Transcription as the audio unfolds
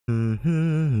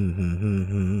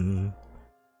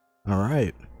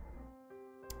Alright.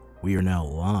 We are now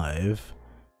live.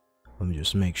 Let me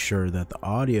just make sure that the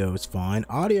audio is fine.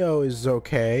 Audio is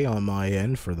okay on my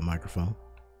end for the microphone.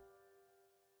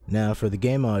 Now for the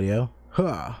game audio.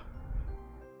 Huh.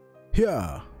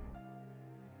 Yeah.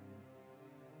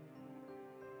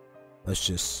 Let's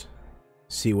just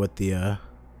see what the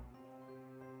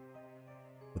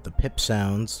pip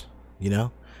sounds, you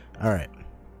know? Alright.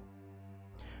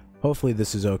 Hopefully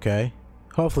this is okay.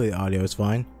 Hopefully the audio is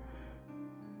fine.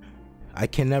 I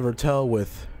can never tell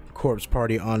with Corpse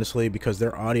Party, honestly, because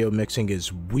their audio mixing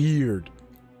is weird.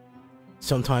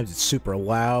 Sometimes it's super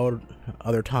loud,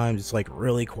 other times it's like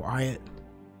really quiet.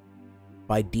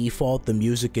 By default, the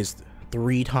music is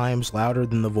 3 times louder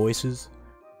than the voices.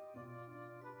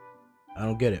 I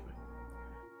don't get it.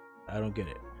 I don't get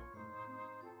it.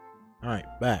 Alright,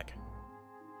 back.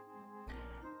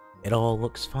 It all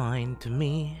looks fine to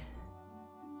me.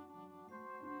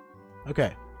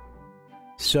 Okay.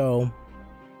 So,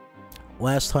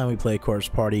 last time we played Corpse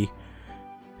Party,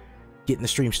 getting the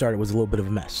stream started was a little bit of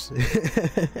a mess.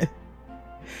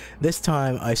 This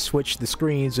time, I switched the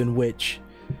screens in which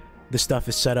the stuff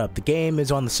is set up. The game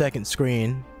is on the second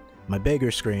screen, my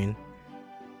bigger screen,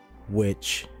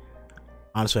 which,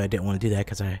 honestly, I didn't want to do that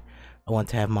because I want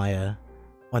to have my,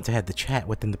 want to have the chat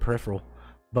within the peripheral.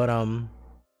 But,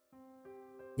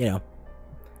 you know,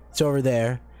 it's over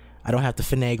there. I don't have to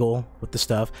finagle with the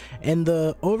stuff. And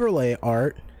the overlay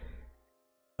art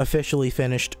officially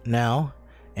finished now,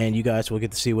 and you guys will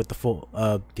get to see what the full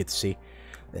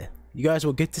you guys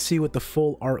will get to see what the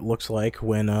full art looks like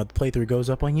when the playthrough goes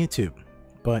up on YouTube.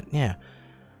 But yeah,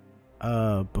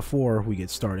 before we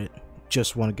get started,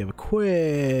 just want to give a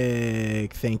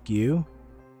quick thank you,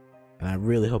 and I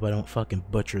really hope I don't fucking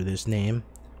butcher this name,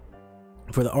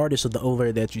 for the artist of the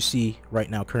overlay that you see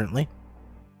right now currently.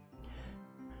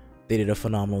 They did a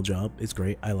phenomenal job. It's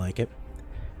great. I like it.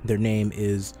 Their name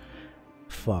is...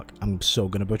 Fuck. I'm so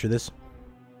gonna butcher this.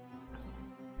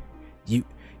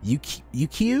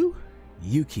 UQ?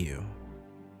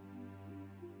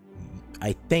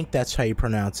 I think that's how you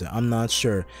pronounce it. I'm not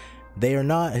sure. They're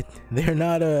not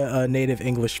a native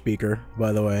English speaker,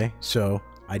 by the way, so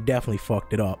I definitely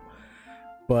fucked it up.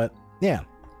 But yeah,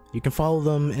 you can follow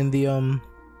them in the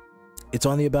it's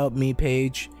on the About Me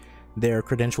page. Their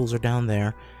credentials are down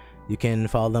there. You can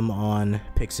follow them on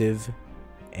Pixiv,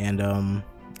 and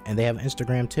they have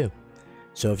Instagram too.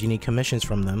 So if you need commissions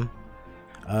from them,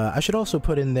 I should also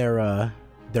put in their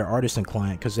artisan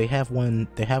client, because they have one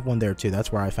there too.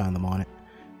 That's where I found them on it,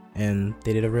 and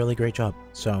they did a really great job.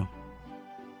 So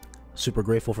super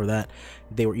grateful for that.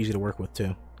 They were easy to work with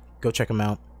too. Go check them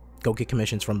out. Go get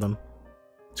commissions from them.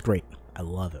 It's great. I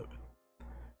love it.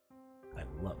 I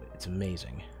love it. It's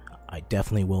amazing. I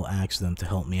definitely will ask them to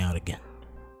help me out again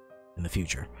in the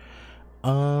future.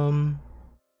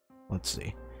 Let's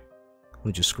see. Let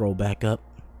me just scroll back up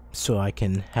so I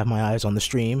can have my eyes on the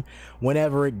stream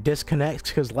whenever it disconnects,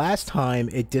 because last time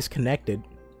it disconnected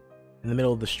in the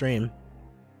middle of the stream.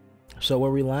 So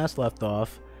where we last left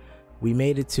off, we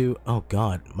made it to... Oh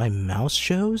god, my mouse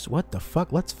shows? What the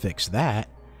fuck? Let's fix that,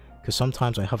 because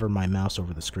sometimes I hover my mouse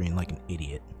over the screen like an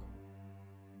idiot.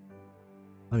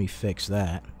 Let me fix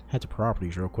that. Head to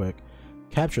properties real quick.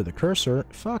 Capture the cursor?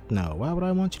 Fuck no. Why would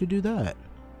I want you to do that?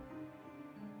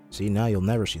 See, now you'll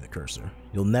never see the cursor.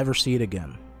 You'll never see it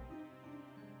again.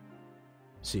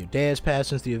 See, a day has passed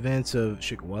since the events of...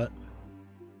 What?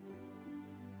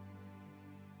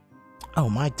 Oh,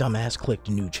 my dumbass clicked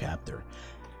a new chapter.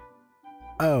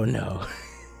 Oh no.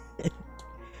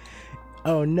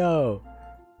 Oh no.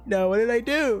 No, what did I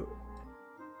do?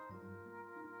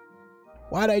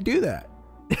 Why'd I do that?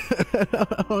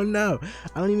 Oh no.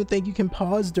 I don't even think you can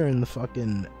pause during the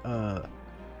fucking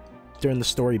during the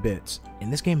story bits,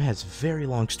 and this game has very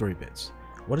long story bits.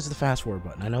 What is the fast forward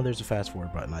button? I know there's a fast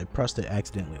forward button. I pressed it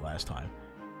accidentally last time.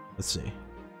 Let's see.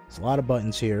 There's a lot of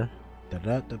buttons here.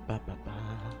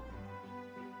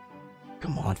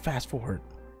 Come on, fast forward.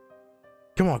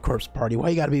 Come on, Corpse Party. Why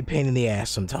you gotta be a pain in the ass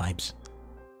sometimes?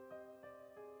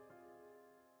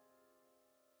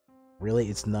 Really?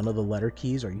 It's none of the letter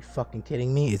keys? Are you fucking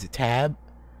kidding me? Is it tab?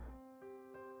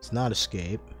 It's not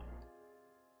escape.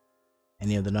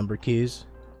 Any of the number keys?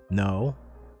 No.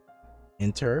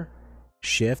 Enter.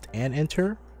 Shift and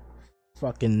enter?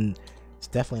 Fucking... It's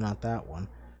definitely not that one.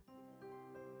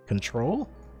 Control?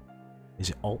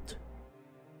 Is it alt?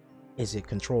 Is it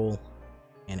control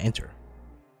and enter?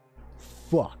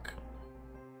 Fuck.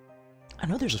 I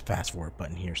know there's a fast forward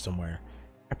button here somewhere.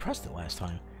 I pressed it last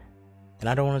time. And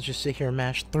I don't want to just sit here and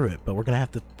mash through it, but we're gonna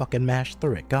have to fucking mash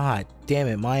through it. God damn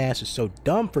it, my ass is so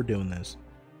dumb for doing this.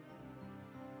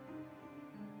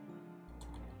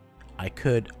 I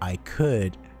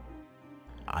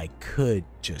could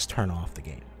just turn off the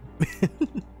game.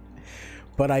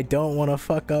 But I don't want to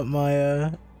fuck up my,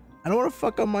 I don't want to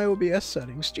fuck up my OBS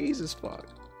settings. Jesus fuck.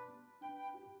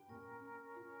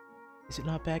 Is it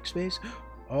not backspace?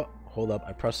 Oh, hold up.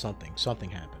 I pressed something. Something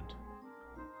happened.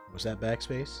 Was that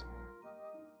backspace?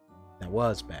 That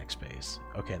was backspace.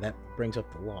 Okay, that brings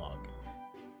up the log.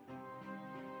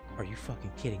 Are you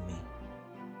fucking kidding me?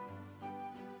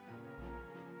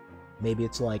 Maybe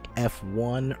it's like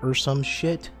F1 or some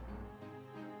shit?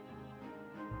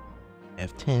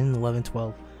 F10, 11,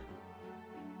 12.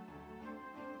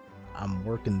 I'm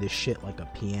working this shit like a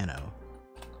piano.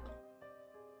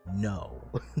 No.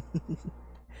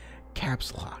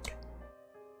 Caps lock.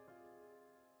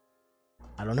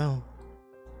 I don't know.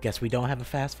 Guess we don't have a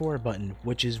fast forward button,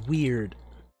 which is weird.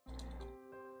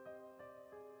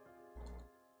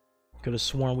 Could have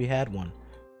sworn we had one.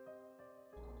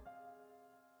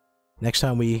 Next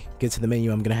time we get to the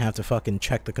menu, I'm gonna have to fucking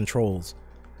check the controls.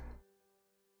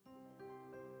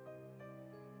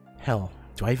 Hell,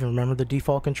 do I even remember the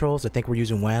default controls? I think we're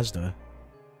using WASD.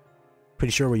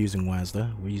 Pretty sure we're using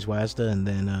WASD. We use WASD and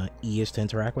then E is to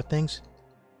interact with things.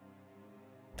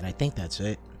 And I think that's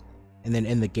it. And then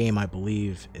in the game, I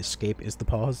believe escape is the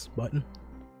pause button.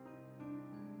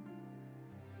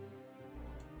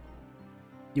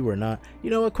 You are not.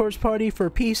 You know what, Corpse Party, for a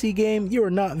PC game, you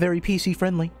are not very PC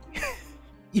friendly.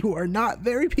 You are not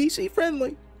very PC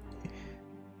friendly.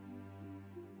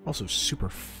 Also super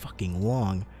fucking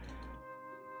long.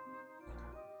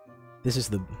 This is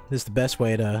the best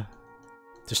way to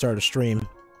start a stream.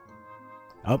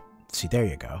 Oh, see, there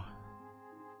you go.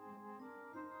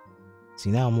 See,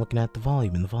 now I'm looking at the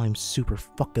volume, and the volume's super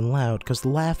fucking loud because the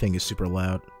laughing is super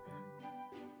loud.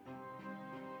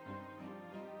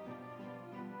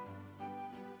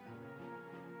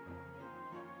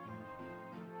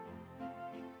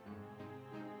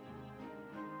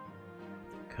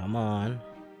 Come on.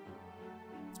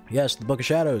 Yes, the Book of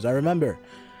Shadows, I remember.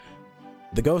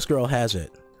 The Ghost Girl has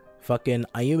it. Fucking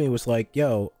Ayumi was like,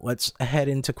 yo, let's head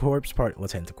into Corpse Party.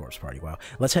 Let's head into Corpse Party, wow.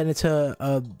 Let's head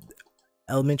into,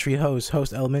 Elementary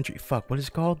Host Elementary. Fuck, what is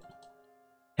it called?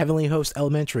 Heavenly Host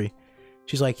Elementary.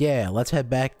 She's like, yeah, let's head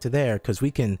back to there, because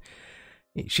we can...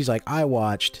 She's like,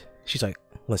 She's like,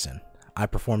 listen, I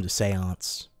performed a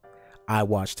seance. I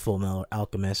watched Full Metal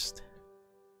Alchemist.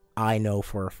 I know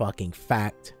for a fucking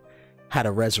fact how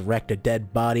to resurrect a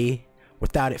dead body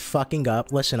without it fucking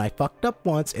up. Listen, I fucked up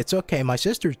once. It's okay. My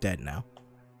sister's dead now.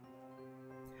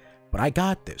 But I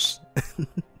got this.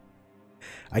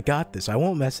 I got this. I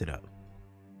won't mess it up.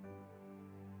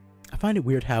 I find it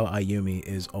weird how Ayumi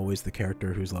is always the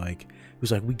character who's like,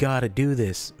 we gotta do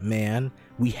this, man.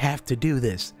 We have to do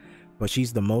this. But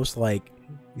she's the most, like,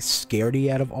 scaredy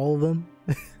out of all of them.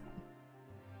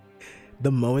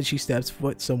 The moment she steps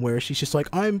foot somewhere, she's just like,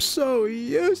 I'm so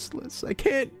useless. I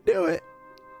can't do it.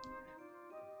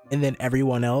 And then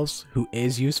everyone else who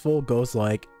is useful goes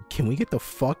like, can we get the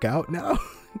fuck out now?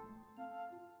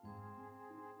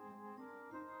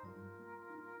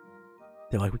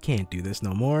 They're like, we can't do this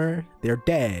no more. They're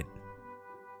dead.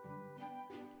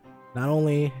 Not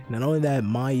only that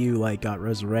Mayu like got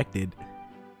resurrected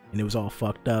and it was all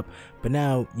fucked up, but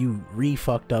now you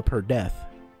re-fucked up her death.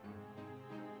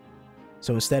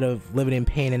 So instead of living in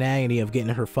pain and agony of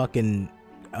getting her fucking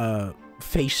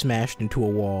face smashed into a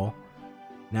wall,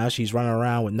 now she's running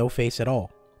around with no face at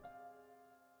all.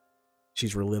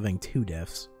 She's reliving 2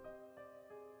 deaths.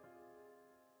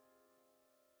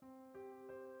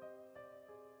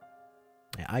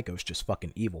 Yeah, Aiko's just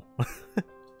fucking evil.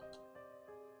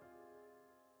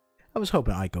 I was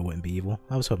hoping Aiko wouldn't be evil.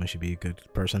 I was hoping she'd be a good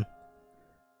person.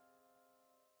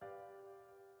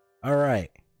 Alright.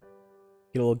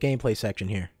 Get a little gameplay section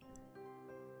here.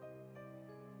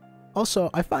 Also,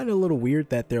 I find it a little weird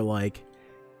that they're like,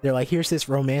 here's this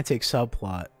romantic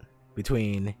subplot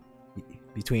between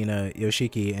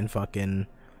Yoshiki and fucking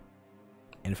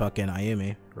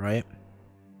Ayumi, right?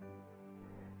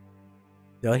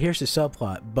 They're like, here's the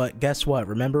subplot, but guess what?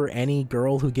 Remember, any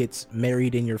girl who gets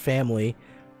married in your family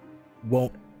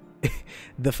won't...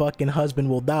 the fucking husband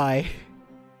will die.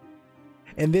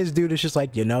 And this dude is just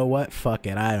like, you know what? Fuck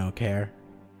it, I don't care.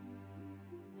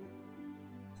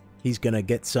 He's gonna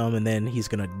get some, and then he's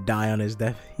gonna die on his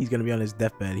death. He's gonna be on his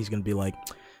deathbed. He's gonna be like,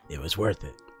 it was worth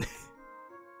it.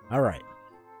 Alright.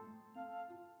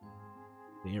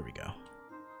 Here we go.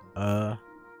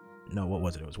 No, what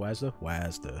was it? It was WASD?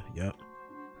 WASD, yep.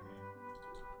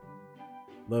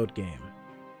 Load game.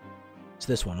 It's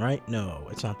this one, right? No,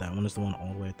 it's not that one. It's the one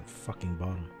all the way at the fucking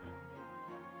bottom.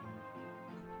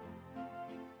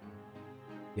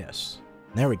 Yes.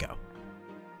 There we go.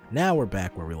 Now we're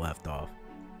back where we left off.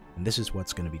 And this is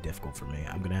what's gonna be difficult for me.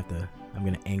 I'm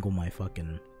gonna angle my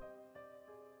fucking...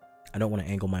 I don't want to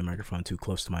angle my microphone too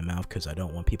close to my mouth because I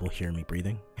don't want people hearing me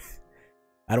breathing.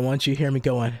 I don't want you to hear me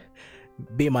going...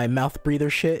 Be my mouth breather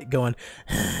shit, going...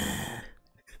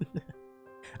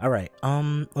 Alright,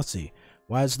 let's see.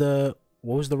 What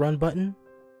was the run button?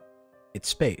 It's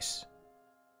space.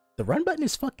 The run button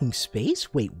is fucking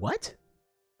space? Wait, what?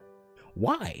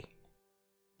 Why?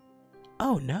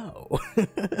 Oh no.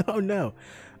 Oh no.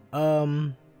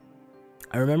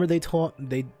 I remember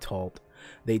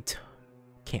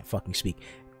can't fucking speak.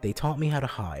 They taught me how to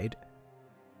hide.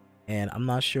 And I'm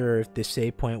not sure if this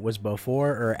save point was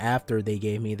before or after they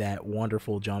gave me that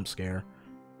wonderful jump scare.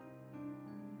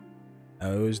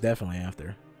 Oh, it was definitely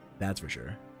after. That's for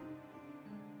sure.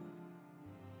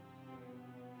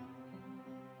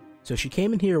 So she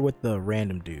came in here with the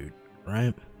random dude,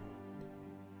 right?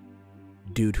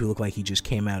 Dude who looked like he just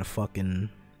came out of fucking...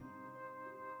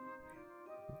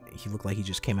 He looked like he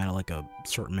just came out of like a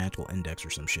certain magical index or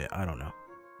some shit. I don't know.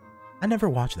 I never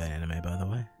watched that anime, by the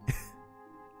way.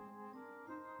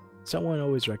 Someone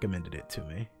always recommended it to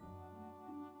me.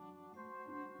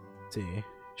 Let's see.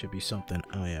 Should be something...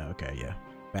 Oh yeah, okay, yeah.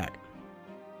 Back.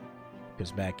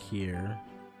 Because back here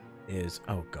is...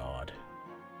 Oh god.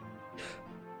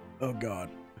 Oh god.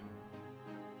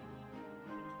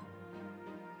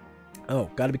 Oh,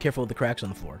 gotta be careful with the cracks on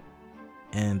the floor.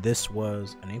 And this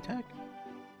was a name tag?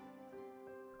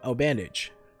 Oh,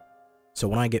 bandage. So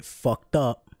when I get fucked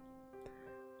up,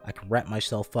 I can wrap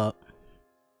myself up.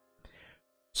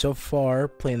 So far,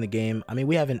 playing the game, I mean,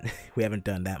 we haven't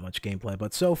done that much gameplay,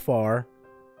 but so far,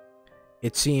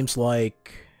 it seems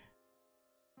like...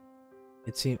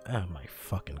 Oh my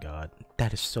fucking god.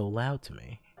 That is so loud to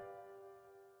me.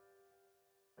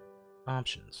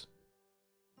 Options.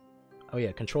 Oh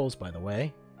yeah, controls, by the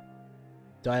way.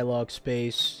 Dialogue,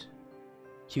 space,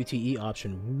 QTE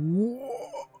option.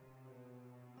 Whoa.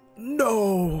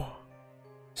 No!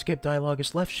 Skip dialogue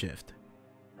is left shift.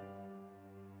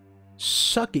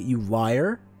 Suck it, you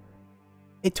liar.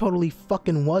 It totally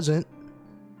fucking wasn't.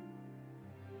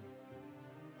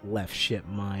 Left shift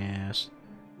my ass.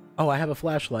 Oh, I have a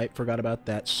flashlight. Forgot about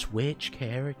that. Switch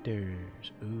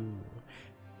characters. Ooh.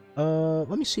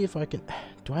 Let me see if I can...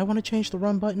 Do I want to change the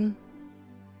run button?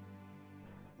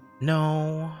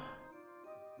 No.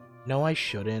 No, I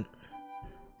shouldn't.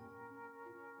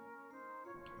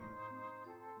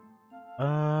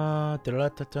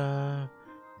 Da-da-da-da.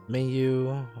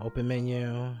 Menu. Open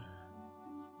menu.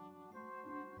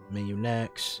 Menu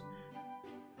next.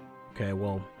 Okay,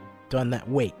 well, done that.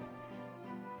 Wait.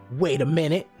 Wait a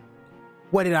minute.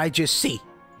 What did I just see?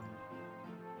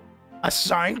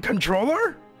 Assigned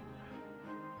controller?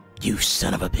 You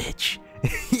son of a bitch.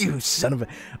 You son of a...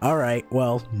 Alright,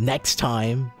 well, next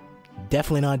time.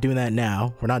 Definitely not doing that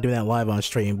now. We're not doing that live on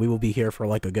stream. We will be here for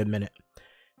like a good minute.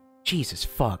 Jesus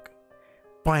fuck.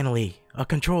 Finally, a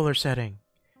controller setting.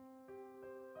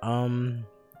 I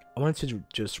wanted to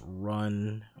just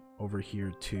run over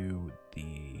here to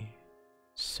the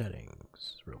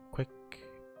settings real quick.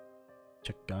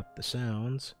 Check out the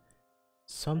sounds.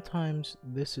 Sometimes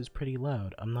this is pretty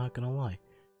loud, I'm not gonna lie.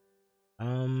 I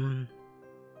don't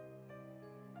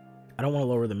want to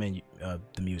lower the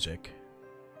the music,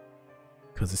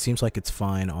 because it seems like it's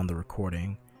fine on the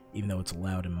recording, even though it's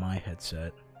loud in my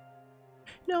headset.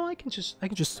 No, I can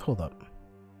just hold up.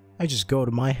 I just go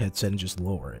to my headset and just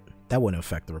lower it. That wouldn't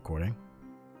affect the recording.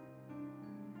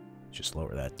 Just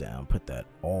lower that down. Put that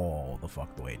all the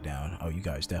fuck the way down. Oh, you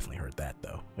guys definitely heard that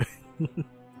though.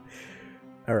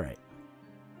 Alright.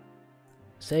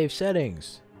 Save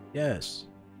settings. Yes.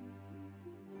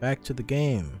 Back to the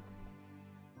game.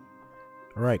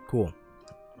 Alright, cool.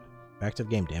 Back to the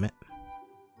game, damn it.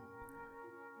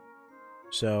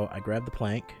 So, I grabbed the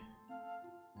plank.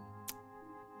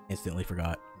 Instantly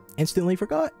forgot. Instantly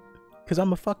forgot! Because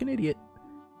I'm a fucking idiot.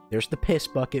 There's the piss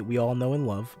bucket we all know and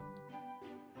love.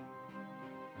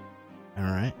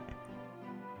 Alright.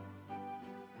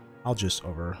 I'll just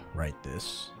overwrite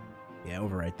this. Yeah,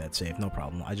 overwrite that save, no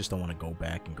problem. I just don't want to go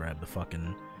back and grab the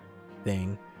fucking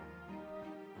thing.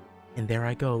 And there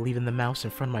I go, leaving the mouse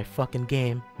in front of my fucking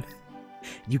game.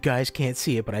 You guys can't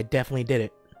see it, but I definitely did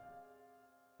it.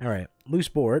 Alright, loose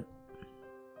board.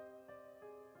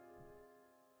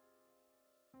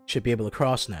 Should be able to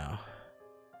cross now.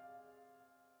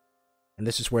 And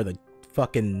this is where the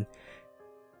fucking...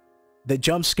 The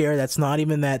jump scare that's not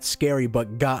even that scary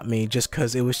but got me just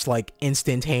because it was like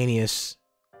instantaneous.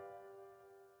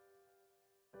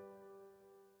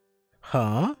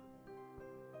 Huh?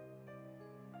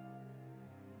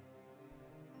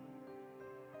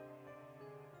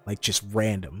 Like, just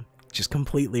random. Just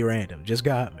completely random. Just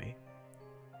got me.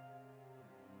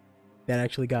 That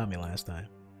actually got me last time.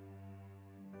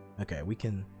 Okay, we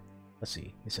can... Let's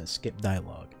see. It says skip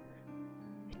dialogue.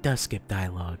 It does skip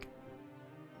dialogue.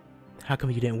 How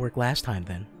come you didn't work last time,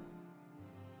 then?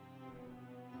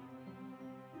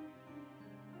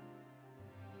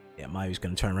 Yeah, Mayu's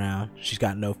gonna turn around. She's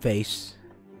got no face.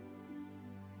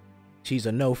 She's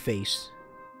a no face.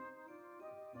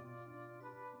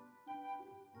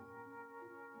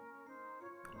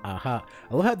 Aha.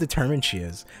 I love how determined she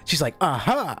is. She's like,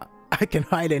 aha! I can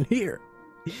hide in here.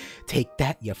 Take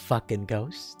that, you fucking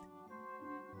ghost.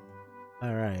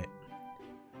 Alright.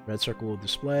 Red circle will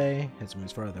display. As it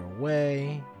moves farther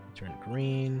away. Turn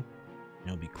green. And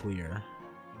it'll be clear.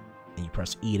 And you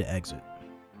press E to exit.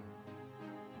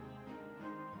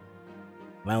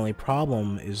 My only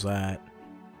problem is that,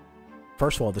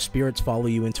 first of all, the spirits follow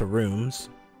you into rooms.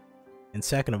 And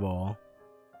second of all,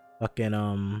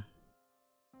 fucking,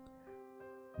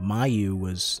 Mayu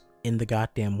was in the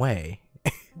goddamn way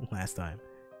last time.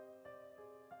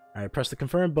 Alright, press the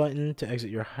confirm button to exit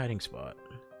your hiding spot.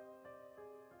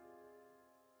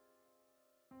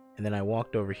 And then I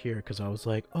walked over here because I was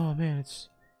like, oh man, it's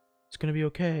gonna be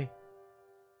okay.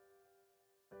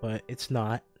 But it's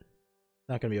not.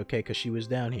 Not gonna be okay because she was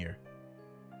down here.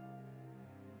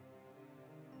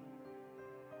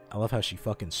 I love how she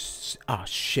fucking... Oh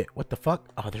shit, what the fuck?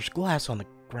 Oh, there's glass on the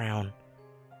ground.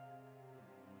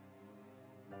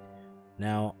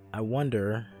 Now, I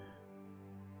wonder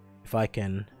if I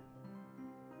can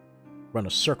run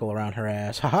a circle around her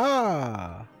ass.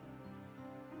 Haha!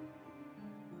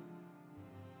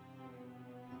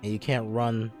 And you can't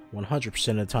run 100%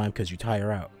 of the time because you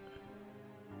tire out.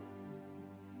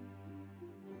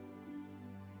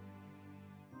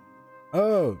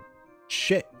 Oh,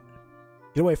 shit.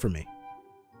 Get away from me.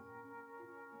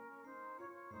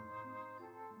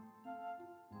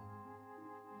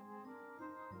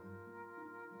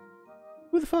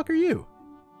 Who the fuck are you?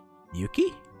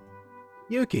 Yuki?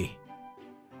 Yuki,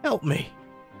 help me.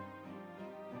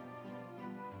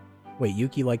 Wait,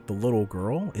 Yuki like the little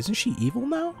girl? Isn't she evil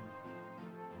now?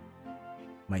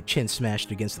 My chin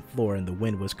smashed against the floor and the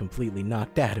wind was completely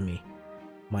knocked out of me.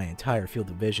 My entire field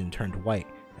of vision turned white,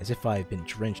 as if I had been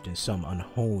drenched in some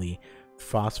unholy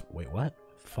Wait, what?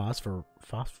 Phosphoret?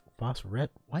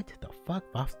 What the fuck?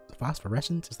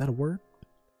 Phosphorescence? Is that a word?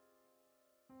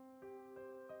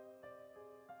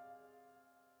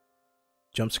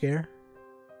 Jump scare?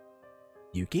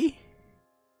 Yuki?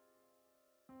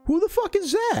 Who the fuck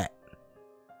is that?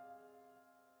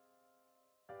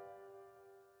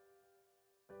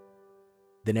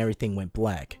 Then everything went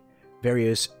black.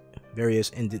 Various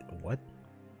what?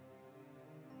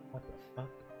 What the fuck?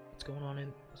 What's going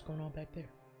on back there?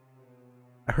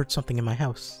 I heard something in my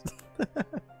house.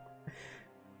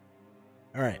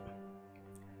 Alright.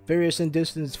 Various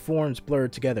indistant forms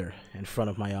blurred together in front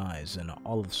of my eyes, and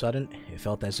all of a sudden, it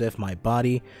felt as if my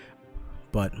body,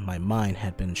 but my mind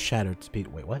had been shattered to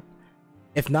pieces. Wait, what?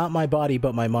 If not my body,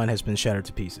 but my mind has been shattered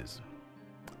to pieces.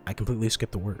 I completely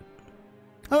skipped a word.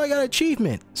 Oh, I got an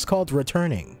achievement! It's called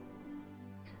Returning.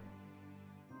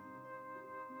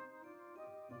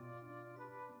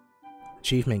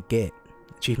 Achievement get.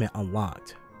 Achievement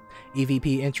unlocked.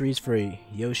 EVP entries for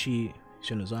Ayumi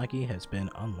Shinozaki has been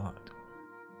unlocked.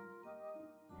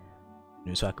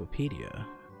 Encyclopedia.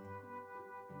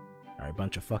 Alright,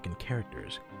 bunch of fucking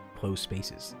characters. Closed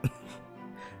spaces.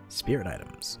 Spirit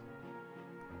items.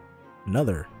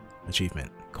 Another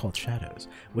achievement called Shadows.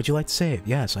 Would you like to save?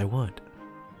 Yes, I would.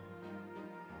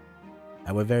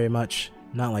 I would very much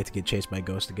not like to get chased by a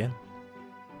ghost again.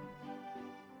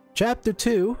 Chapter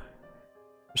 2.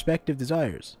 Respective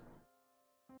desires.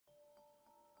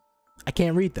 I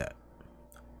can't read that.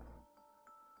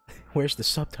 Where's the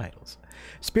subtitles?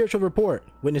 Spiritual report.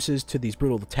 Witnesses to these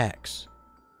brutal attacks.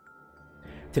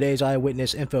 Today's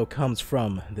eyewitness info comes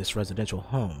from this residential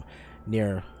home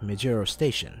near Majuro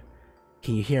Station.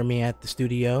 Can you hear me at the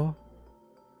studio?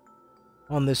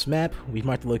 On this map, we've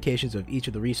marked the locations of each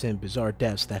of the recent bizarre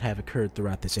deaths that have occurred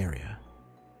throughout this area.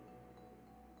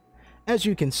 As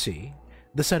you can see,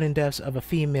 the sudden deaths of a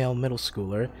female middle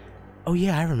schooler. Oh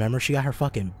yeah, I remember, she got her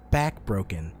fucking back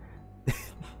broken.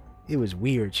 It was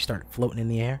weird, she started floating in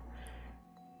the air.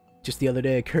 Just the other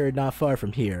day occurred not far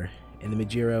from here, in the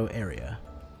Majuro area.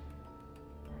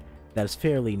 That is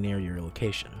fairly near your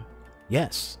location.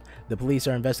 Yes, the police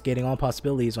are investigating all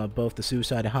possibilities on both the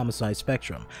suicide and homicide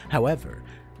spectrum. However,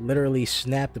 literally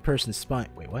snap the person's spine.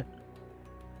 Wait, what?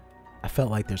 I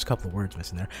felt like there's a couple of words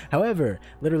missing there. However,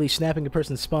 literally snapping a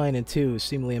person's spine in two is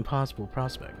seemingly impossible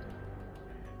prospect.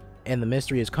 And the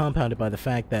mystery is compounded by the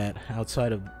fact that,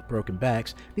 outside of broken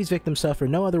backs, these victims suffer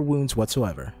no other wounds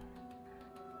whatsoever.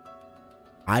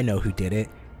 I know who did it.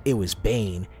 It was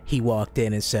Bane. He walked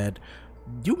in and said,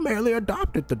 "You merely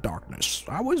adopted the darkness.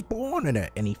 I was born in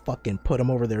it." And he fucking put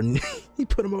him over their knee. He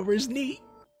put him over his knee.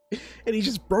 And he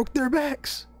just broke their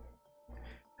backs.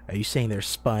 Are you saying their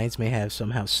spines may have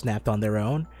somehow snapped on their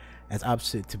own, as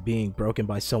opposite to being broken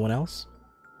by someone else?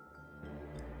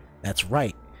 That's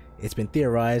right. It's been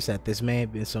theorized that this may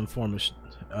have been some form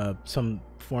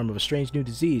of a strange new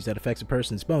disease that affects a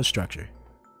person's bone structure.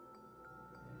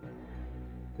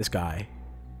 This guy.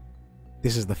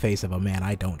 This is the face of a man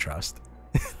I don't trust.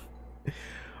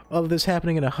 All of this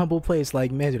happening in a humble place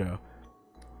like Mejiro,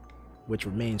 which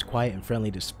remains quiet and friendly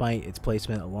despite its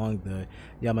placement along the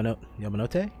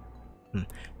Yamanote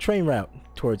train route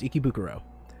towards Ikebukuro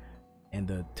and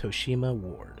the Toshima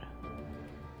Ward.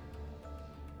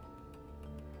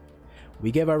 We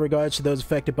give our regards to those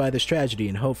affected by this tragedy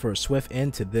and hope for a swift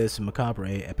end to this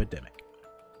macabre epidemic.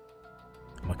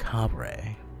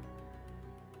 Macabre.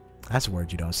 That's a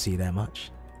word you don't see that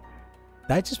much.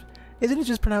 Isn't it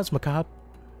just pronounced macabre?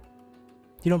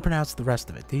 You don't pronounce the rest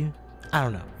of it, do you? I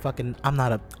don't know. Fucking, I'm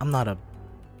not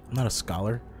a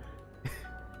scholar.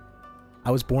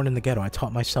 I was born in the ghetto. I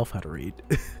taught myself how to read.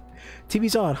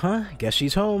 TV's on, huh? Guess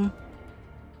she's home.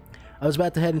 I was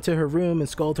about to head into her room and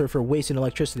scold her for wasting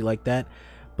electricity like that,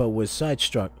 but was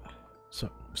sidetracked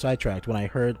when I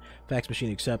heard fax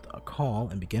machine accept a call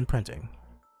and begin printing.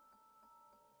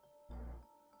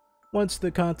 Once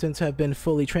the contents have been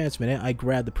fully transmitted, I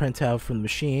grabbed the printout from the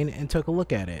machine and took a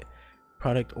look at it.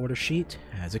 Product order sheet,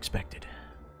 as expected.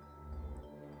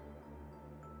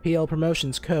 PL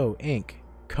Promotions Co. Inc.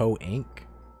 Co. Inc.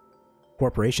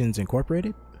 Corporations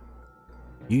Incorporated?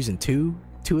 Using two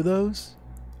of those?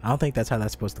 I don't think that's how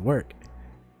that's supposed to work.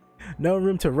 No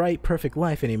room to write perfect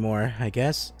life anymore, I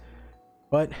guess.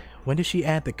 But when did she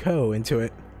add the co into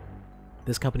it?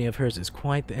 This company of hers is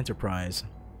quite the enterprise.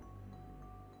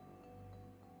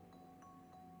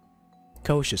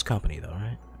 Co is just company though,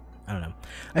 right? I don't know.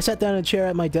 I sat down in a chair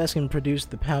at my desk and produced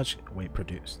the pouch.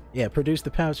 Produced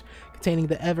the pouch containing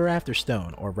the Ever After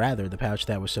Stone, or rather, the pouch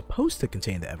that was supposed to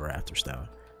contain the Ever After Stone.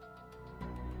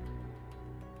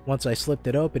 Once I slipped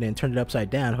it open and turned it upside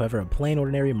down, however, a plain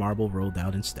ordinary marble rolled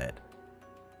out instead.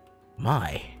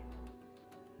 My.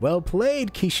 Well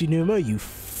played, Kishinuma, you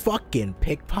fucking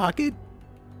pickpocket!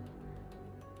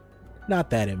 Not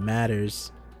that it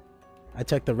matters. I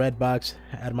took the red box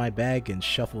out of my bag and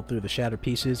shuffled through the shattered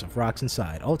pieces of rocks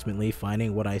inside, ultimately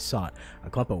finding what I sought, a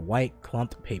clump of white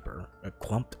crumpled paper.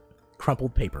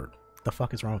 The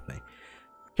fuck is wrong with me?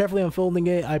 Carefully unfolding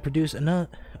it, I produced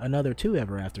another two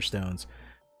Ever After Stones,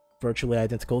 virtually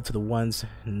identical to the ones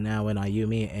now in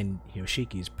Ayumi and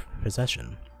Yoshiki's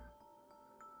possession.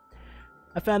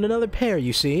 I found another pair,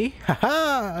 you see?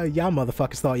 Haha! Y'all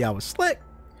motherfuckers thought y'all was slick!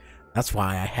 That's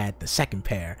why I had the second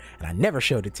pair, and I never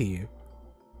showed it to you.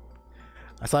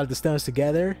 I slotted the stones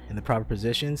together in the proper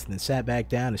positions, and then sat back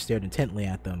down and stared intently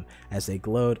at them as they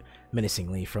glowed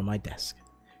menacingly from my desk.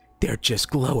 They're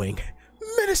just glowing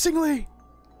menacingly!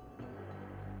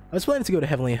 I was planning to go to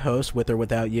Heavenly Host with or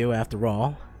without you after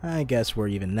all. I guess we're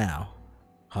even now.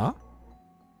 Huh?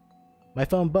 My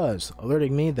phone buzzed,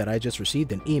 alerting me that I just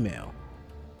received an email.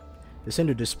 The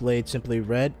sender displayed simply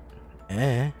read,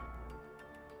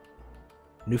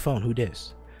 New phone, who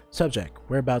dis? Subject,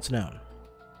 whereabouts known.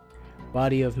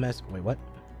 Body of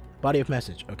Body of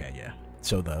message. Okay, yeah.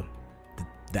 So the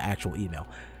actual email.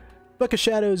 Book of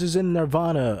Shadows is in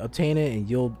Nirvana. Obtain it and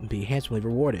you'll be handsomely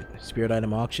rewarded. Spirit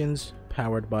item auctions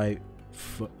powered by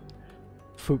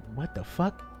what the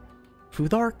fuck?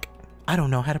 Futhark? I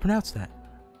don't know how to pronounce that.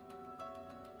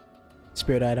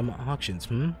 Spirit item auctions,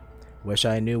 Wish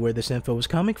I knew where this info was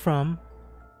coming from.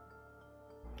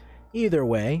 Either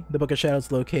way, the Book of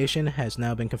Shadows location has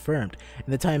now been confirmed,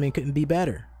 and the timing couldn't be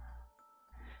better.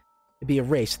 It'd be a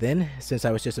race then, since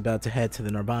I was just about to head to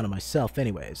the Nirvana myself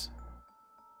anyways.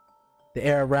 The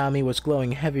air around me was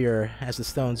glowing heavier as the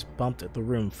stones bumped the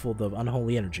room full of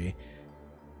unholy energy.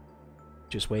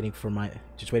 Just waiting for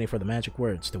the magic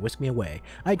words to whisk me away.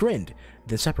 I grinned,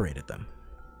 then separated them.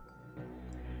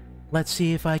 Let's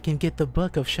see if I can get the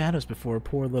Book of Shadows before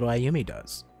poor little Ayumi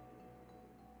does.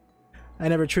 I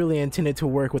never truly intended to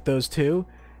work with those two.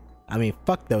 I mean,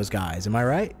 fuck those guys, am I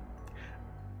right?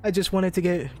 I just wanted to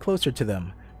get closer to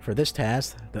them. For this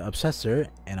task, the Obsessor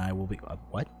and I will be...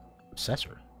 what?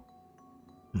 Obsessor?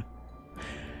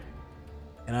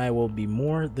 And I will be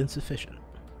more than sufficient.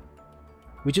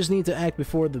 We just need to act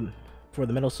before the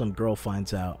meddlesome girl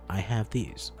finds out I have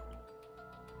these.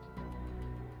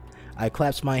 I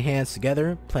clasped my hands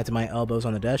together, planted my elbows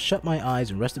on the desk, shut my eyes,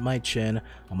 and rested my chin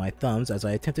on my thumbs as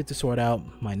I attempted to sort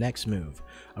out my next move.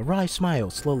 A wry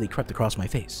smile slowly crept across my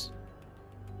face.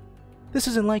 This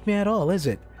isn't like me at all, is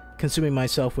it? Consuming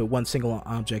myself with one single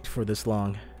object for this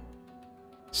long.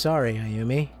 Sorry,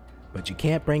 Ayumi, but you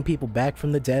can't bring people back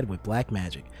from the dead with black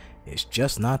magic. It's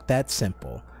just not that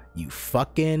simple. You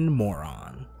fucking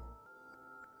moron.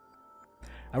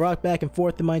 I rocked back and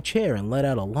forth in my chair and let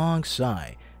out a long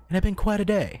sigh. It had been quite a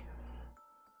day.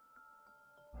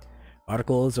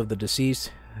 Articles of the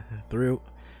deceased, though,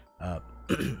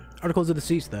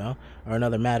 are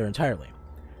another matter entirely.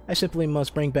 I simply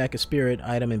must bring back a spirit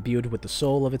item imbued with the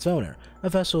soul of its owner, a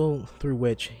vessel through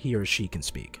which he or she can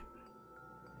speak.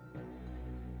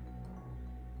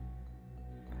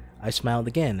 I smiled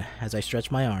again as I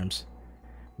stretched my arms.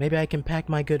 Maybe I can pack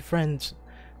my good friend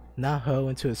Naho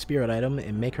into a spirit item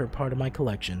and make her part of my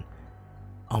collection.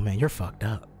 Oh man, you're fucked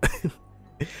up.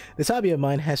 This hobby of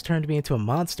mine has turned me into a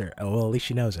monster. Oh, well, at least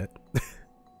she knows it.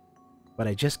 But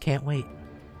I just can't wait.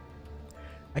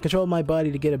 I controlled my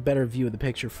body to get a better view of the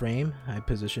picture frame I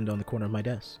positioned on the corner of my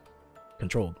desk.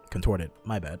 Contorted,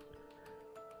 my bad.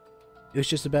 It was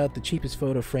just about the cheapest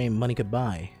photo frame money could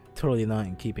buy, totally not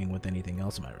in keeping with anything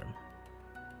else in my room.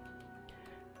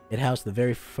 It housed the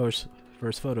very first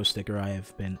photo sticker I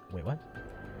have been... Wait, what?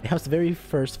 It housed the very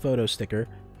first photo sticker...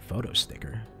 Photo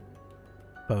sticker?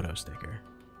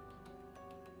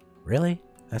 Really?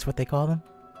 That's what they call them?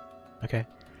 Okay.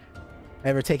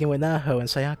 Ever taken with Naho and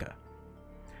Sayaka.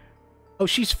 Oh,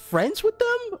 she's friends with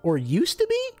them? Or used to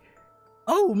be?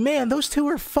 Oh man, those two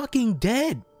are fucking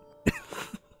dead!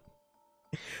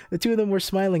 The two of them were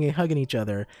smiling and hugging each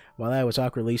other, while I was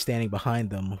awkwardly standing behind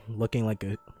them, looking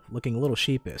a little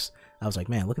sheepish. I was like,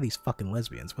 man, look at these fucking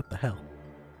lesbians, what the hell?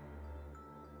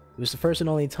 It was the first and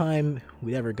only time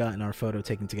we'd ever gotten our photo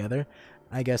taken together.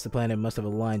 I guess the planet must have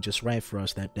aligned just right for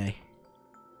us that day.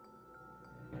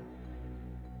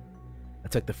 I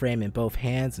took the frame in both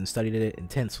hands and studied it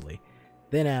intensely.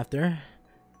 Then after,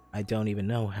 I don't even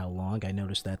know how long, I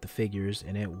noticed that the figures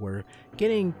in it were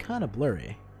getting kind of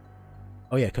blurry.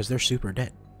 Oh yeah, because they're super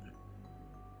dead.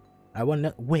 I want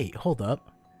to... Wait, hold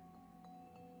up.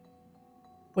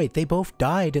 Wait, they both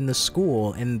died in the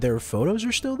school and their photos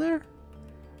are still there?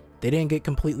 They didn't get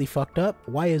completely fucked up?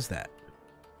 Why is that?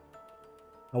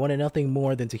 I wanted nothing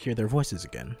more than to hear their voices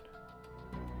again.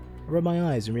 I rubbed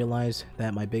my eyes and realized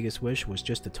that my biggest wish was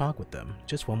just to talk with them,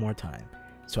 just one more time,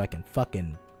 so I can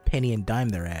fucking penny and dime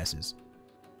their asses.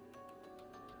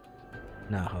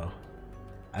 Naho.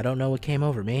 I don't know what came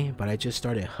over me, but I just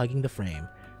started hugging the frame.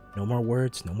 No more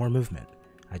words, no more movement.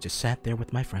 I just sat there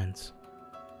with my friends.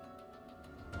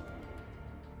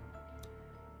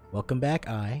 Welcome back,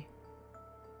 I.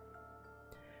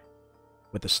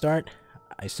 With a start,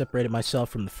 I separated myself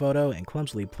from the photo and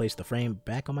clumsily placed the frame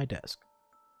back on my desk.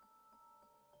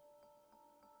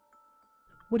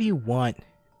 What do you want?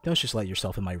 Don't just let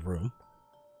yourself in my room.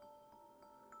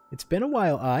 It's been a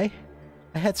while, I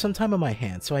had some time on my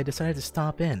hands, so I decided to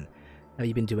stop in. Have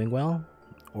you been doing well?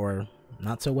 Or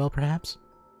not so well, perhaps?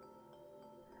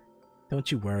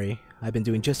 Don't you worry, I've been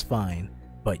doing just fine.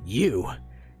 But you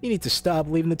need to stop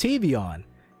leaving the TV on.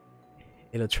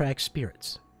 It attracts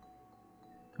spirits.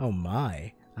 Oh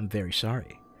my, I'm very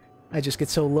sorry. I just get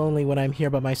so lonely when I'm here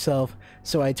by myself,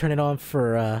 so I turn it on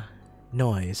for,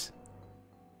 noise.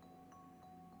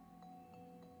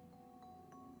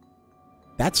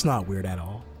 That's not weird at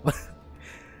all.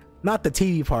 Not the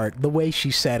TV part, the way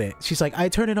she said it. She's like, I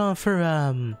turn it on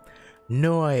for,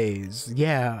 noise.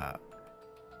 Yeah.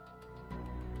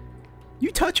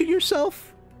 You touching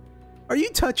yourself? Are you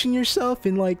touching yourself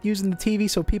and, like, using the TV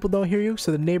so people don't hear you?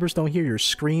 So the neighbors don't hear your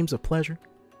screams of pleasure?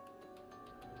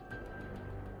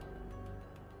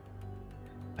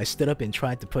 I stood up and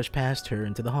tried to push past her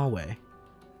into the hallway.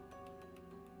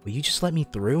 Will you just let me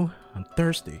through? I'm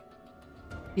thirsty.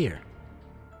 Here.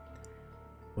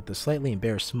 With a slightly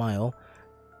embarrassed smile,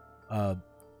 how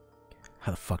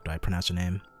the fuck do I pronounce her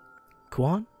name?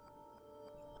 Kuon?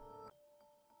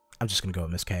 I'm just gonna go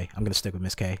with Miss K. I'm gonna stick with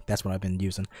Miss K. That's what I've been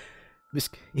using. Miss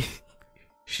K.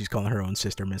 She's calling her own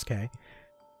sister Miss K.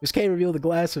 Miss K revealed a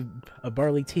glass of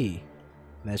barley tea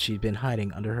that she'd been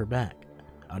hiding under her back.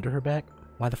 Under her back?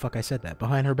 Why the fuck I said that?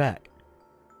 Behind her back.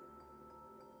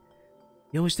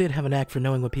 You always did have a knack for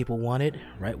knowing what people wanted,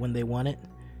 right when they want it.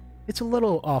 It's a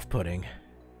little off-putting.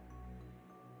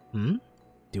 Hmm?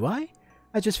 Do I?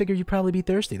 I just figured you'd probably be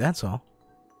thirsty, that's all.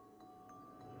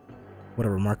 What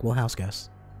a remarkable house guest.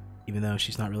 Even though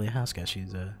she's not really a house guest,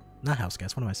 she's a... Not house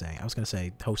guest, what am I saying? I was gonna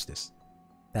say hostess.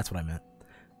 That's what I meant.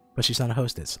 But she's not a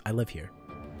hostess. I live here.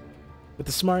 With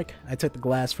a smirk, I took the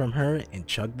glass from her and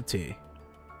chugged the tea.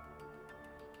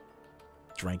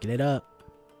 Drinking it up.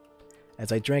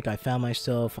 As I drank, I found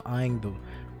myself eyeing the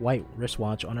white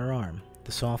wristwatch on her arm.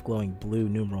 The soft glowing blue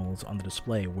numerals on the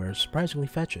display were surprisingly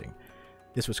fetching.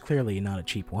 This was clearly not a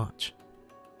cheap watch.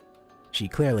 She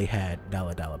clearly had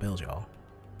dollar bills, y'all.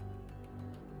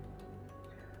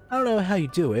 I don't know how you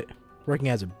do it. Working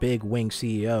as a big wing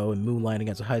CEO and moonlighting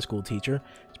as a high school teacher,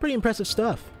 it's pretty impressive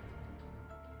stuff.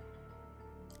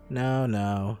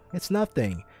 No, it's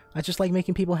nothing. I just like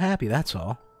making people happy, that's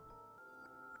all.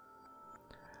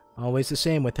 Always the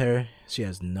same with her. She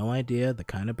has no idea the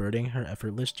kind of burden her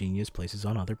effortless genius places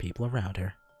on other people around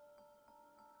her.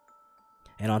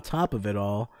 And on top of it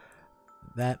all,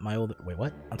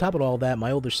 On top of all that,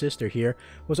 my older sister here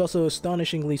was also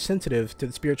astonishingly sensitive to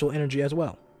the spiritual energy as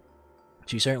well.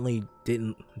 She certainly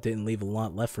didn't leave a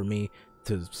lot left for me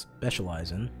to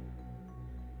specialize in.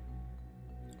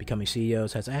 Becoming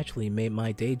CEOs has actually made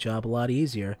my day job a lot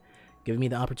easier, giving me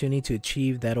the opportunity to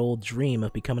achieve that old dream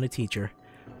of becoming a teacher.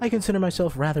 I consider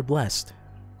myself rather blessed.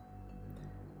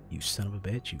 You son of a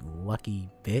bitch, you lucky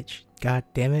bitch. God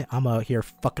damn it, I'm out here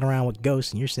fucking around with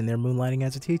ghosts and you're sitting there moonlighting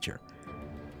as a teacher.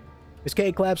 Miss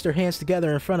K clasped her hands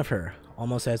together in front of her,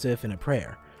 almost as if in a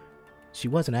prayer. She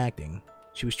wasn't acting.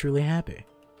 She was truly happy.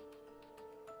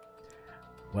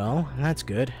 Well, that's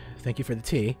good. Thank you for the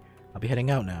tea. I'll be heading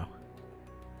out now.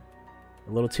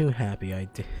 A little too happy, I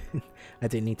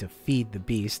didn't need to feed the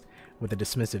beast with a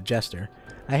dismissive gesture.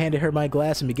 I handed her my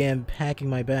glass and began packing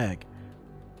my bag.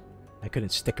 I couldn't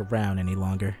stick around any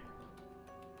longer.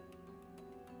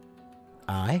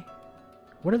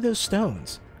 What are those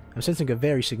stones? I'm sensing a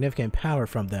very significant power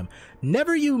from them.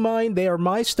 Never you mind, they are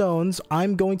my stones.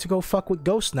 I'm going to go fuck with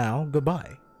ghosts now.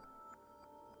 Goodbye.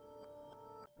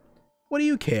 What do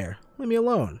you care? Leave me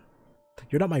alone.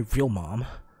 You're not my real mom.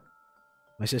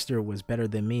 My sister was better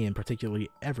than me in particularly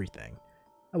everything.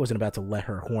 I wasn't about to let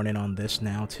her horn in on this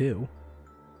now, too.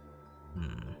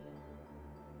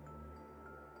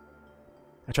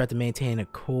 I tried to maintain a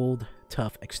cold,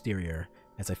 tough exterior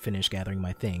as I finished gathering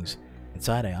my things.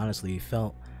 Inside, I honestly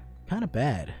felt kind of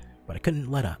bad, but I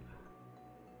couldn't let up.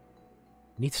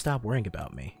 You need to stop worrying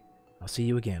about me. I'll see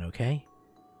you again, okay?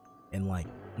 In like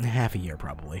half a year,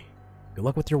 probably. Good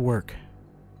luck with your work.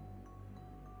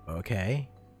 Okay,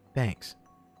 thanks.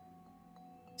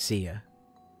 See ya.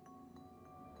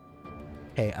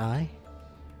 Hey, I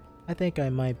think I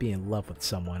might be in love with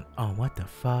someone. Oh, what the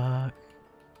fuck?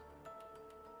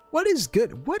 What is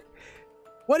good?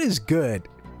 What is good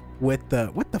with the...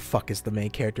 What the fuck is the main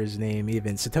character's name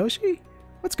even? Satoshi?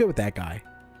 What's good with that guy?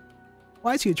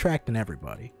 Why is he attracting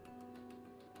everybody?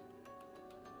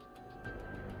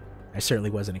 I certainly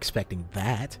wasn't expecting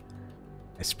that.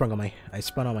 I spun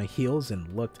on my heels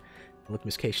and looked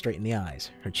Miss K straight in the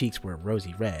eyes. Her cheeks were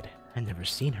rosy red. I'd never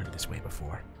seen her this way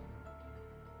before.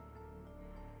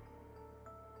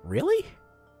 Really?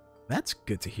 That's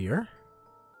good to hear.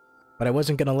 But I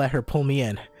wasn't gonna let her pull me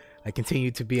in. I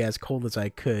continued to be as cold as I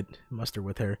could muster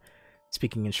with her,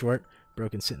 speaking in short,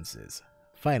 broken sentences.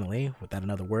 Finally, without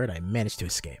another word, I managed to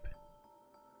escape.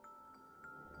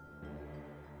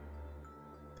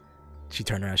 She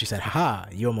turned around, she said, "Haha,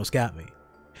 you almost got me.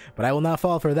 But I will not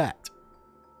fall for that."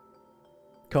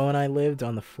 Ko and I lived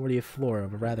on the 40th floor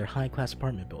of a rather high-class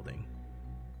apartment building.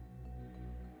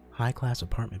 High-class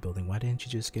apartment building? Why didn't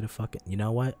you just get a fucking... You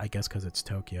know what? I guess because it's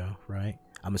Tokyo, right?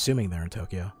 I'm assuming they're in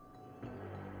Tokyo.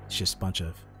 It's just a bunch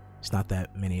of... It's not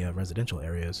that many residential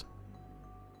areas.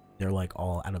 They're like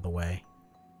all out of the way.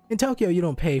 In Tokyo, you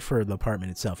don't pay for the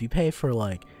apartment itself. You pay for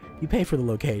like... You pay for the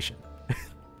location.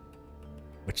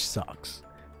 Which sucks.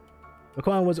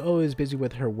 Laquan was always busy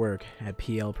with her work at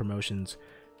PL Promotions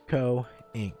Co.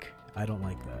 Inc. I don't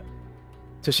like that.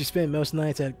 So she spent most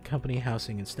nights at company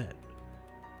housing instead.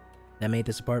 That made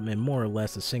this apartment more or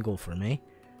less a single for me.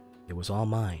 It was all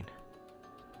mine.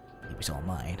 It was all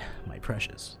mine, my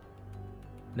precious.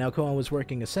 Now Koan was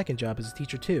working a second job as a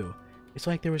teacher too. It's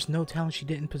like there was no talent she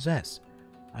didn't possess.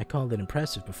 I called it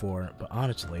impressive before, but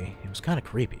honestly, it was kind of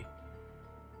creepy.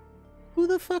 Who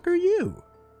the fuck are you?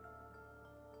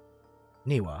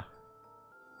 Niwa.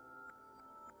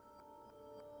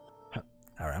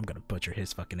 Alright, I'm gonna butcher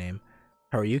his fucking name.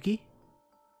 Haruyuki?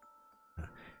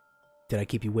 Did I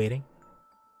keep you waiting?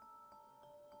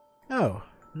 Oh,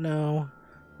 no,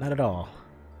 not at all.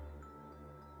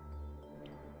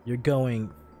 You're going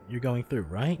through,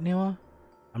 right, Niwa?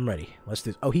 I'm ready. Let's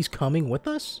do... Oh, he's coming with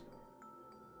us?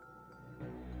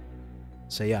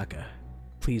 Sayaka,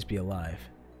 please be alive.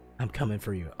 I'm coming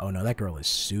for you. Oh no, that girl is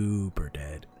super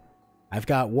dead. I've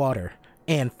got water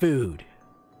and food.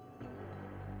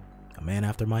 A man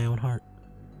after my own heart.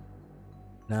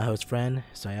 Naho's friend,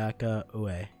 Sayaka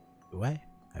Ue. Ue?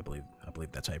 I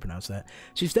believe that's how you pronounce that.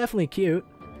 She's definitely cute.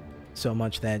 So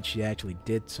much that she actually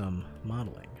did some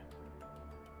modeling.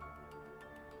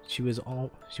 She was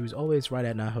always right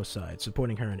at Naho's side,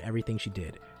 supporting her in everything she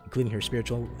did, including her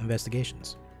spiritual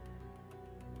investigations.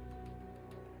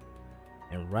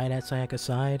 And right at Sayaka's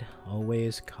side,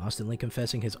 always constantly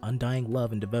confessing his undying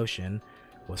love and devotion,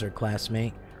 was her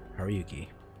classmate, Haruki.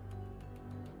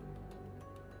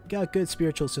 He got good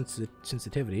spiritual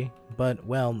sensitivity, but,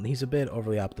 well, he's a bit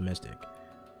overly optimistic.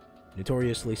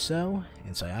 Notoriously so,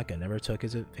 and Sayaka never took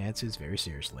his advances very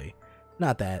seriously.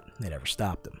 Not that it ever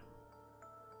stopped him.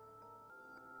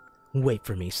 Wait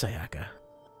for me, Sayaka.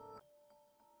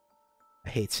 I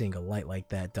hate seeing a light like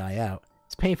that die out.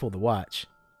 It's painful to watch.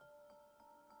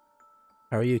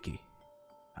 Haruki,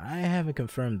 I haven't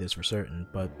confirmed this for certain,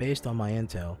 but based on my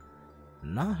intel,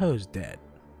 Naho's dead.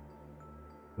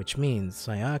 Which means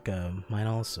Sayaka might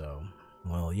also,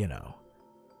 well, you know.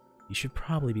 You should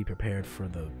probably be prepared for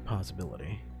the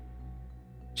possibility.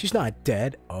 She's not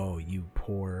dead. Oh, you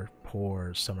poor,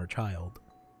 poor summer child.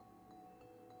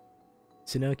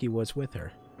 Sanoki was with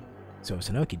her. So if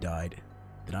Sanoki died,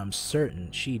 then I'm certain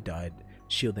she died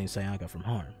shielding Sayaka from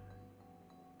harm.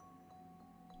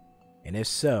 And if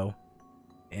so,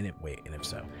 and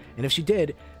if she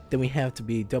did, then we have to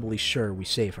be doubly sure we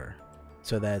save her,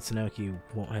 so that Sanoki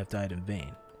won't have died in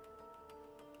vain.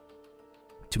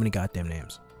 Too many goddamn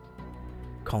names.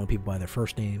 Calling people by their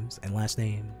first names and last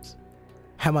names.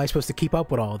 How am I supposed to keep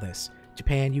up with all this?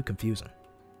 Japan, you confuse them.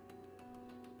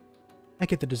 I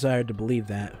get the desire to believe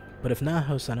that, but if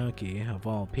Naho Sanoki, of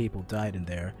all people, died in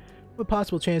there, what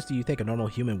possible chance do you think a normal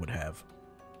human would have?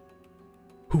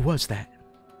 Who was that?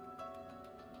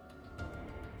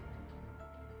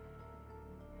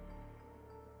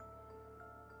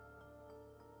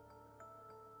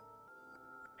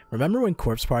 Remember when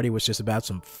Corpse Party was just about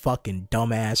some fucking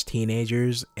dumbass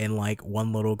teenagers and like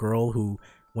one little girl who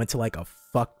went to like a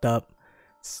fucked up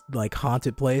like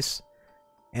haunted place?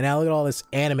 And now look at all this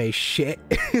anime shit.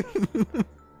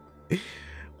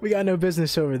 We got no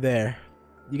business over there.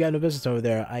 You got no business over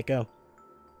there, Aiko.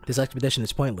 This expedition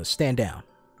is pointless. Stand down.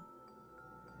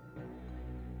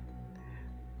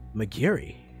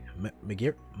 Magiri?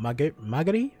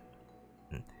 Magari?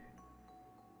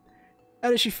 How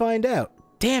did she find out?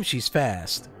 Damn, she's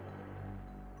fast.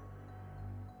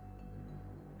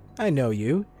 I know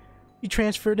you. You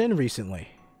transferred in recently.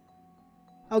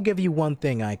 I'll give you one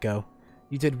thing, Aiko.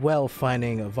 You did well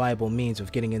finding a viable means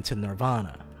of getting into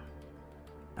Nirvana.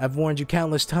 I've warned you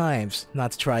countless times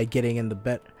not to try getting in the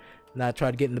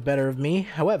better of me.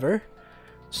 However,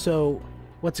 so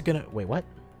what's it gonna wait, what?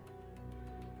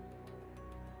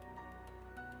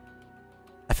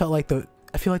 I feel like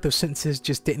those sentences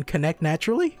just didn't connect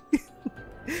naturally.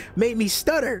 Made me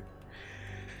stutter.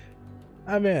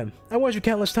 I mean, I warned you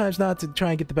countless times not to try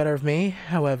and get the better of me.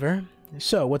 However,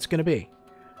 so what's it gonna be?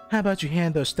 How about you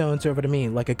hand those stones over to me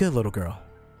like a good little girl?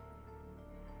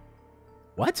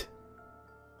 What?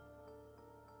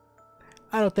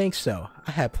 I don't think so.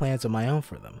 I had plans of my own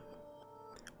for them.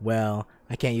 Well,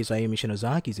 I can't use Ayumi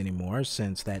Shinozaki's anymore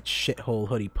since that shithole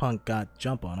hoodie punk got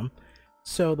jump on him.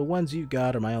 So the ones you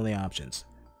got are my only options.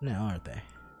 Now, aren't they?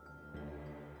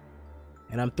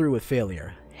 And I'm through with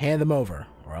failure. Hand them over,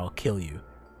 or I'll kill you.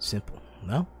 Simple,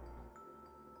 no?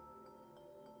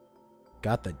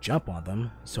 Got the jump on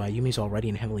them, so Ayumi's already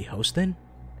in Heavenly Host then?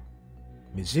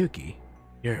 Mizuki,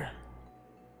 you're...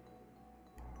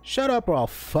 Shut up or I'll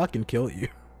fucking kill you.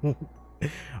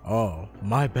 Oh,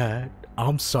 my bad.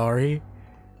 I'm sorry.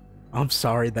 I'm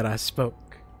sorry that I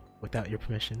spoke without your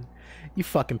permission. You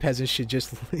fucking peasants should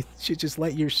just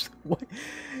let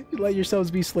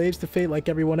yourselves be slaves to fate like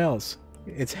everyone else.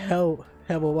 It's hell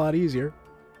of a lot easier.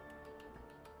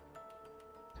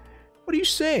 What are you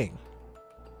saying?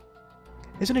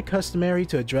 Isn't it customary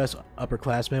to address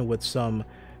upperclassmen with some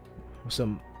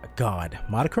god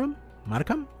modicum?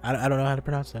 Modicum? I don't know how to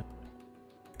pronounce that.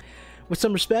 With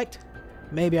some respect,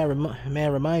 maybe may I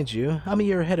remind you, I'm a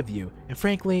year ahead of you, and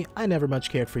frankly, I never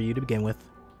much cared for you to begin with.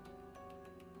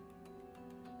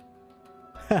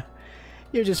 Ha!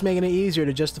 You're just making it easier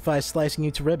to justify slicing you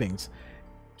to ribbons.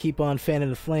 Keep on fanning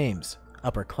the flames,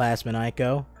 upperclassman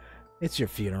Aiko. It's your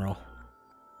funeral.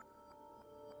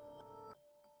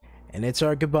 And it's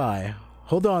our goodbye.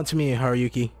 Hold on to me,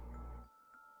 Haruki.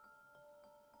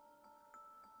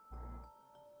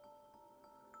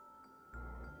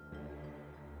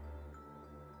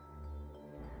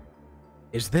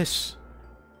 Is this?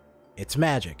 It's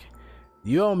magic.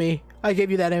 You owe me. I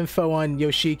gave you that info on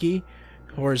Yoshiki.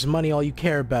 Or is money all you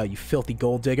care about, you filthy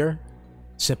gold digger?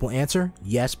 Simple answer,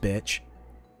 yes, bitch.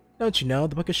 Don't you know,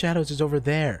 the Book of Shadows is over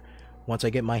there. Once I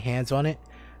get my hands on it,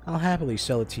 I'll happily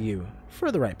sell it to you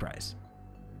for the right price.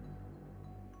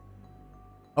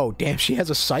 Oh, damn, she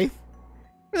has a scythe?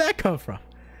 Where'd that come from?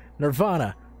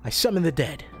 Nirvana, I summon the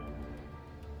dead.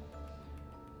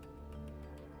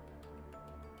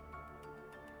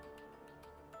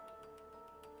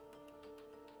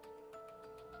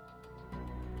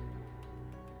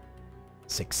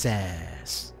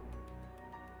 Success.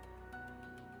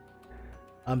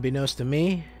 Unbeknownst to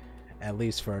me, at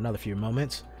least for another few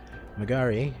moments,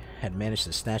 Magari had managed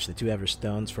to snatch the two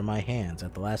Everstones from my hands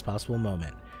at the last possible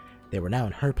moment. They were now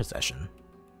in her possession.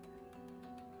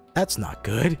 That's not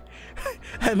good.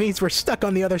 That means we're stuck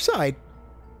on the other side.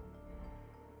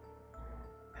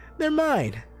 They're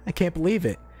mine. I can't believe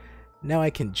it. Now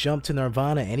I can jump to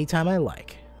Nirvana anytime I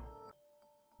like.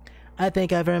 I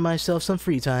think I've earned myself some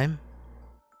free time.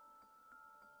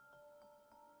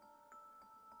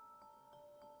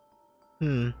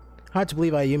 Hard to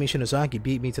believe Ayumi Shinozaki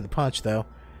beat me to the punch, though.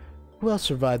 Who else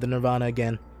survived the Nirvana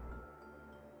again?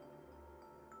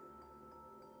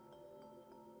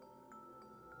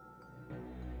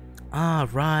 Ah,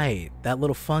 right. That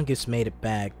little fungus made it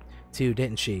back, too,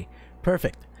 didn't she?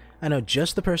 Perfect. I know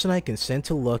just the person I can send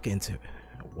to look into...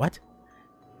 What?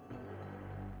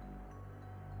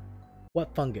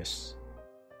 What fungus?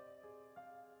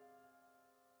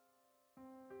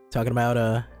 Talking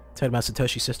about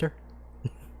Satoshi's sister?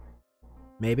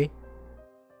 Maybe?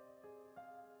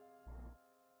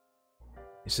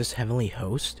 Is this Heavenly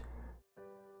Host?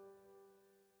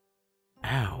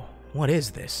 Ow, what is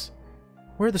this?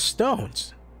 Where are the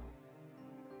stones?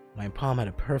 My palm had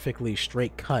a perfectly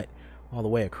straight cut all the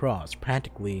way across,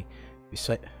 practically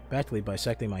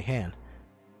bisecting my hand.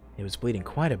 It was bleeding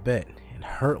quite a bit and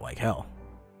hurt like hell.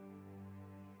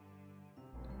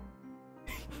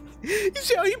 You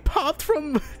see how he popped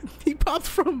from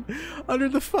under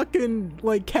the fucking,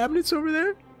 like, cabinets over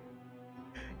there?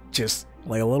 Just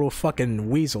like a little fucking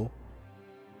weasel.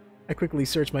 I quickly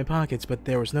searched my pockets, but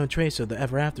there was no trace of the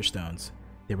Ever After stones.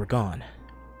 They were gone.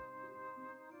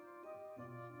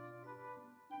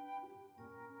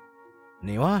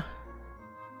 Niwa?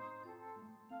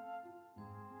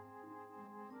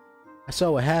 I saw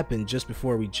what happened just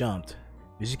before we jumped.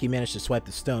 Mizuki managed to swipe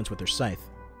the stones with her scythe.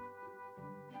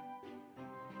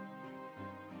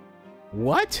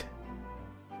 What?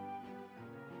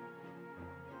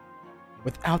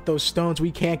 Without those stones,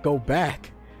 we can't go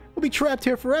back. We'll be trapped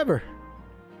here forever.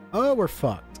 Oh, we're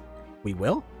fucked. We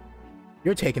will?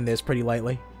 You're taking this pretty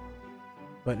lightly.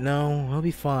 But no, we'll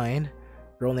be fine.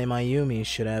 Girl named Ayumi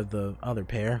should have the other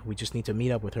pair. We just need to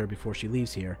meet up with her before she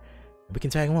leaves here. We can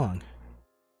tag along.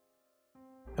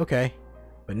 Okay,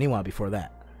 but Niwa before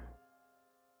that.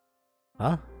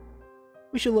 Huh?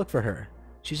 We should look for her.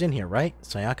 She's in here, right,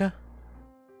 Sayaka?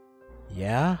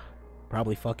 Yeah?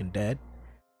 Probably fucking dead.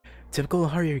 Typical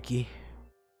Haruki.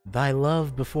 Thy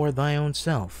love before thy own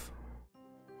self.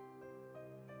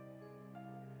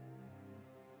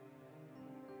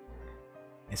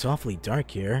 It's awfully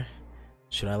dark here.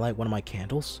 Should I light one of my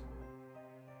candles?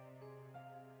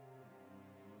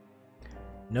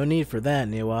 No need for that,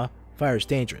 Niwa. Fire's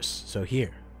dangerous, so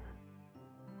here.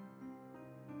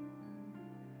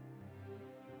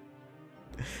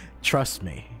 Trust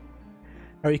me.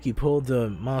 Haruki pulled the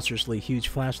monstrously huge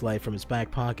flashlight from his back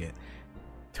pocket.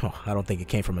 Oh, I don't think it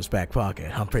came from his back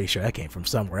pocket. I'm pretty sure that came from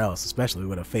somewhere else, especially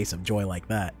with a face of joy like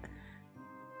that.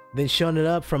 Then shone it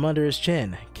up from under his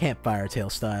chin, campfire tale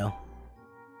style.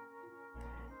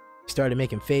 He started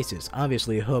making faces,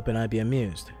 obviously hoping I'd be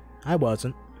amused. I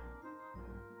wasn't.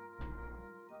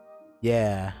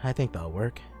 Yeah, I think that'll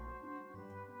work.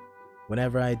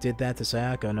 Whenever I did that to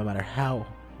Sayaka, no matter how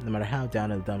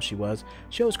down in the dumps she was,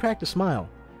 she always cracked a smile.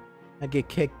 I'd get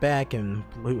kicked black and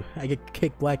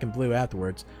blue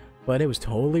afterwards, but it was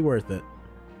totally worth it.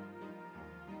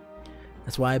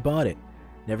 That's why I bought it.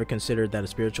 Never considered that a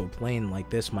spiritual plane like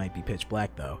this might be pitch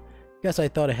black though. Guess I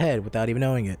thought ahead without even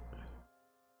knowing it.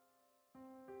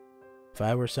 If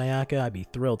I were Sayaka, I'd be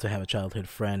thrilled to have a childhood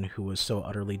friend who was so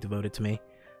utterly devoted to me.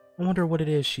 I wonder what it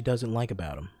is she doesn't like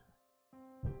about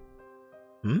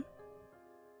him.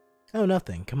 Oh,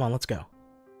 nothing. Come on, let's go.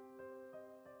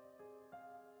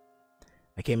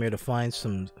 I came here to find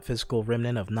some physical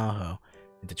remnant of Naho,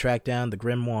 and to track down the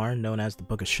grimoire known as the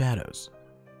Book of Shadows.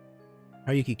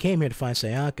 Haruki came here to find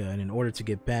Sayaka, and in order to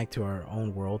get back to our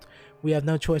own world, we have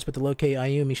no choice but to locate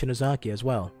Ayumi Shinozaki as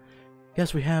well.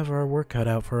 Guess we have our work cut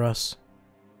out for us.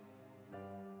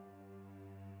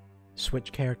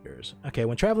 Switch characters. Okay,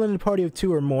 when traveling in a party of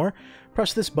 2 or more,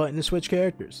 press this button to switch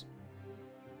characters.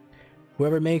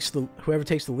 Whoever takes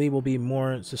the lead will be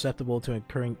more susceptible to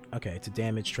incurring to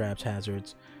damage, traps,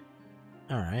 hazards.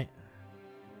 Alright.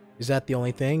 Is that the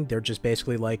only thing? They're just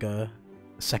basically like a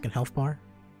second health bar?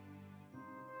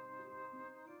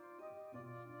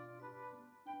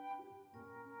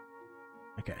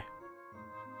 Okay.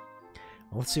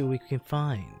 Well, let's see what we can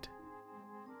find.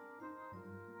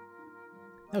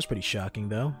 That was pretty shocking,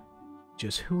 though.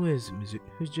 Just who is Mizuki?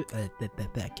 Who's just I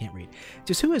can't read.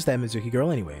 Just who is that Mizuki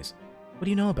girl, anyways? What do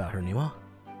you know about her, Niwa?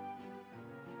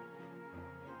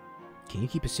 Can you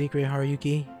keep a secret,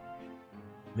 Haruyuki?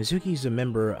 Mizuki's a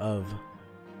member of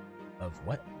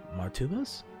what?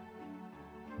 Martubas?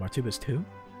 Martubas 2?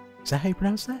 Is that how you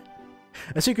pronounce that?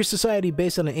 A secret society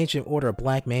based on an ancient order of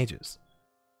black mages.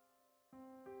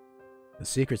 A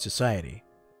secret society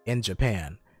in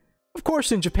Japan. Of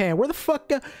course in Japan. Where the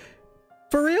fuck?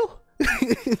 For real?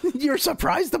 You're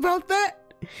surprised about that?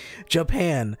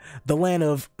 Japan, the land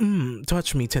of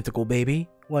touch me tentacle baby.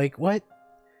 Like what?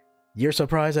 You're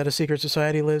surprised that a secret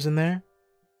society lives in there?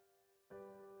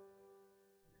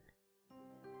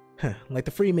 Like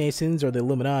the Freemasons or the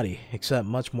Illuminati, except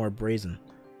much more brazen.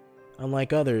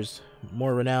 Unlike others,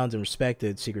 more renowned and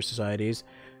respected secret societies,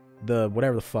 the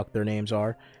whatever the fuck their names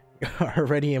are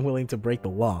ready and willing to break the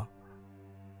law.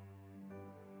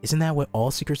 Isn't that what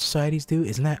all secret societies do?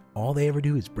 Isn't that all they ever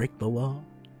do is break the law?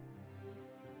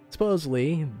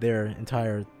 Supposedly, their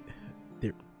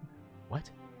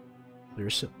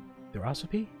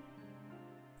theosophy?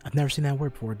 I've never seen that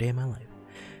word before a day in my life.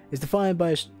 Is defined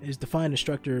and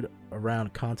structured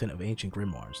around content of ancient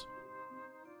grimoires.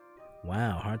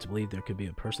 Wow, hard to believe there could be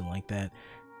a person like that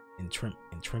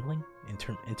intermingling,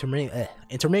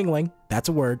 that's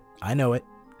a word, I know it,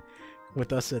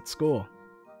 with us at school.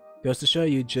 Goes to show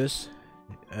you just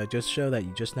show that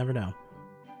you just never know.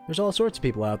 There's all sorts of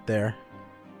people out there.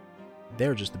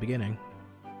 They're just the beginning.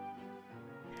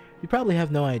 You probably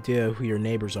have no idea who your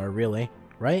neighbors are really,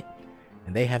 right?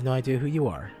 And they have no idea who you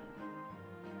are.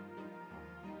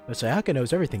 But Sayaka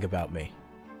knows everything about me.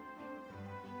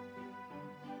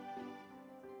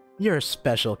 You're a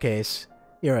special case.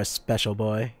 You're a special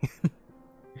boy.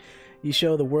 You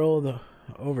show the world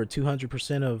over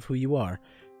 200% of who you are.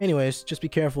 Anyways, just be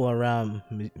careful around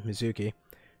Mizuki.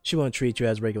 She won't treat you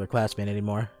as a regular classmate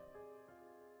anymore.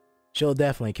 She'll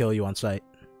definitely kill you on sight.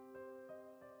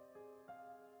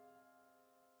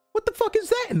 What the fuck is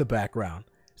that in the background?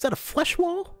 Is that a flesh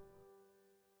wall?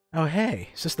 Oh hey,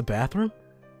 is this the bathroom?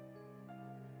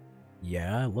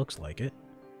 Yeah, it looks like it.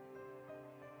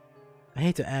 I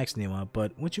hate to ask Niwa,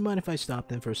 but would you mind if I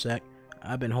stopped in for a sec?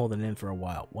 I've been holding in for a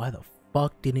while. Why the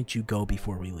fuck didn't you go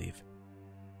before we leave?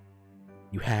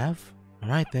 You have?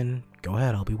 Alright then, go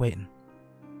ahead, I'll be waiting.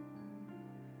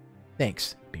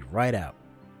 Thanks, be right out.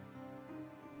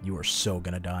 You are so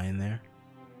gonna die in there.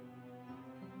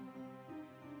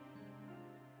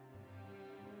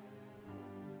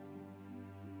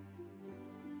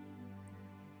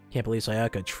 Can't believe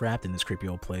Sayaka trapped in this creepy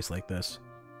old place like this.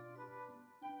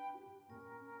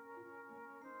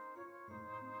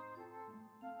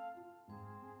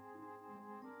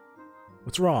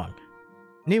 What's wrong?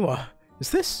 Niwa, is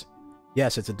this?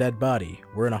 Yes, it's a dead body.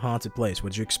 We're in a haunted place.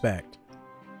 What'd you expect?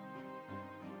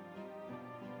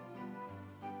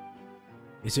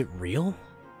 Is it real?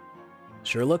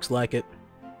 Sure looks like it.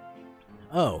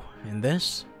 Oh, and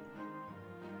this?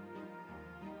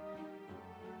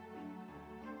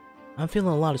 I'm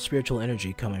feeling a lot of spiritual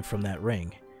energy coming from that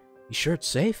ring. You sure it's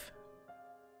safe?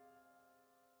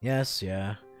 Yes,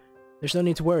 yeah. There's no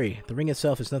need to worry. The ring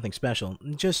itself is nothing special.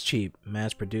 Just cheap,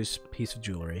 mass-produced piece of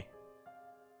jewelry.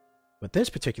 But this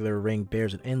particular ring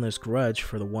bears an endless grudge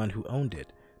for the one who owned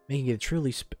it, making it a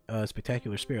truly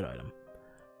spectacular spirit item.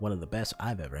 One of the best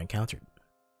I've ever encountered.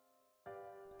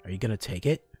 Are you gonna take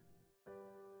it?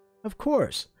 Of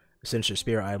course! A sinister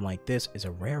spirit item like this is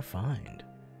a rare find.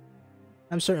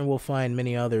 I'm certain we'll find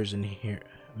many others in here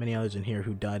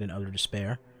who died in utter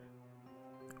despair.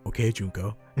 Okay,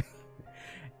 Junko.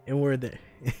 And where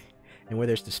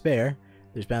there's despair,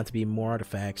 there's bound to be more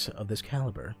artifacts of this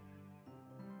caliber.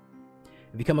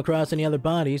 If you come across any other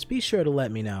bodies, be sure to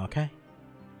let me know, okay?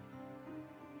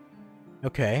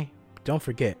 Okay, don't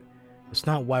forget, that's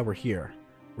not why we're here.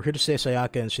 We're here to save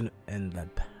Sayaka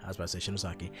I was about to say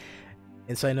Shinozaki,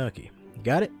 and Sainoki.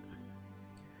 Got it?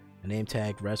 A name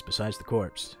tag rests beside the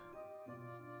corpse.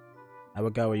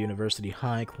 Awagawa University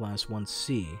High, Class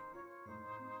 1C.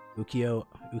 Ukyo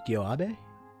Abe?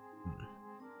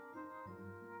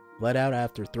 Bled out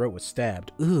after throat was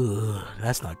stabbed. Ooh,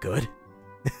 that's not good.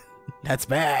 That's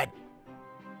bad.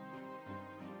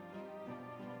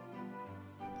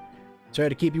 Sorry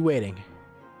to keep you waiting.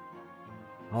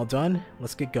 All done?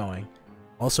 Let's get going.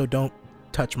 Also, don't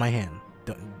touch my hand.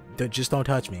 Just don't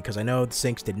touch me, because I know the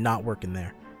sinks did not work in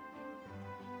there.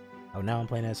 Oh, now I'm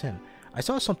playing as him. I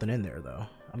saw something in there, though.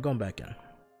 I'm going back in.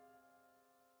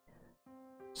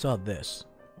 Saw this.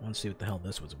 I want to see what the hell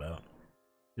this was about.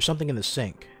 There's something in the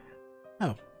sink.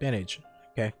 Oh, bandage.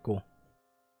 Okay, cool.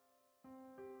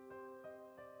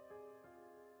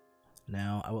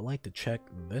 Now, I would like to check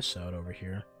this out over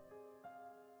here.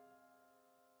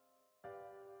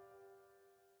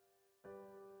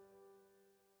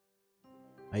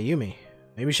 Ayumi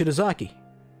Shinozaki.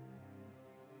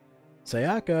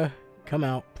 Sayaka, come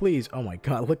out, please. Oh my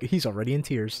god, look, he's already in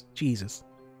tears. Jesus.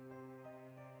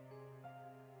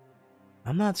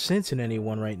 I'm not sensing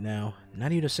anyone right now.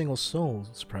 Not even a single soul,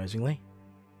 surprisingly.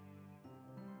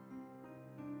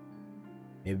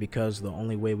 Maybe because the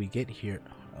only way we get here...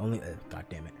 God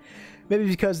damn it. Maybe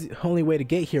because the only way to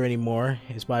get here anymore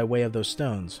is by way of those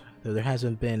stones. Though there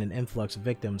hasn't been an influx of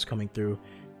victims coming through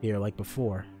here like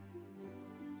before.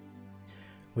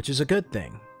 Which is a good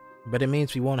thing. But it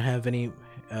means we won't have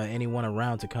anyone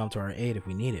around to come to our aid if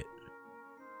we need it.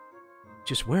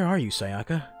 Just where are you,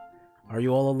 Sayaka? Are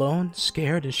you all alone,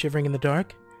 scared, and shivering in the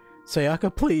dark?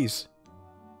 Sayaka, please!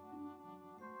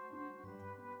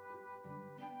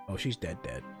 Oh, she's dead.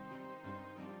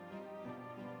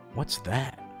 What's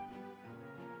that?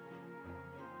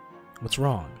 What's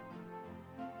wrong?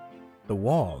 The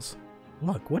walls.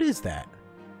 Look, what is that?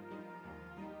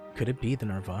 Could it be the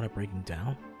Nirvana breaking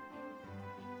down?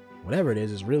 Whatever it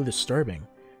is really disturbing.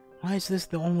 Why is this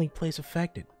the only place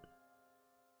affected?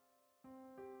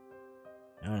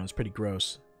 I don't know, it's pretty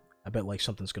gross. I bet like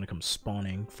something's gonna come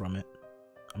spawning from it.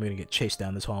 I'm gonna get chased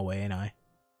down this hallway, ain't I?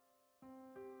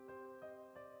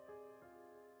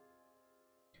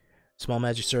 Small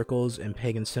magic circles and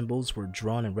pagan symbols were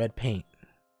drawn in red paint.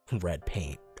 Red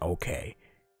paint, okay.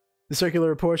 The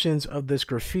circular portions of this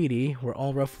graffiti were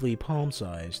all roughly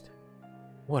palm-sized.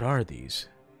 What are these?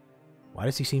 Why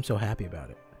does he seem so happy about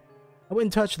it? I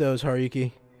wouldn't touch those,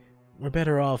 Haruki. We're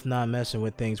better off not messing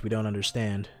with things we don't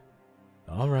understand.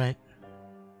 Alright.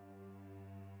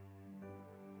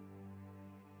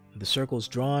 The circles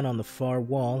drawn on the far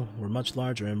wall were much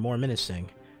larger and more menacing,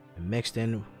 and mixed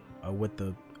in with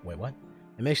the... Wait, what?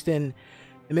 And mixed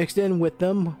in with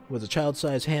them was a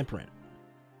child-sized handprint.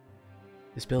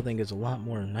 This building is a lot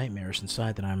more nightmarish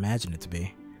inside than I imagined it to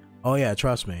be. Oh yeah,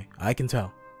 trust me, I can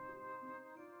tell.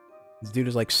 This dude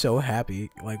is like so happy,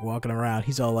 like walking around.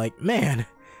 He's all like, man,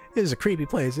 this is a creepy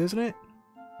place, isn't it?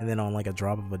 And then on like a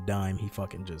drop of a dime, he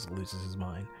fucking just loses his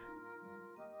mind.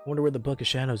 I wonder where the Book of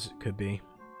Shadows could be.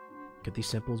 Could these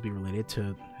symbols be related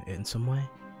to it in some way?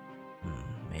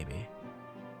 Maybe.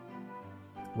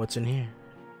 What's in here?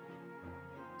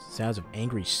 Sounds of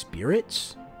angry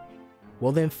spirits?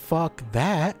 Well then fuck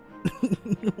that.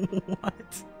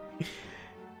 What?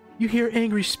 You hear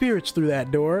angry spirits through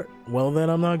that door? Well then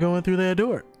I'm not going through that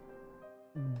door.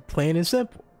 Plain and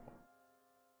simple.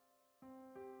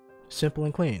 Simple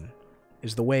and clean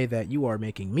is the way that you are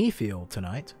making me feel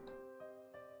tonight.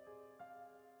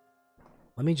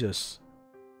 Let me just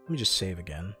save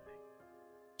again.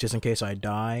 Just in case I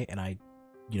die and I,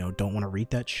 don't want to read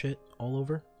that shit all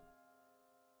over.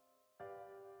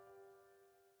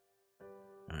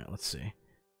 Alright, let's see.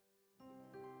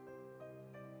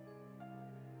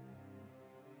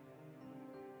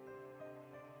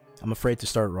 I'm afraid to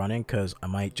start running because I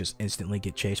might just instantly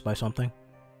get chased by something.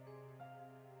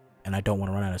 And I don't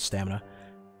want to run out of stamina.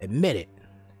 Admit it.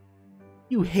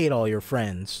 You hate all your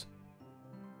friends.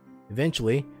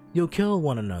 Eventually, you'll kill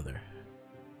one another.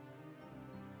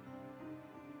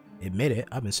 Admit it,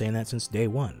 I've been saying that since day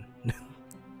one.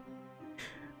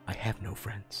 I have no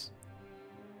friends.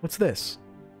 What's this?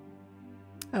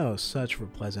 Oh, such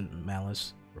repleasant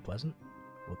malice. Repleasant?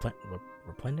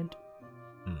 Replendent?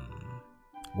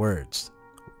 Words.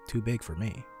 Too big for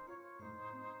me.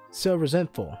 So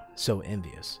resentful, so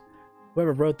envious.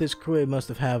 Whoever wrote this quid must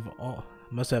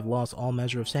have lost all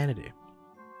measure of sanity.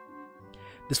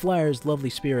 This flyer's lovely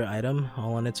spirit item,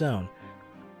 all on its own.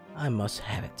 I must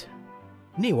have it.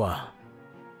 Niwa!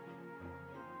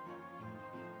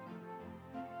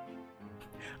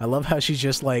 I love how she's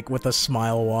just like with a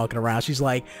smile walking around. She's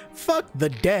like, fuck the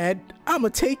dead, I'ma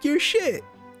take your shit.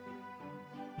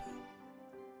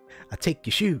 I take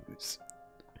your shoes.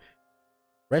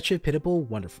 Wretched, pitiable,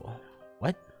 wonderful.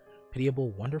 What?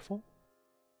 Pitiable, wonderful?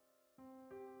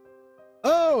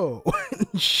 Oh!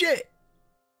 Shit!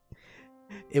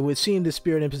 It would seem the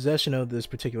spirit in possession of this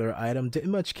particular item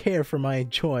didn't much care for my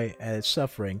joy at its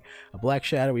suffering. A black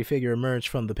shadowy figure emerged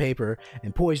from the paper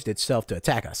and poised itself to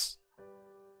attack us.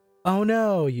 Oh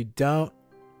no, you don't.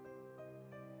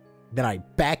 Then I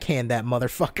backhand that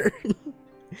motherfucker.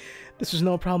 This was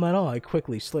no problem at all. I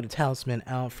quickly slid a talisman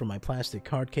out from my plastic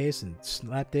card case and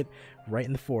slapped it right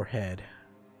in the forehead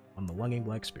on the lunging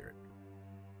black spirit.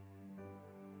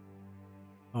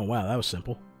 Oh wow, that was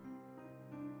simple.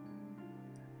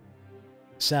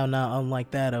 Sound not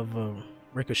unlike that of a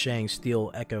ricocheting steel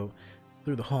echo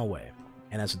through the hallway,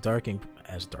 and as the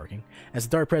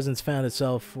dark presence found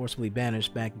itself forcibly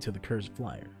banished back into the cursed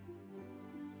flyer.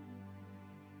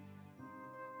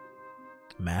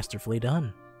 Masterfully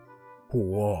done.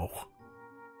 Whoa.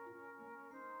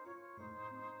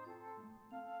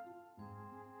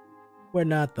 We're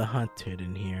not the hunted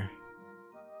in here.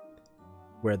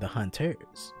 We're the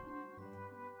hunters.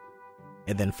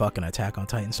 And then fucking Attack on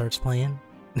Titan starts playing.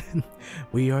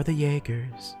 We are the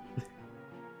Jaegers.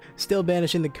 Still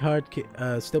banishing the card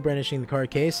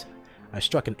case, I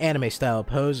struck an anime-style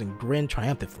pose and grinned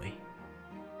triumphantly.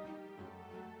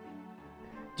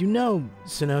 Do you know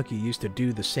Sunoki used to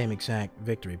do the same exact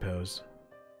victory pose?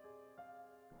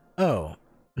 Oh,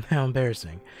 how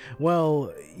embarrassing.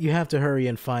 Well, you have to hurry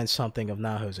and find something of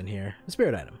Naho's in here. A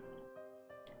spirit item.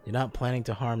 You're not planning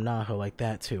to harm Naho like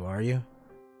that too, are you?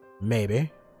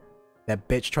 Maybe. That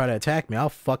bitch tried to attack me, I'll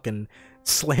fucking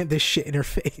slam this shit in her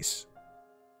face.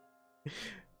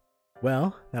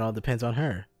 Well, that all depends on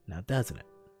her, now doesn't it?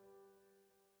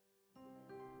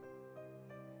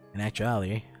 In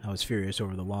actuality, I was furious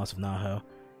over the loss of Naho.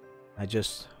 I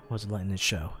just wasn't letting it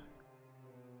show.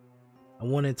 I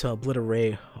wanted to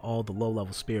obliterate all the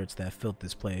low-level spirits that filled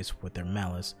this place with their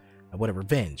malice. I wanted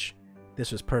revenge.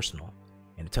 This was personal,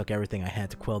 and it took everything I had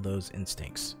to quell those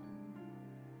instincts.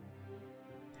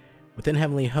 Within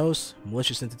Heavenly Hosts,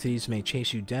 malicious entities may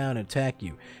chase you down and attack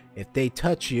you. If they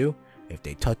touch you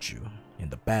in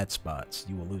the bad spots,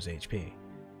 you will lose HP.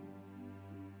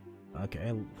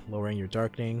 Okay, lowering your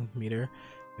darkening meter.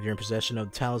 If you're in possession of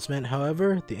the talisman,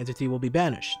 however, the entity will be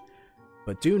banished.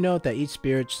 But do note that each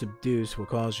spirit subdued will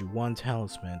cause you one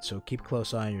talisman, so keep a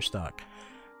close eye on your stock.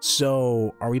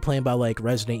 So, are we playing by like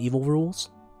Resident Evil rules?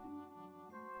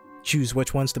 Choose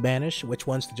which ones to banish, which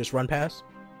ones to just run past?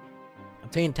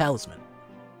 Obtain talisman.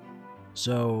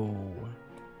 So,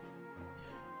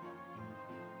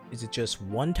 is it just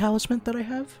one talisman that I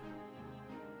have?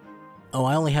 Oh,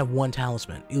 I only have one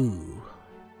talisman. Ooh.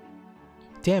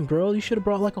 Damn, girl, you should have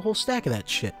brought like a whole stack of that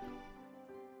shit.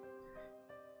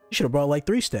 You should have brought like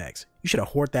 3 stacks. You should have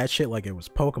hoarded that shit like it was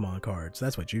Pokemon cards.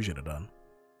 That's what you should have done.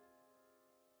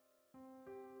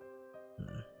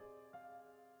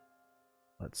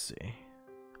 Let's see.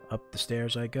 Up the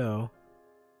stairs I go.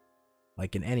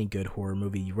 Like in any good horror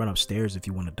movie, you run upstairs if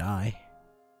you want to die.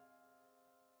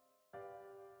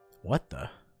 What the?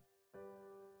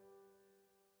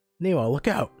 Nemo, look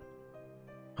out!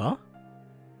 Huh?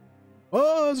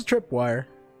 Oh, it's a tripwire.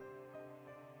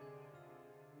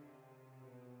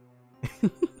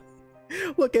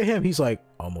 Look at him, he's like,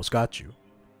 almost got you.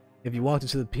 If you walked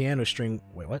into the piano string...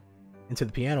 Wait, what? Into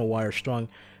the piano wire strung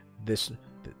this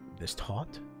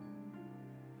taut?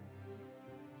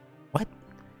 What?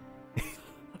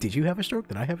 Did you have a stroke?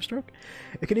 Did I have a stroke?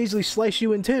 It could easily slice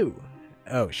you in two.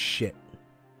 Oh shit.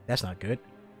 That's not good.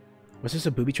 Was this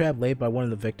a booby trap laid by one of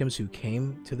the victims who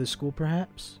came to this school,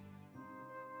 perhaps?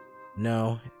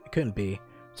 No, it couldn't be.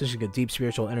 It's just a deep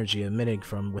spiritual energy emitting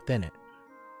from within it.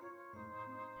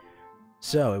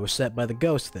 So, it was set by the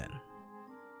ghost, then?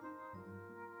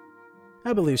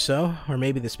 I believe so, or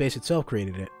maybe the space itself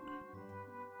created it.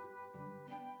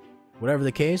 Whatever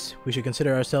the case, we should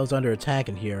consider ourselves under attack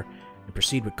in here and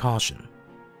proceed with caution.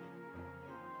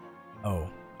 Oh,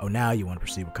 now you want to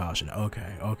proceed with caution.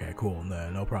 Okay, cool,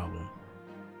 no problem.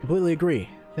 Completely agree.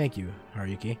 Thank you,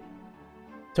 Haruki.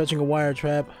 Touching a wire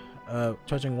trap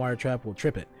will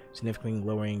trip it, significantly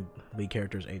lowering lead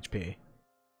character's HP.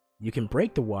 You can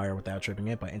break the wire without tripping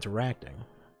it by interacting.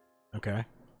 Okay.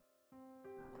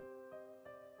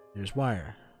 There's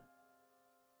wire.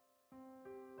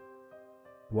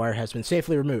 The wire has been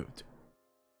safely removed.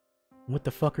 What the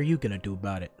fuck are you gonna do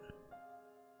about it?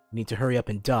 You need to hurry up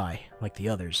and die, like the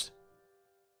others.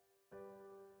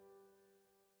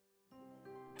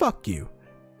 Fuck you.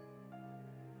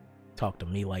 Talk to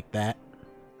me like that.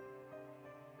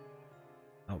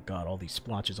 Oh god, all these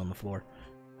splotches on the floor.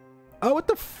 Oh, what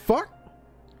the fuck?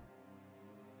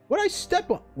 What'd I step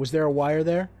on? Was there a wire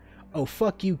there? Oh,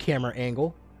 fuck you, camera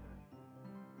angle.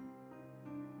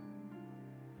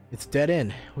 It's dead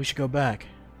end. We should go back.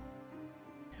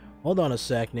 Hold on a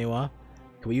sec, Niwa.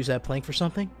 Can we use that plank for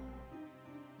something?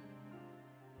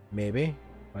 Maybe.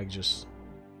 If I could just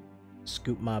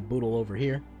scoop my boodle over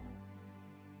here.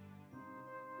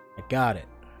 I got it.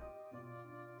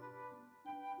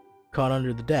 Caught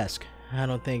under the desk. I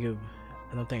don't think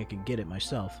I could get it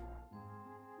myself.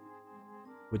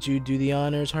 Would you do the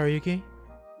honors, Haruki?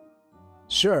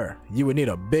 Sure, you would need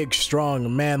a big,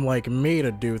 strong man like me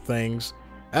to do things.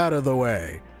 Out of the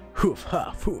way. Hoof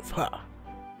ha, hoof ha.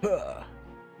 Huh.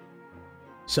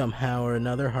 Somehow or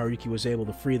another, Haruki was able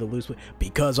to free the loose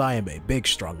because I am a big,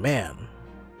 strong man.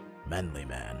 Manly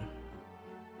man.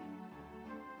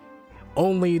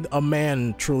 Only a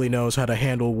man truly knows how to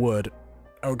handle wood,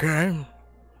 okay?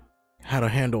 How to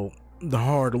handle the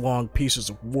hard, long pieces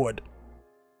of wood.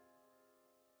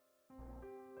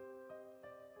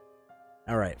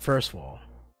 Alright, first of all,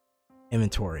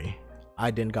 inventory.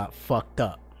 I done got fucked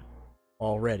up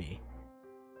already.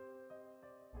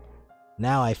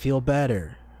 Now I feel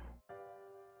better.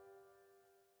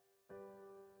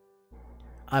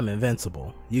 I'm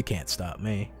invincible. You can't stop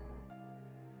me.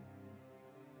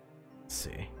 Let's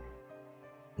see.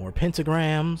 More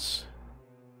pentagrams.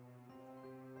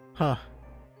 Huh.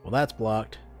 Well, that's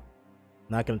blocked.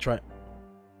 Not gonna try.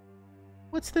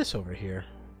 What's this over here?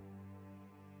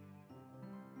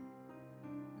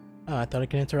 Oh, I thought I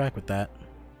could interact with that.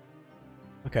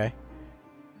 Okay.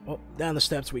 Well, down the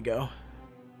steps we go.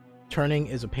 Turning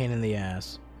is a pain in the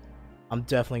ass. I'm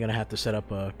definitely gonna have to set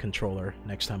up a controller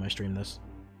next time I stream this.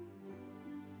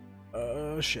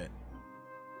 Oh, shit.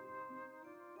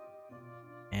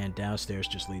 And downstairs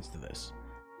just leads to this.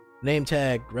 Name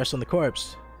tag, rest on the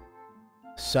corpse.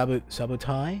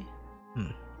 Sabotai?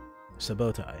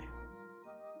 Sabotai.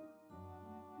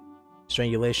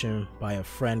 Strangulation by a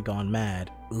friend gone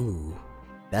mad. Ooh,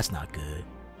 that's not good.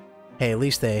 Hey, at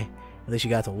least you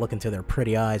got to look into their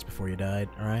pretty eyes before you died,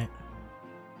 alright?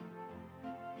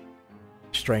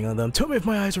 Strangling them. Tell me if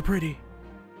my eyes are pretty.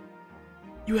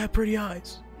 You have pretty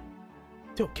eyes.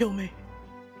 Don't kill me.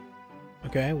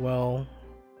 Okay, well,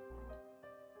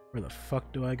 where the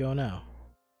fuck do I go now?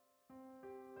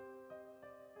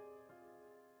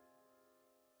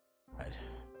 Right.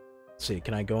 Let's see,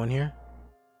 can I go in here?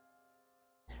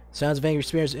 Sounds of angry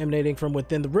spirits emanating from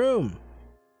within the room.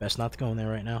 Best not to go in there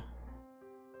right now.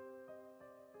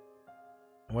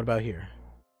 And what about here?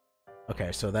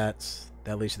 Okay, so that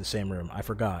leads to the same room. I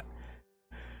forgot,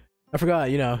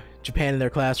 you know, Japan in their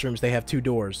classrooms, they have 2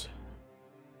 doors.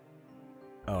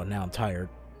 Oh, now I'm tired.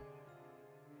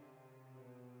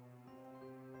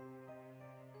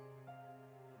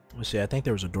 Let's see, I think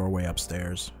there was a doorway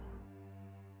upstairs.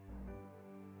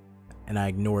 And I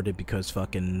ignored it because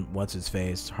fucking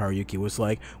what's-his-face, Haruki, was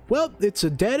like, well, it's a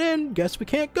dead end, guess we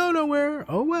can't go nowhere,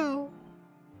 oh well.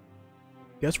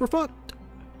 Guess we're fucked.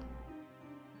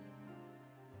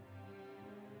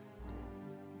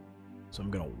 So I'm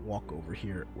gonna walk over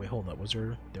here. Wait, hold up,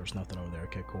 there was nothing over there,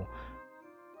 okay, cool.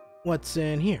 What's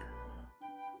in here?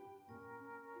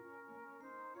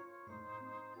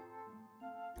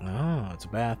 Oh, it's a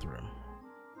bathroom.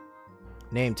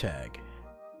 Name tag.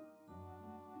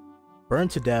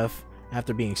 Burned to death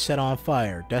after being set on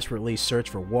fire. Desperately search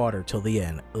for water till the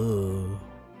end. Ugh.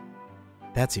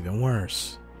 That's even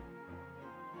worse.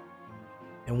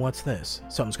 And what's this?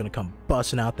 Something's gonna come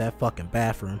busting out that fucking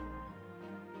bathroom.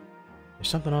 There's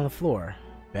something on the floor.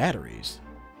 Batteries.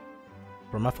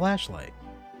 For my flashlight.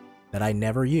 That I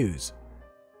never use.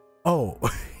 Oh.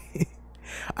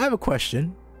 I have a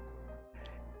question.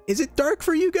 Is it dark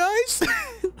for you guys?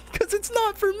 Because it's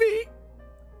not for me.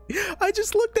 I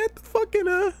just looked at the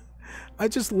fucking, I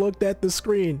just looked at the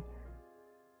screen.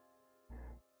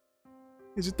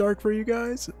 Is it dark for you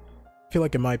guys? I feel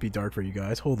like it might be dark for you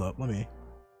guys. Hold up, let me...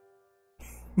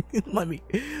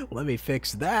 let me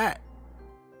fix that.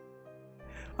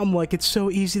 I'm like, it's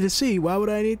so easy to see. Why would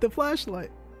I need the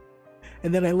flashlight?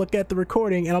 And then I look at the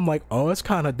recording and I'm like, oh, it's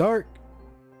kind of dark.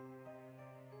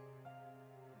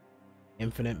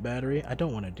 Infinite battery? I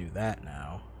don't want to do that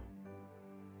now.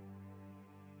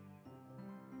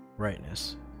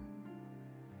 Brightness.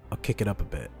 I'll kick it up a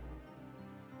bit.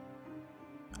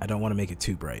 I don't want to make it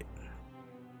too bright.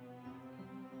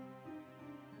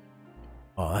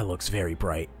 Oh, that looks very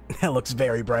bright. That looks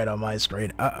very bright on my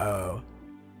screen. Uh-oh.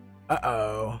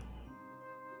 Uh-oh.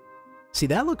 See,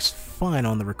 that looks fine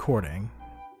on the recording,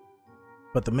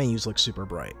 but the menus look super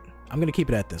bright. I'm gonna keep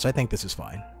it at this. I think this is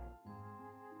fine.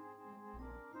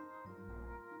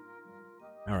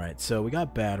 Alright, so we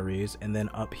got batteries, and then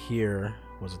up here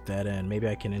was a dead end. Maybe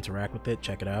I can interact with it,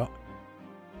 check it out.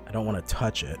 I don't want to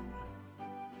touch it,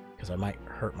 because I might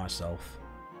hurt myself.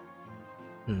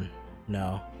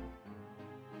 No.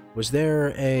 Was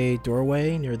there a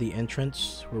doorway near the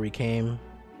entrance where we came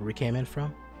in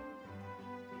from?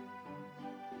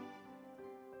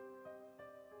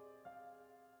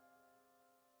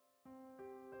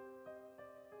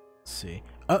 Let's see.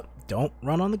 Oh, don't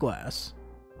run on the glass.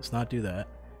 Let's not do that.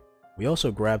 We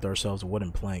also grabbed ourselves a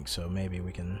wooden plank, so maybe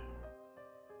we can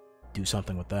do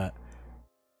something with that.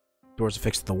 Doors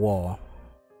affixed to the wall.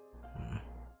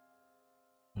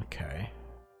 Okay.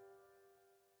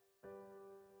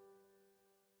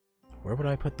 Where would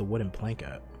I put the wooden plank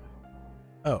at?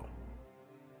 Oh.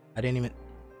 I didn't even...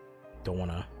 Don't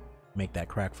want to make that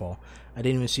crack fall. I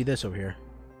didn't even see this over here.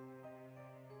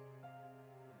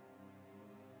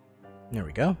 There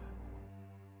we go.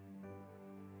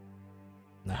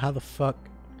 Now how the fuck...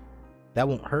 That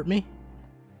won't hurt me?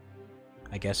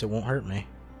 I guess it won't hurt me.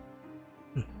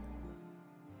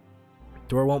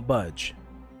 Door won't budge.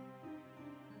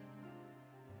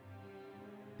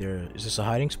 There... Is this a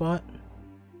hiding spot?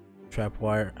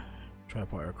 Trapwire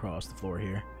across the floor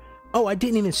here. Oh, I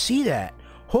didn't even see that!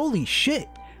 Holy shit!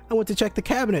 I went to check the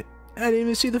cabinet. I didn't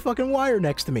even see the fucking wire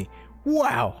next to me.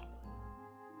 Wow!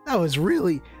 That was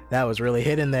really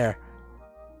hidden there.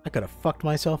 I could have fucked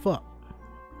myself up.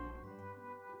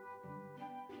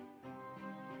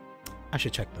 I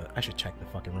should check the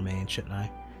fucking remains, shouldn't I?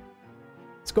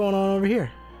 What's going on over here?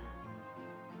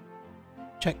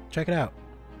 Check it out.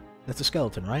 That's a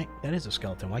skeleton, right? That is a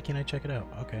skeleton. Why can't I check it out?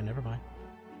 Okay, never mind.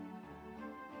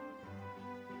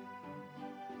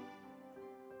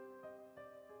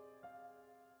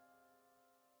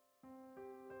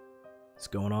 What's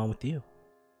going on with you?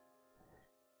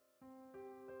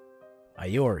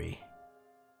 Ayori.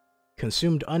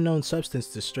 Consumed unknown substance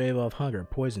to stave off hunger.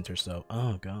 Poisoned herself.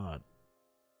 Oh, God.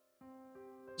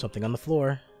 Something on the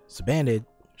floor. It's a bandage.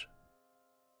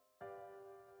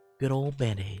 Good old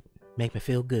band-aid. Make me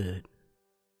feel good.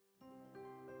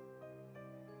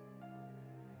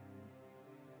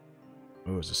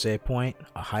 Oh, it's a save point.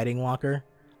 A hiding locker.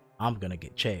 I'm gonna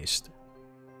get chased.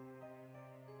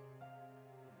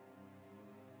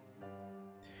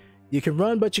 You can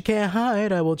run, but you can't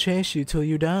hide. I will chase you till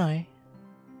you die.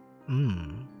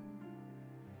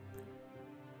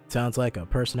 Sounds like a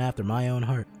person after my own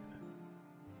heart.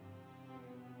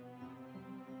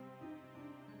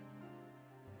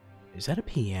 Is that a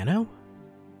piano?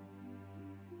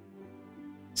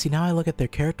 See, now I look at their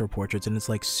character portraits and it's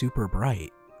like super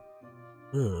bright.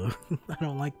 Ugh, I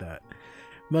don't like that.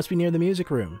 Must be near the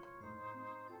music room.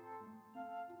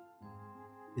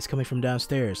 It's coming from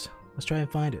downstairs. Let's try and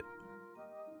find it.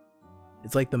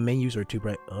 It's like the menus are too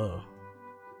bright. Oh,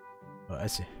 I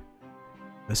see.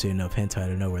 I see enough hentai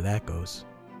to know where that goes.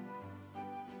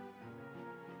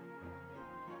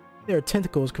 There are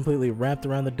tentacles completely wrapped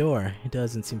around the door. It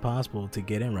doesn't seem possible to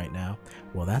get in right now.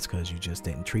 Well, that's because you just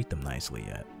didn't treat them nicely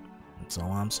yet. That's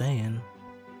all I'm saying.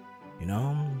 You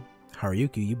know,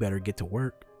 Haruki, you better get to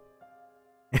work.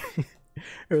 I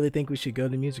really think we should go to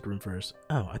the music room first.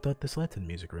 Oh, I thought this led to the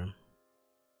music room.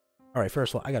 Alright,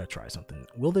 first of all, I gotta try something.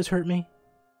 Will this hurt me?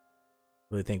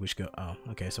 Really think we should go... Oh,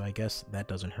 okay, so I guess that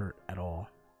doesn't hurt at all.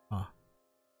 Huh.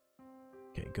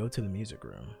 Okay, go to the music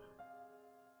room.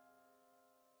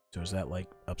 So is that, like,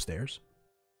 upstairs?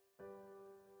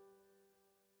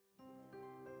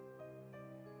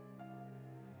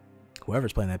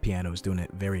 Whoever's playing that piano is doing it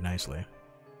very nicely.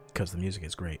 Because the music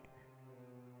is great.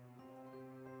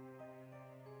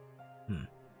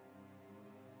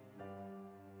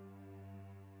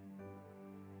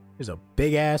 There's a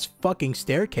big-ass fucking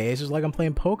staircase. It's like I'm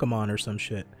playing Pokemon or some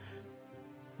shit.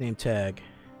 Name tag.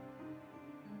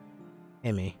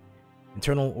 Emmy.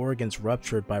 Internal organs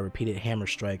ruptured by repeated hammer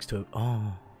strikes to...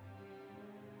 Oh.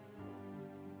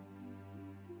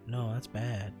 No, that's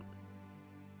bad.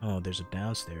 Oh, there's a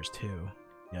downstairs too.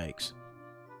 Yikes.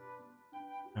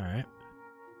 Alright.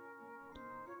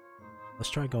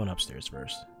 Let's try going upstairs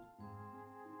first.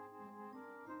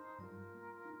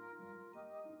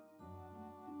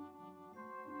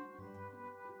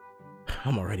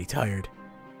 I'm already tired.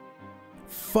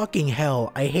 Fucking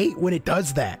hell, I hate when it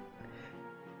does that.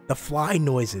 The fly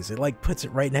noises, it like puts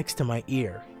it right next to my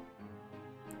ear.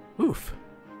 Oof.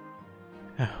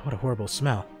 What a horrible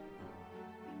smell.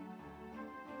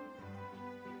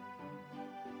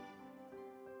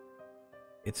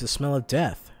 It's the smell of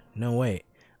death. No, wait.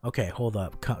 Okay, hold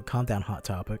up. Calm down, Hot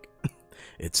Topic.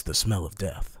 It's the smell of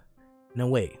death. No,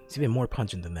 wait. It's even more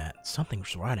pungent than that.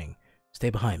 Something's rotting. Stay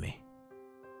behind me.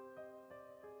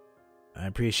 I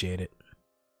appreciate it.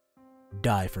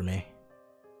 Die for me.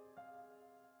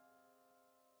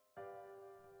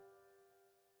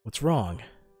 What's wrong?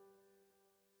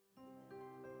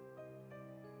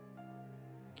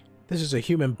 This is a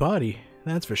human body,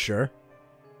 that's for sure.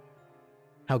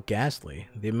 How ghastly.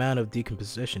 The amount of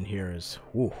decomposition here is...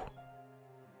 Whew.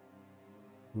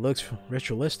 Looks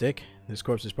ritualistic. This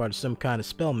corpse is part of some kind of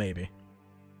spell, maybe.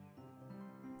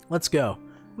 Let's go.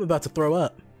 I'm about to throw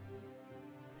up.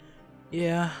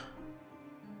 Yeah.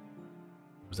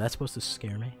 Was that supposed to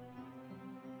scare me?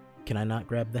 Can I not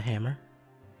grab the hammer?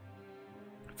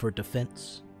 For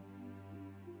defense?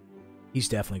 He's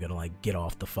definitely gonna, like, get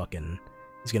off the fucking...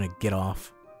 He's gonna get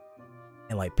off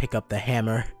and, like, pick up the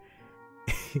hammer.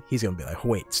 He's gonna be like,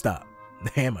 wait, stop. The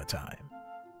hammer time.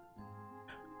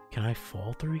 Can I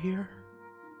fall through here?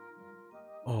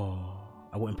 Oh,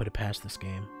 I wouldn't put it past this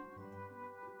game.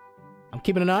 I'm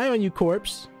keeping an eye on you,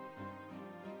 corpse.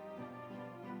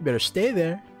 You better stay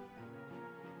there.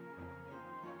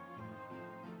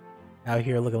 Out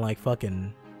here looking like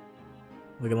fucking...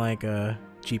 Looking like,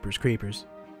 Jeepers Creepers.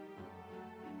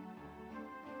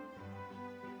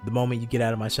 The moment you get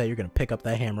out of my sight, you're gonna pick up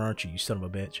that hammer, aren't you, you son of a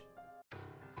bitch?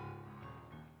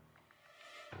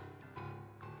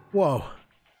 Whoa.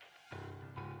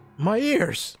 My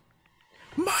ears!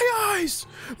 My eyes!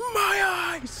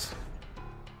 My eyes!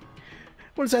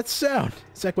 What is that sound?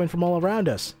 It's echoing from all around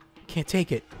us. Can't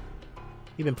take it.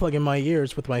 Even plugging my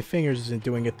ears with my fingers isn't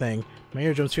doing a thing. My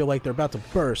eardrums feel like they're about to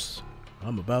burst.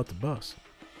 I'm about to bust.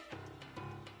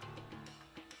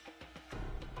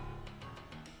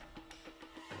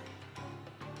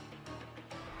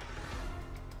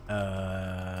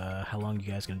 How long are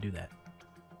you guys gonna do that?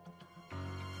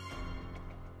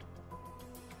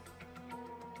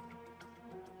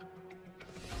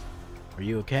 Are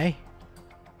you okay?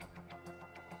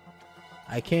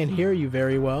 I can't hear you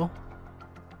very well.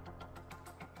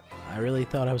 I really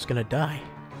thought I was gonna die.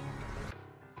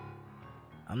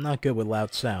 I'm not good with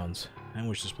loud sounds. I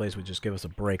wish this place would just give us a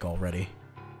break already.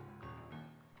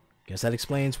 Guess that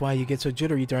explains why you get so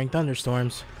jittery during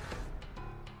thunderstorms.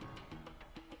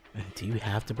 Do you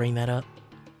have to bring that up?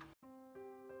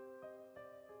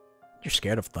 You're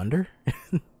scared of thunder?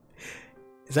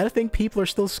 Is that a thing people are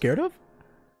still scared of?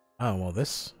 Oh, well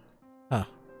this... Huh.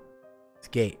 This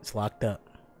gate, it's locked up.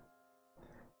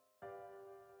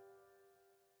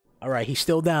 Alright, he's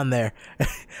still down there.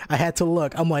 I had to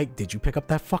look. I'm like, did you pick up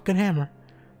that fucking hammer?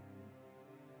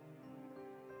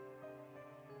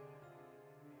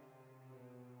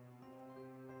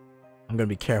 I'm gonna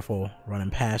be careful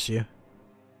running past you.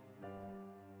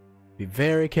 Be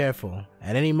very careful.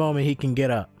 At any moment, he can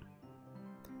get up.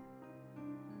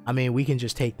 I mean, we can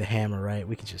just take the hammer, right?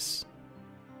 We can just...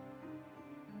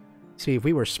 See, if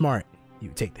we were smart, you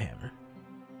would take the hammer.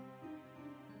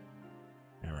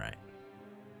 Alright.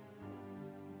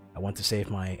 I want to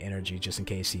save my energy just in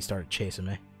case he started chasing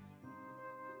me.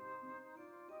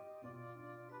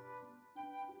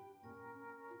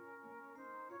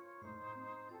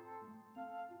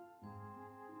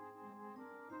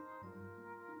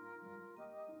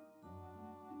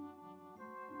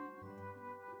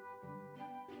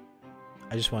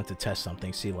 I just want to test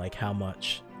something, see like how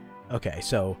much... Okay,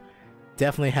 so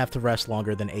definitely have to rest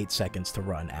longer than 8 seconds to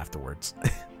run afterwards.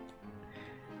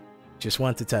 Just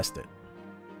want to test it.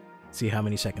 See how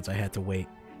many seconds I had to wait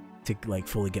to like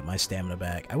fully get my stamina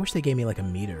back. I wish they gave me like a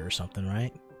meter or something,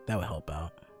 right? That would help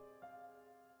out.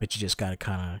 But you just gotta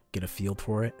kind of get a feel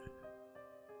for it.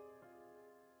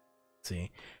 Let's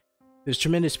see. There's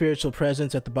tremendous spiritual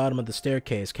presence at the bottom of the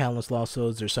staircase. Countless lost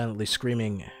souls are silently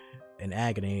screaming in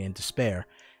agony and despair.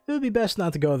 It would be best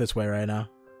not to go this way right now.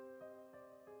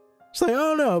 It's like,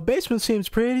 oh no, basement seems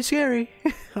pretty scary.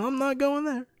 I'm not going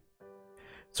there.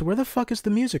 So where the fuck is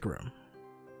the music room?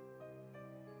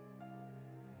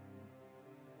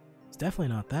 It's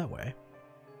definitely not that way.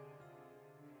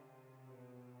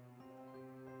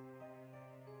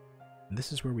 And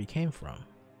this is where we came from.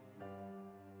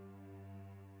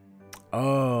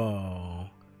 Oh.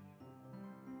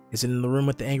 Is it in the room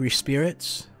with the angry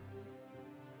spirits?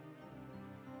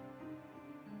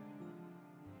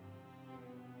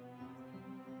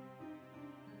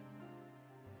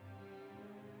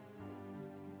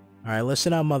 Alright,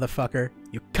 listen up, motherfucker.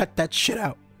 You cut that shit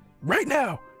out. Right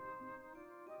now!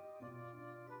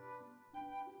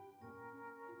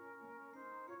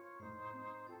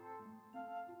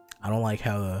 I don't like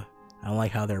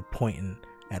how they're pointing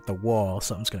at the wall.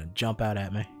 Something's gonna jump out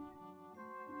at me.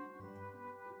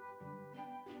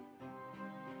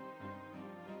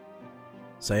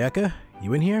 Sayaka,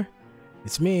 you in here?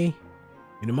 It's me,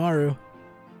 Inamaru.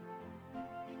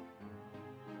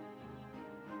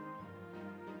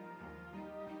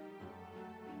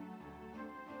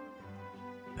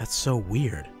 That's so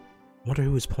weird. Wonder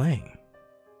who was playing.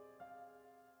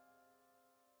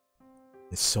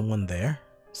 Is someone there?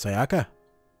 Sayaka?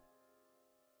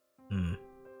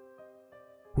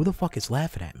 Who the fuck is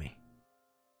laughing at me?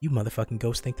 You motherfucking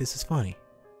ghosts think this is funny.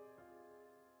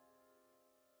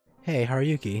 Hey,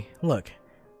 Haruyuki, look.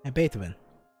 At Beethoven.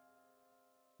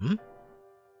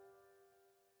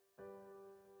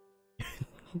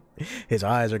 His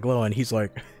eyes are glowing. He's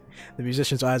like, The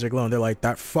musician's eyes are glowing. They're like,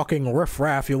 that fucking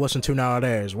riff-raff you listen to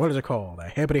nowadays. What is it called? A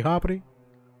hippity-hoppity?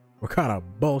 What kind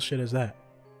of bullshit is that?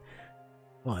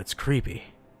 Well, it's creepy.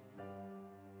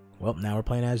 Well, now we're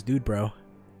playing as Dude Bro.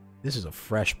 This is a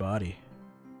fresh body.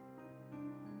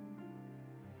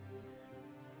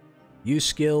 Use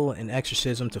skill and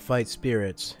exorcism to fight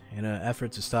spirits in an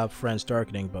effort to stop friends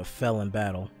darkening, but fell in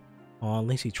battle. Oh, at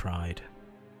least he tried.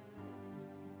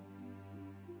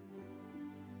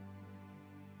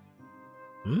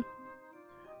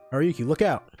 Haruki, look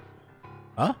out!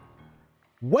 Huh?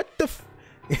 What the f-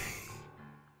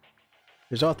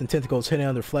 There's often tentacles hidden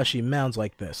under fleshy mounds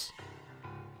like this.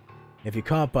 If you're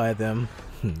caught by them,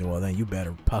 well then you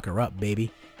better pucker up,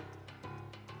 baby.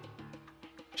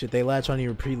 Should they latch on you,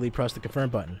 repeatedly press the confirm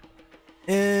button.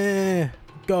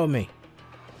 Go with me.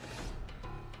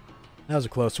 That was a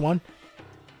close one.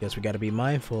 Guess we gotta be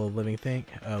mindful of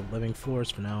living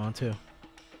floors from now on too.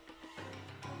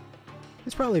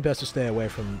 It's probably best to stay away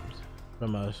from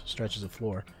stretches of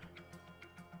floor.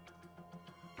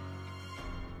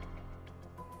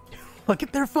 Look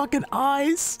at their fucking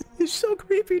eyes! It's so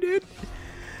creepy, dude!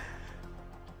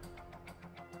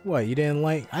 What, you didn't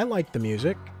like- I liked the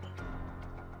music.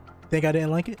 Think I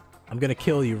didn't like it? I'm gonna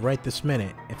kill you right this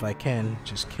minute. If I can,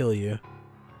 just kill you.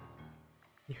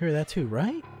 You hear that too,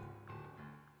 right?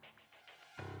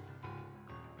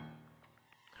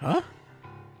 Huh?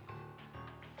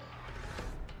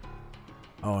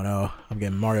 Oh no, I'm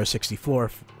getting Mario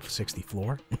 64.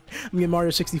 64? I'm getting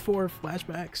Mario 64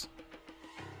 flashbacks.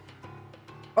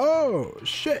 Oh,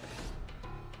 shit!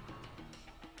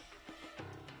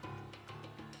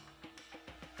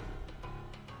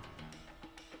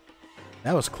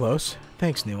 That was close.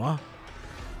 Thanks, Niwa.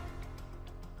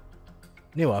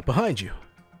 Niwa, behind you.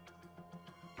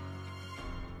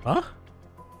 Huh?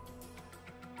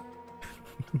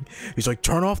 He's like,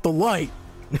 turn off the light!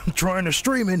 I'm trying to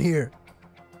stream in here!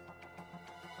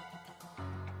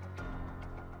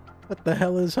 What the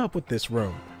hell is up with this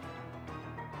room?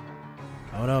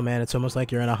 Oh no, man, it's almost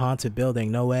like you're in a haunted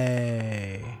building. No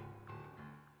way.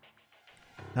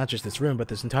 Not just this room, but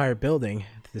this entire building,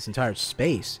 this entire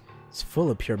space, is full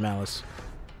of pure malice.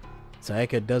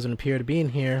 Sayaka doesn't appear to be in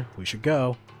here. We should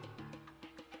go.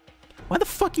 Why the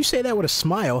fuck you say that with a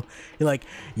smile? You're like,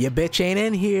 your bitch ain't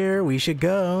in here. We should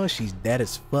go. She's dead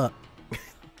as fuck.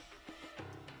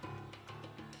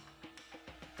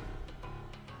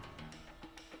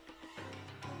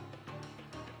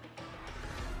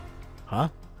 Huh?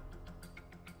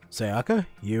 Sayaka?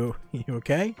 You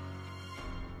okay?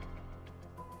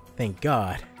 Thank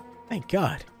God. Thank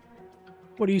God.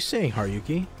 What are you saying,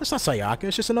 Haruki? That's not Sayaka,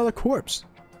 it's just another corpse.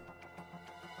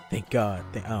 Thank God.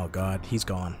 Oh God, he's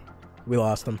gone. We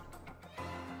lost him.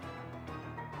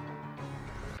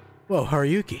 Whoa,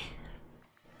 Haruki.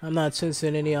 I'm not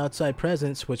sensing any outside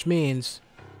presence, which means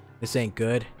this ain't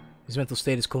good. His mental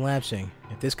state is collapsing.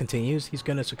 If this continues, he's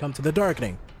gonna succumb to the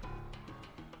darkening.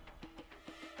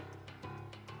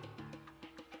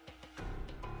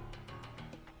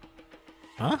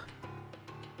 Huh?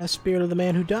 That's the spirit of the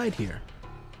man who died here.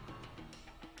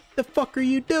 The fuck are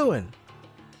you doing?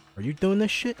 Are you doing this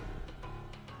shit?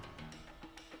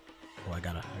 Oh, I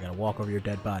gotta walk over your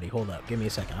dead body. Hold up, give me a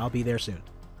second. I'll be there soon.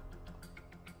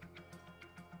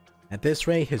 At this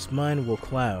rate, his mind will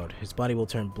cloud. His body will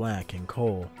turn black and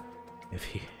coal.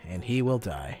 And he will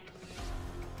die.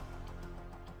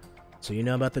 So you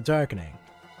know about the darkening.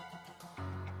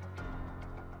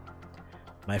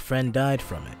 My friend died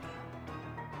from it.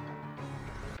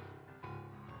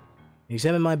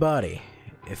 Examine my body.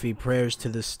 If he prayers to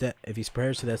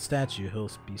that statue, he'll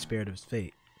be spared of his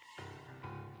fate.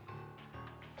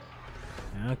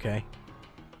 Okay.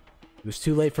 It was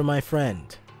too late for my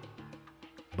friend.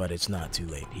 But it's not too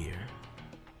late here.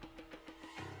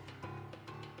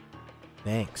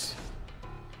 Thanks.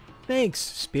 Thanks,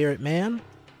 spirit man.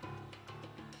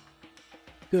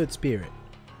 Good spirit.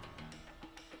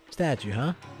 Statue,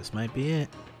 huh? This might be it.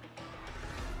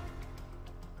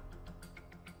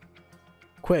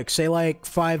 Quick, say like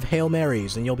 5 Hail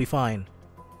Marys and you'll be fine.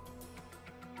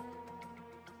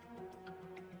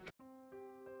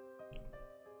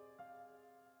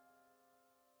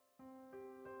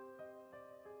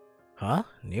 Huh?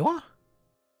 Niwa?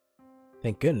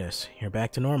 Thank goodness, you're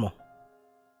back to normal.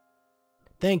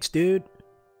 Thanks, dude.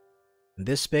 In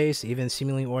this space, even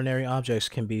seemingly ordinary objects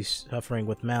can be suffering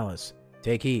with malice.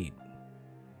 Take heed.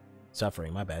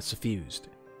 Suffering, my bad, suffused.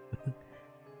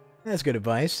 That's good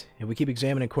advice. If we keep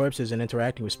examining corpses and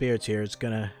interacting with spirits here, it's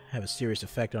gonna have a serious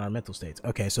effect on our mental states.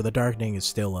 Okay, so the darkening is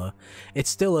still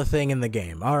a thing in the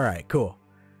game. Alright, cool.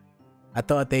 I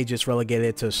thought they just relegated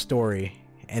it to a story,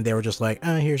 and they were just like,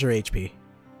 here's your HP.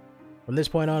 From this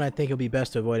point on, I think it'll be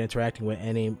best to avoid interacting with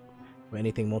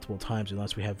anything multiple times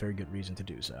unless we have very good reason to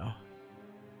do so.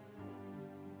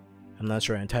 I'm not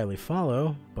sure I entirely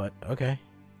follow, but okay.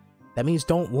 That means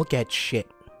don't look at shit.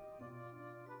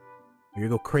 You're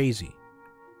gonna go crazy.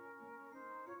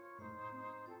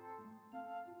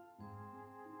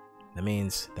 That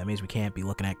means we can't be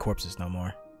looking at corpses no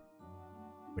more.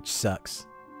 Which sucks.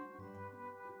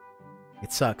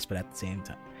 It sucks, but at the same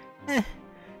time...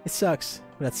 it sucks,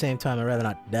 but at the same time I'd rather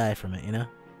not die from it, you know?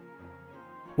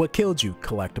 What killed you,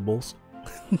 collectibles?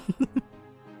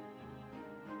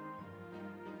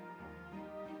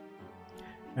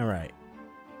 Alright.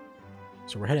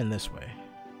 So we're heading this way.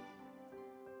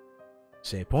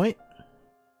 Save point.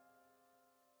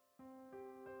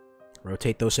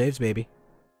 Rotate those saves, baby.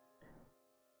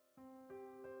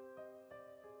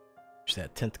 There's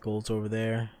that tentacles over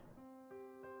there.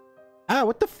 Ah,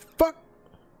 what the fuck?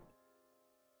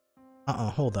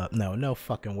 Hold up. No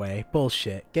fucking way.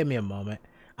 Bullshit. Give me a moment.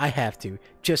 I have to.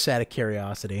 Just out of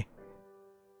curiosity.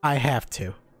 I have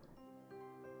to.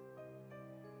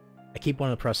 I keep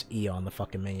wanting to press E on the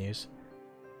fucking menus.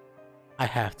 I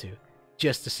have to.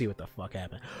 Just to see what the fuck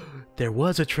happened. There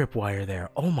was a tripwire there.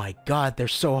 Oh my god, they're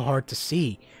so hard to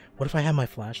see. What if I have my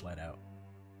flashlight out?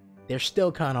 They're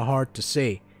still kind of hard to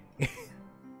see.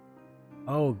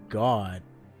 Oh god.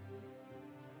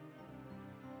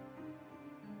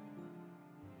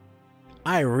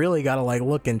 I really gotta like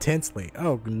look intensely.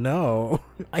 Oh no.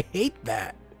 I hate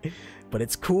that. But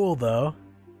it's cool though.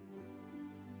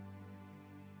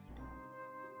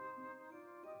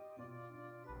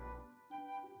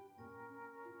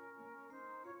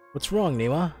 What's wrong,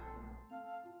 Niwa?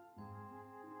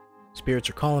 Spirits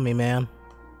are calling me, man.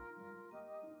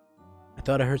 I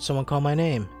thought I heard someone call my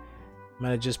name.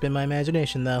 Might have just been my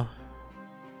imagination, though.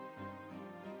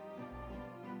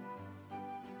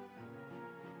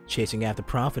 Chasing after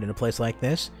profit in a place like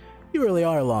this? You really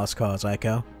are a lost cause,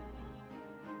 Aiko.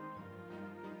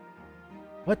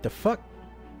 What the fuck?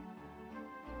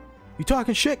 You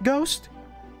talking shit, Ghost?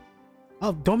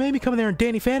 Oh, don't make me come in there and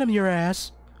Danny Phantom your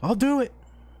ass. I'll do it.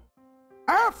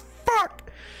 Ah, fuck!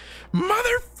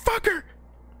 Motherfucker!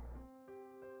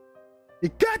 You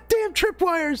goddamn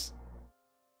tripwires!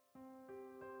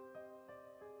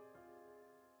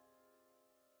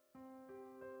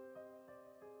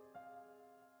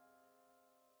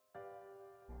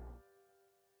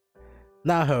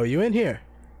 Naho, you in here?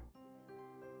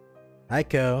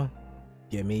 Aiko,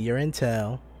 give me your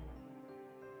intel.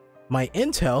 My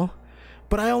intel?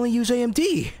 But I only use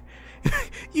AMD!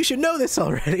 You should know this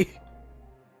already!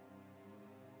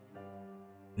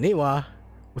 Niwa,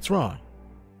 what's wrong?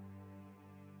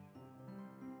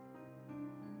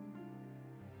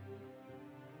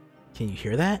 Can you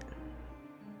hear that?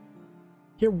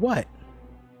 Hear what?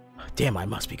 Damn, I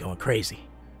must be going crazy.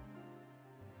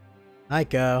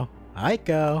 Aiko,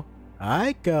 Aiko,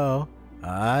 Aiko,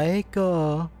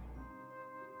 Aiko.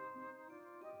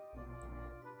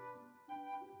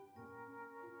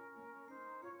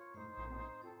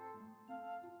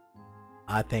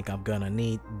 I think I'm gonna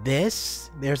need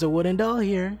this. There's a wooden doll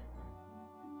here.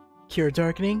 Cure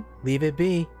darkening, leave it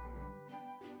be.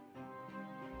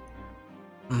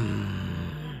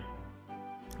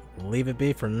 Leave it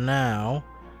be for now.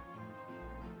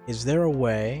 Is there a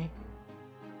way?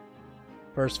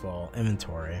 First of all,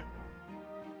 inventory.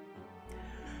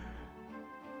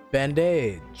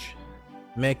 Bandage.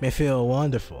 Make me feel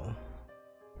wonderful.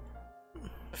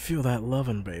 Feel that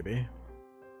lovin', baby.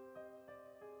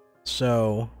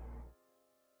 So,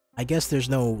 I guess there's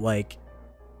no, like,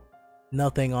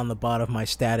 nothing on the bottom of my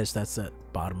status that's the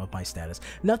bottom of my status.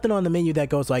 Nothing on the menu that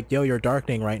goes like, yo, you're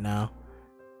darkening right now.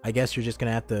 I guess you're just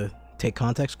gonna have to take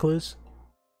context clues.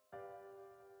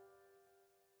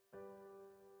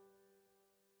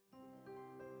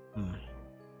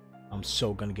 I'm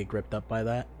so gonna get gripped up by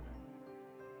that.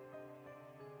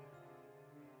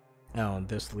 Oh, and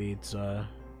this leads,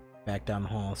 back down the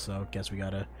hall, so guess we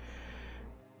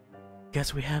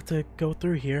have to go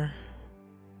through here.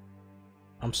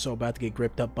 I'm so about to get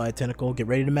gripped up by a tentacle. Get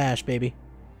ready to mash, baby.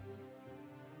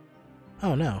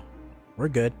 Oh no. We're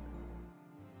good.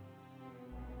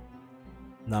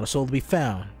 Not a soul to be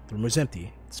found. The room was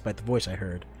empty, despite the voice I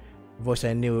heard. A voice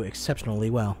I knew exceptionally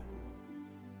well.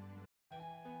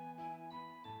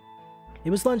 It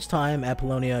was lunchtime at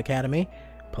Polonia Academy.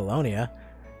 Polonia?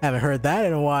 Haven't heard that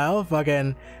in a while.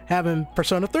 Fucking having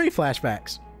Persona 3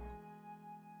 flashbacks.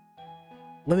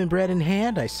 Lemon bread in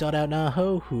hand, I sought out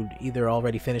Naho, who'd either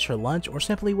already finished her lunch or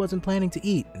simply wasn't planning to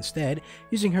eat, instead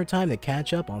using her time to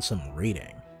catch up on some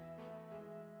reading.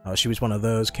 Oh, she was one of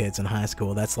those kids in high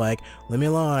school that's like, leave me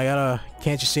alone,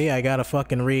 can't you see, I gotta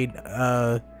fucking read,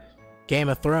 Game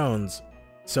of Thrones,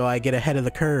 so I get ahead of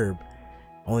the curve,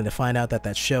 only to find out that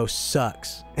that show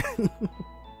sucks.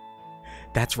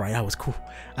 That's right, I was cool.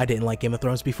 I didn't like Game of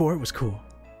Thrones before, it was cool.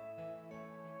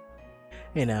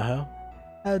 Hey Naho,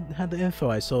 how'd the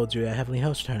info I sold you at Heavenly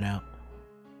Host turn out?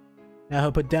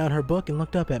 Naho put down her book and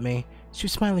looked up at me. She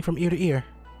was smiling from ear to ear.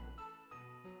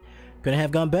 Couldn't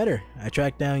have gone better. I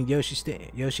tracked down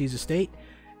Yoshi's estate,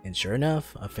 and sure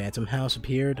enough, a phantom house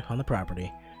appeared on the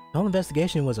property. The whole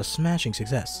investigation was a smashing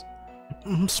success.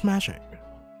 Smashing.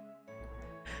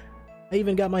 I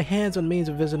even got my hands on means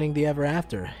of visiting the Ever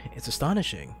After. It's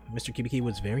astonishing. Mr. Kibiki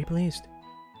was very pleased.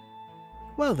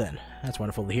 Well then, that's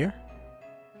wonderful to hear.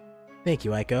 Thank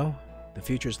you, Aiko. The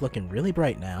future's looking really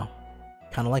bright now.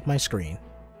 Kinda like my screen.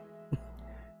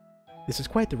 This is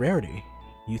quite the rarity.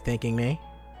 You thanking me?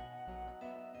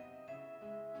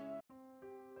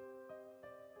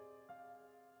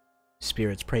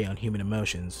 Spirits prey on human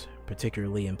emotions,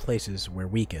 particularly in places where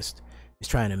weakest is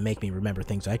trying to make me remember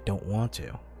things I don't want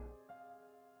to.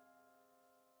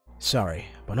 Sorry,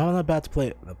 but I'm not about to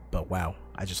play. But wow,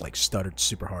 I just like stuttered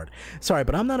super hard. Sorry,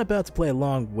 but I'm not about to play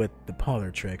along with the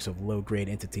parlor tricks of low-grade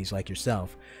entities like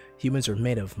yourself. Humans are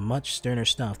made of much sterner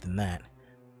stuff than that.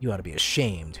 You ought to be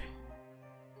ashamed.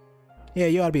 Yeah,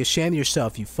 you ought to be ashamed of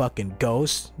yourself, you fucking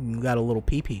ghost. You got a little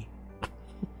pee-pee.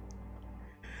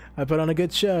 I put on a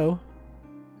good show,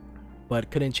 but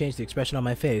couldn't change the expression on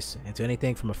my face into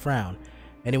anything from a frown.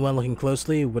 Anyone looking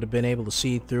closely would have been able to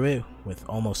see through it with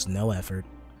almost no effort.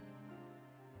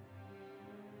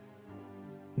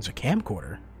 It's a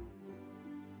camcorder.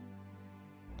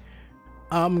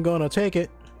 I'm gonna take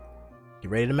it. You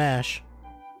ready to mash?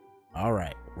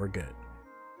 Alright, we're good.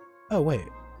 Oh, wait.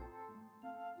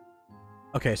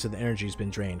 Okay, so the energy's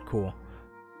been drained. Cool.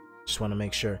 Just want to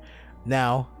make sure.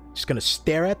 Now, just gonna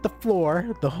stare at the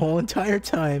floor the whole entire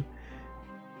time.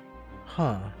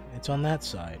 Huh, it's on that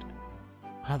side.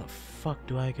 How the fuck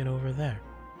do I get over there?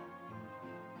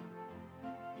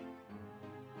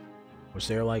 Was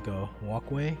there like a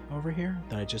walkway over here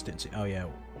that I just didn't see? Oh yeah,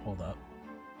 hold up.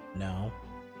 No.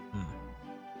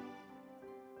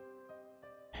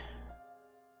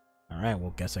 Alright,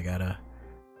 well guess I gotta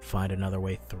find another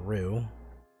way through.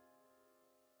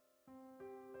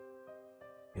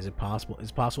 Is it possible? Is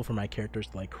it possible for my characters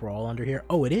to like crawl under here?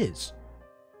 Oh, it is!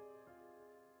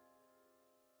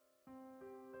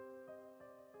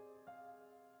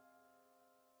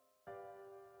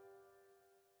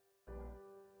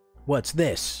 What's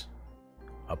this?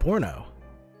 A porno?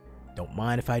 Don't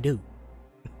mind if I do.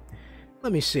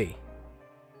 Let me see.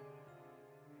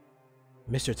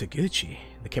 Mr. Taguchi,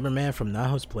 the cameraman from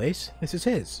Naho's place? This is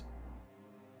his.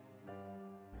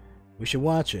 We should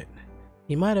watch it.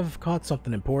 He might have caught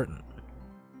something important.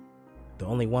 There's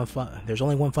only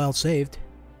one file saved.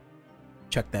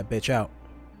 Check that bitch out.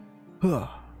 Huh.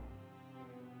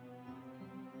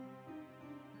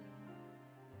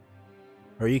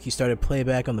 Haruki started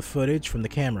playback on the footage from the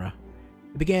camera.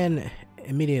 It began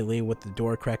immediately with the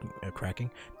door creaking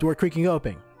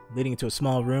open, leading into a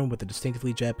small room with a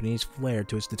distinctively Japanese flair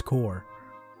to its decor.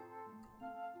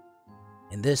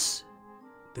 And this,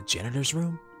 the janitor's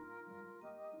room?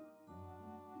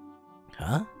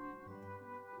 Huh?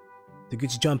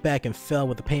 Taguchi jumped back and fell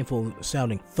with a painful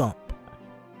sounding thump.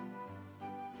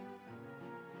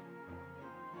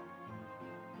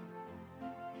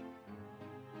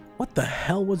 What the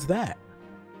hell was that?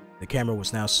 The camera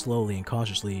was now slowly and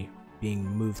cautiously being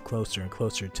moved closer and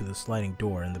closer to the sliding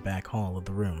door in the back hall of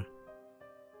the room.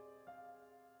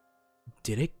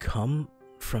 Did it come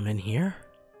from in here?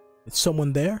 Is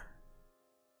someone there?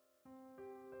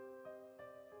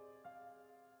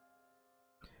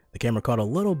 The camera caught a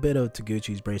little bit of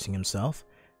Taguchi's bracing himself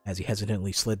as he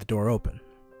hesitantly slid the door open.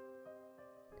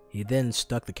 He then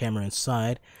stuck the camera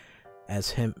inside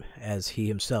as he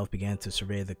himself began to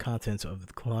survey the contents of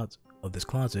this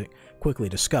closet, quickly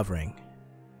discovering.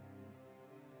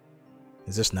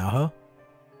 Is this Naho?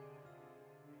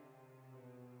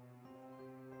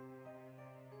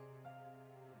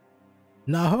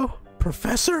 Naho?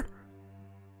 Professor?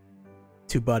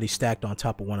 Two bodies stacked on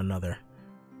top of one another.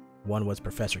 One was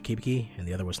Professor Kibiki, and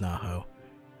the other was Naho.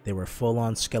 They were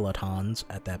full-on skeletons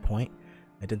at that point,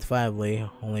 identifiable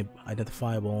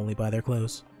only by their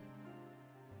clothes.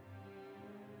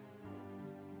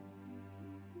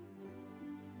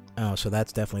 Oh, so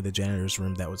that's definitely the janitor's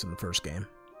room that was in the first game.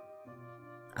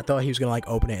 I thought he was gonna like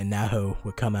open it and Naho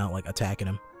would come out like attacking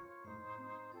him.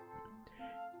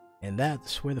 And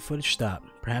that's where the footage stopped.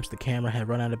 Perhaps the camera had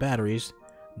run out of batteries,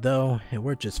 though it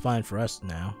worked just fine for us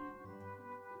now.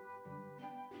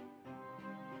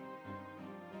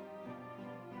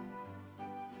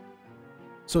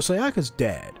 So Sayaka's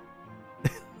dead.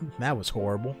 That was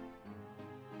horrible.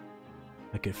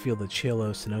 I could feel the chill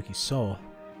of Sanoki's soul,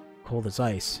 cold as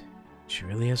ice. She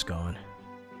really is gone.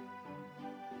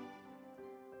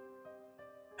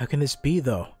 How can this be,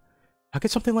 though? How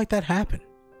could something like that happen?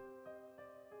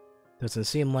 Doesn't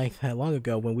seem like that long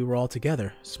ago when we were all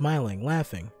together, smiling,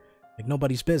 laughing, like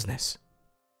nobody's business.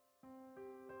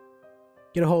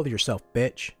 Get a hold of yourself,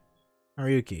 bitch.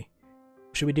 Haruki,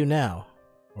 what should we do now?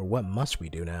 Or what must we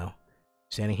do now?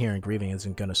 Standing here and grieving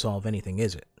isn't gonna solve anything,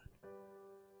 is it?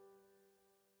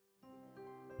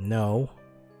 No.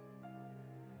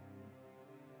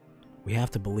 We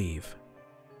have to believe.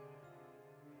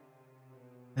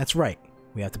 That's right.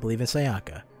 We have to believe in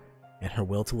Sayaka and her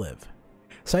will to live.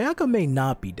 Sayaka may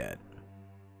not be dead.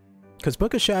 Because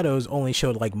Book of Shadows only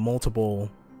showed like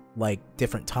multiple, like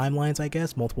different timelines, I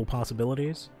guess, multiple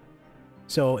possibilities.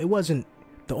 So it wasn't,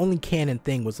 the only canon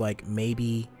thing was like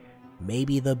maybe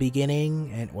the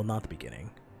beginning, and well, not the beginning.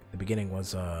 The beginning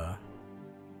was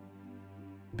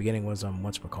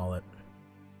whatchamacallit,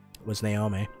 was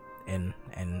Naomi and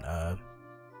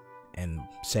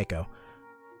Seiko.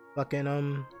 Fucking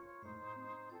her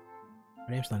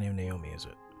name's not even Naomi, is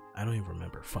it? I don't even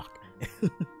remember. Fuck.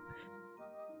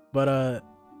 But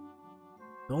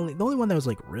the only one that was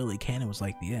like really canon was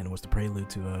like the end, was the prelude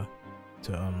to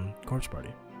Corpse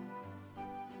Party.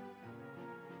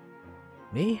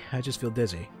 Me? I just feel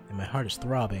dizzy, and my heart is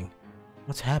throbbing.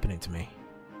 What's happening to me?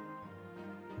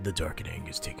 The darkening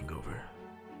is taking over.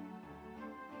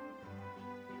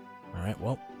 Alright,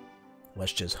 well,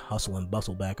 let's just hustle and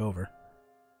bustle back over.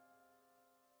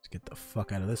 Let's get the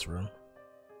fuck out of this room.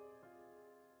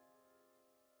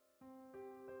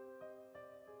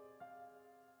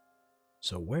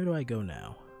 So where do I go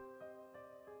now?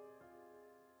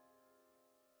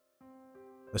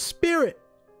 The spirit!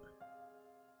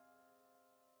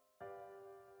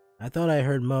 I thought I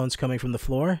heard moans coming from the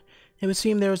floor. It would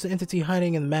seem there was an entity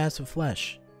hiding in the mass of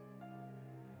flesh.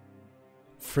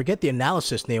 Forget the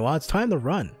analysis, Niwa. It's time to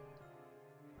run.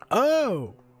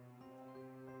 Oh!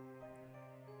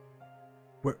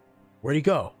 Where'd he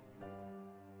go?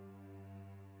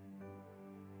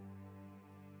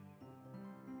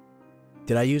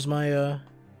 Did I use my,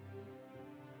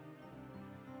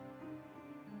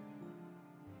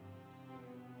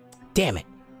 Damn it!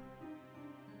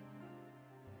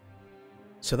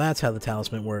 So that's how the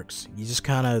talisman works. You just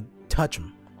kind of touch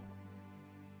them.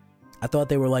 I thought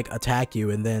they were like attack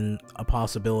you and then a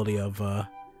possibility of,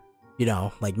 you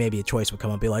know, like maybe a choice would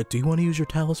come up and be like, do you want to use your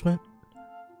talisman?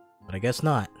 But I guess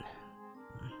not.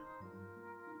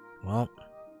 Well,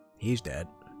 he's dead.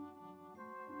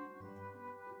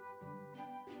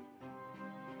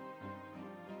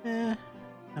 I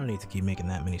don't need to keep making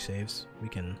that many saves. We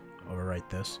can overwrite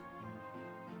this.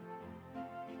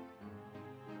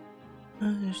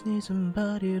 I just need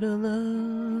somebody to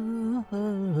love.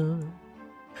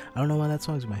 I don't know why that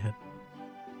song's in my head.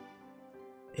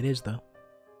 It is, though.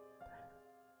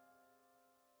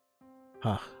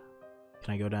 Huh.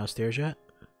 Can I go downstairs yet?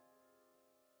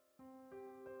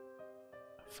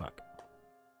 Fuck.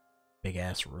 Big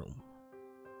ass room.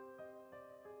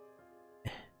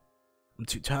 I'm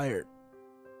too tired.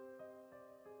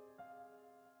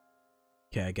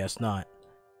 Okay, I guess not.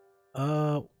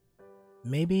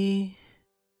 Maybe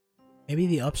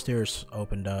the upstairs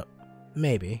opened up.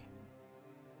 Maybe.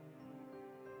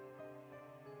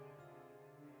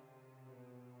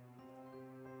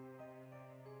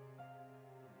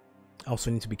 I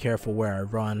also need to be careful where I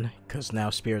run, because now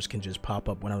spirits can just pop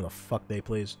up whenever the fuck they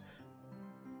please.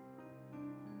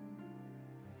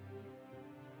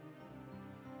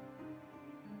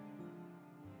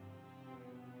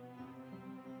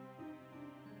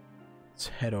 Let's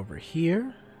head over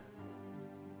here.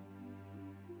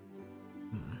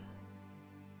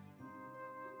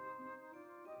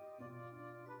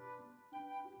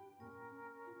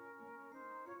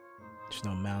 There's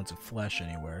no mounds of flesh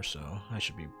anywhere, so I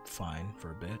should be fine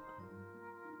for a bit.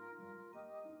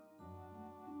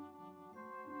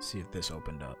 See if this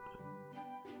opened up.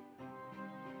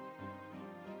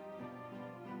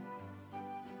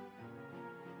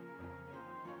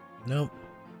 Nope.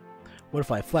 What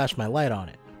if I flash my light on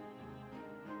it?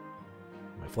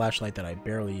 My flashlight that I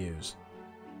barely use.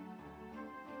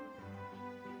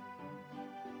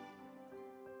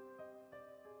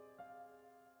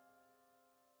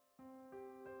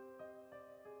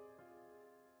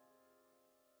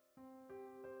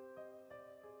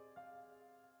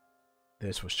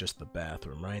 This was just the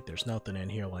bathroom, right? There's nothing in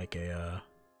here like a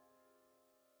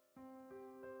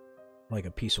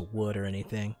piece of wood or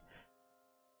anything.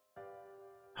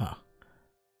 Huh.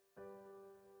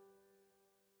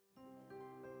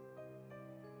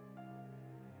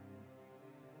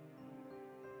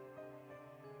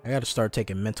 I gotta start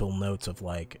taking mental notes of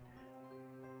like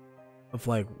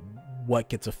what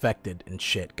gets affected and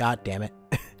shit. God damn it.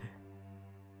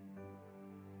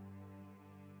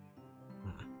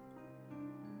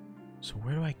 So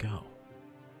where do I go?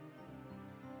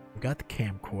 We got the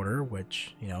camcorder,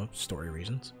 which, you know, story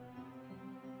reasons.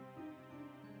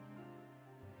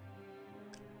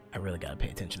 I really gotta pay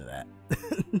attention to that.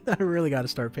 I really gotta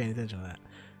start paying attention to that.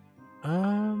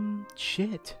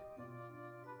 Shit.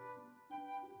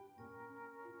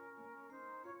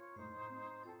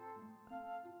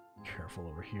 Careful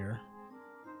over here.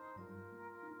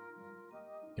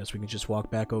 Guess we can just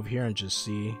walk back over here and just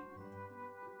see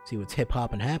what's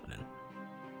hip-hopping happening.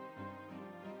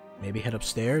 Maybe head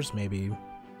upstairs, maybe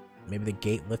the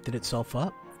gate lifted itself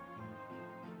up.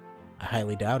 I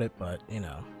highly doubt it, but, you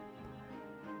know.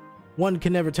 One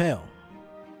can never tell.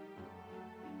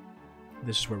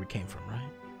 This is where we came from, right?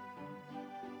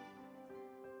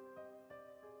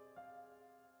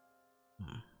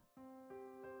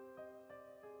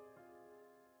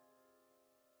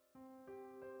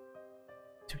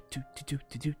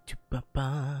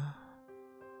 Ba-ba.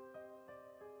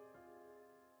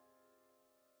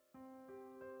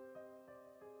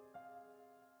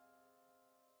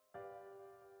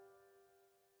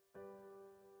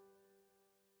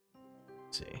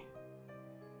 Let's see.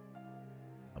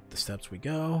 Up the steps we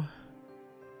go.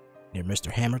 Near Mr.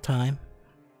 Hammer time.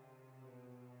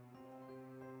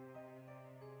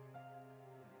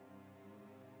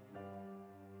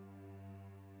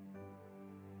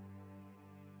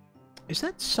 Is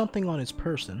that something on his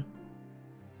person?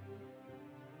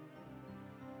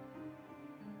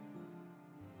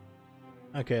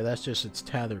 Okay, that's just its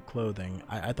tethered clothing.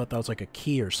 I thought that was like a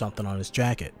key or something on his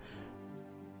jacket.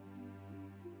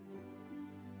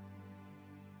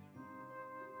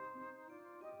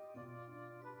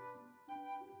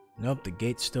 Nope, the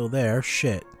gate's still there.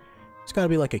 Shit. It's gotta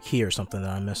be like a key or something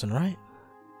that I'm missing, right?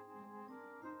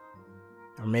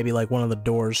 Or maybe like one of the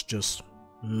doors just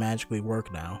magically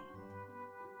work now.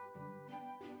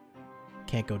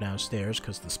 Can't go downstairs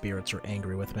because the spirits are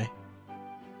angry with me.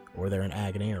 Or they're in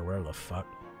agony or wherever the fuck.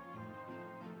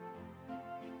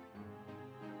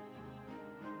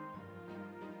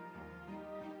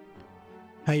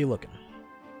 How you looking?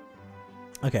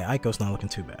 Okay, Aiko's not looking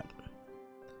too bad.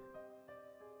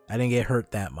 I didn't get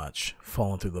hurt that much,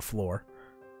 falling through the floor.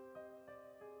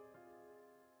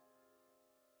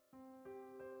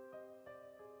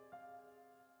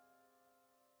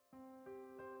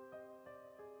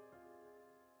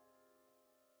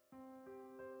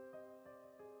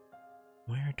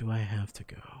 Where do I have to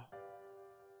go?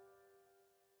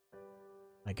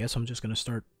 I guess I'm just gonna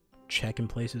start checking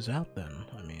places out then.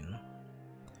 I mean,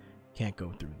 can't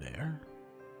go through there.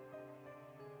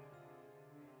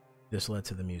 This led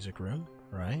to the music room,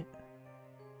 right?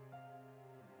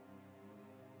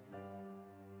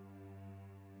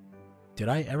 Did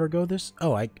I ever go this?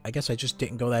 Oh, I guess I just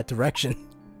didn't go that direction.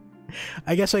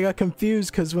 I guess I got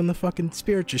confused because when the fucking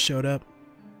spirit just showed up,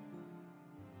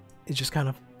 it just kind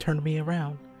of turned me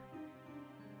around.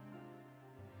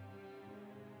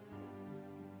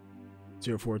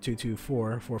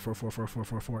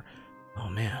 0422444444444. Oh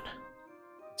man.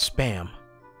 Spam.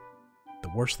 The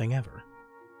worst thing ever.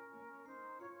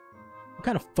 What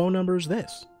kind of phone number is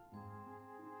this?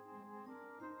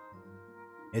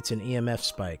 It's an EMF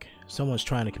spike. Someone's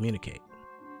trying to communicate.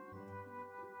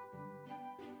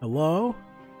 Hello?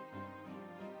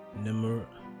 Number...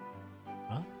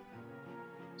 Huh?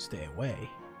 Stay away.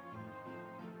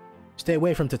 Stay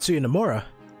away from Tetsuya Nomura.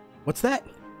 What's that?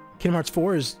 Kingdom Hearts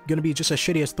 4 is gonna be just as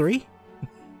shitty as 3?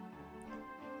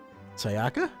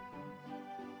 Sayaka?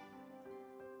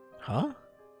 Huh?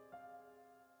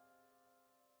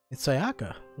 It's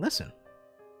Sayaka. Listen.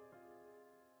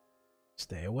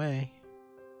 Stay away.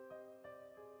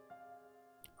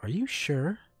 Are you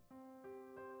sure?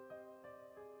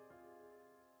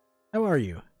 How are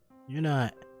you? You're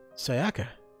not... Sayaka?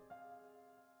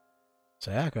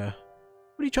 Sayaka?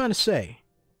 What are you trying to say?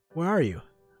 Where are you?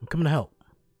 I'm coming to help.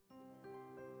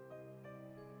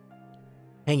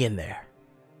 Hang in there.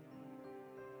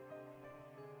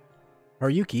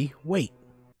 Haruki, wait.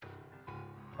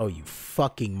 Oh, you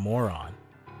fucking moron.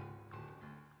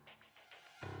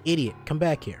 Idiot, come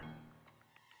back here.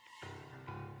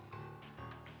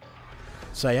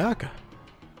 Sayaka.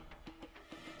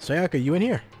 Sayaka, you in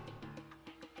here?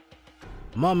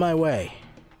 I'm on my way.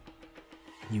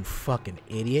 You fucking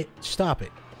idiot. Stop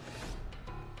it.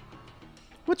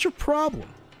 What's your problem?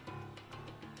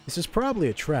 This is probably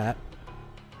a trap.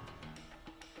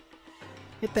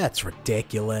 That's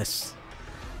ridiculous.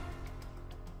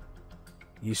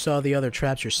 You saw the other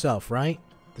traps yourself, right?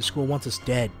 The school wants us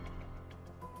dead.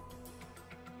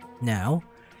 Now,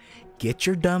 get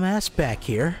your dumb ass back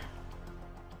here,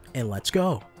 and let's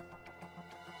go.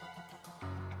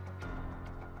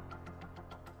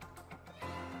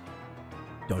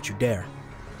 Don't you dare.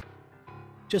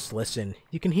 Just listen.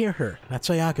 You can hear her. That's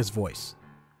Sayaka's voice.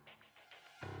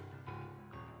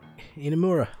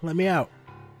 Inamura, let me out.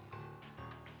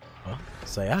 Huh?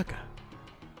 Sayaka.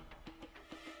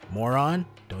 Moron,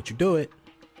 don't you do it.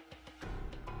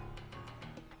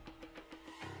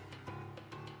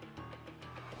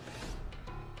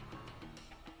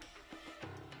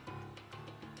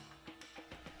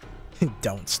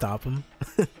 Don't stop him.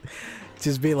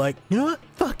 Just be like, you know what?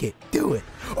 Fuck it. Do it.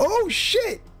 Oh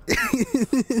shit! I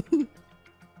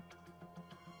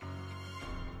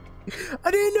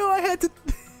didn't know I had to.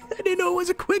 I didn't know it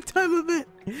was a quick time event.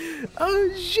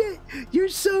 Oh shit! You're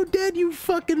so dead, you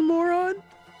fucking moron!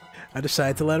 I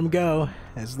decided to let him go,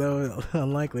 as though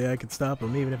unlikely I could stop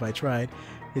him even if I tried.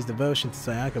 His devotion to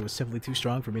Sayaka was simply too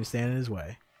strong for me to stand in his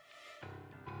way.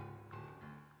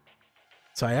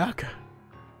 Sayaka.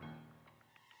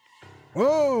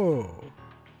 Whoa!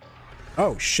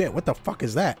 Oh shit, what the fuck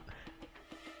is that?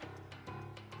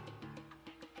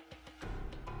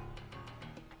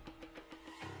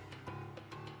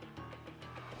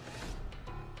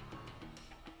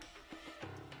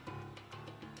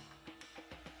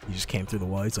 He just came through the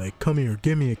wall. He's like, come here,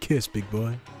 give me a kiss, big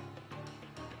boy.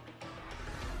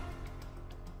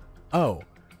 Oh,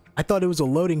 I thought it was a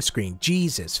loading screen.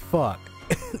 Jesus, fuck.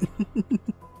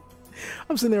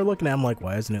 I'm sitting there looking at him like,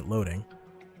 why isn't it loading?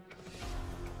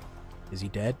 Is he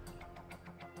dead?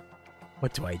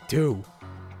 What do I do?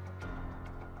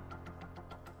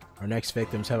 Our next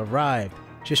victims have arrived.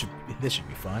 This should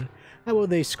be fun. How will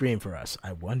they scream for us?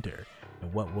 I wonder.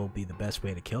 And what will be the best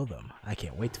way to kill them? I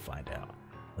can't wait to find out.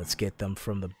 Let's get them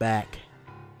from the back.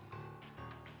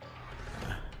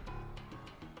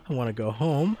 I want to go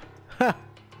home. Ha!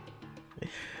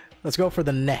 Let's go for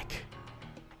the neck.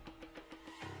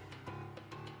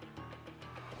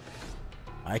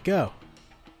 Aiko.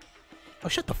 Oh,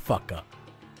 shut the fuck up.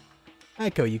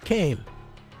 Aiko, you came.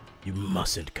 You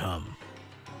mustn't come.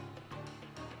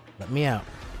 Let me out,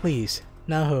 please.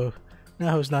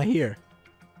 Naho's not here.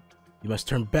 You must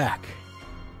turn back.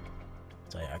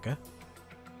 Sayaka.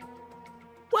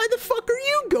 Why the fuck are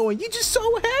you going? You just saw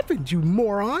what happened, you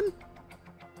moron.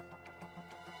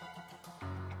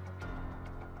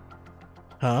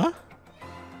 Huh?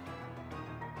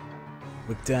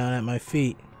 Look down at my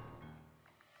feet.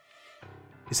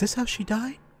 Is this how she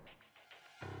died?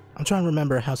 I'm trying to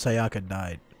remember how Sayaka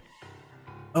died.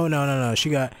 Oh, no.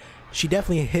 She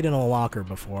definitely hid in a locker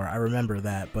before. I remember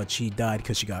that, but she died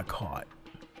because she got caught.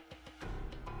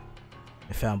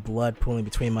 I found blood pooling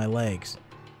between my legs.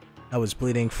 I was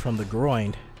bleeding from the groin.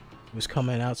 It was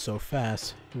coming out so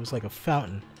fast. It was like a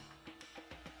fountain.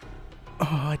 Oh,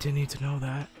 I didn't need to know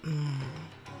that.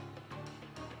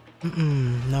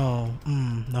 No.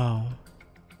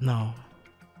 No. Nuh-uh.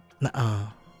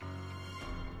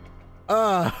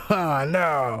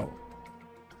 No!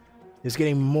 It's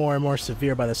getting more and more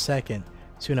severe by the second.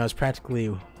 Soon I was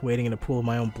practically wading in a pool of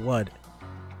my own blood.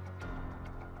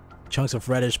 Chunks of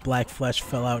reddish-black flesh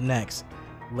fell out next,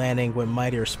 landing with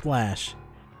mightier splash.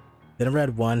 Then a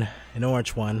red one, an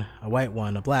orange one, a white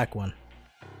one, a black one.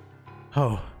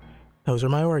 Oh, those are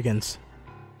my organs.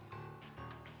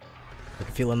 I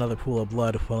can feel another pool of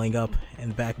blood welling up in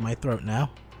the back of my throat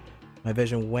now. My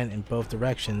vision went in both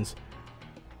directions,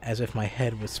 as if my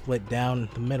head was split down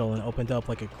the middle and opened up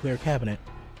like a clear cabinet.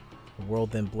 The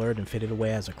world then blurred and faded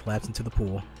away as I collapsed into the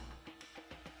pool.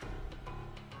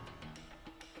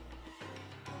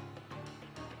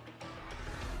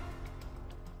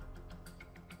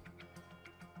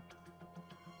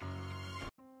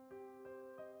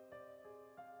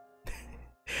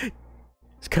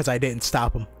 It's because I didn't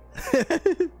stop him.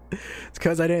 It's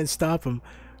because I didn't stop him.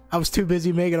 I was too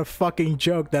busy making a fucking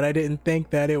joke that I didn't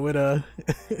think that it would, I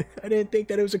didn't think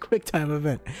that it was a quick time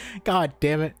event. God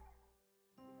damn it.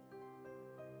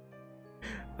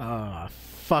 Ah,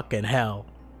 fucking hell.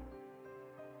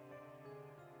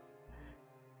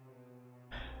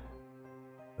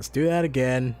 Let's do that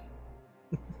again.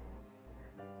 I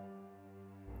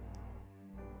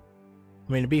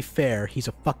mean, to be fair, he's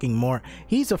a fucking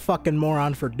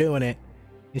moron for doing it.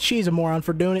 And she's a moron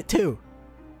for doing it too.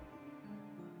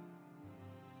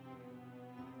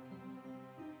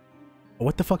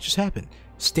 What the fuck just happened?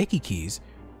 Sticky keys?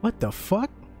 What the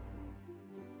fuck?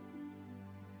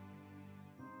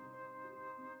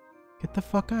 Get the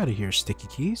fuck out of here, sticky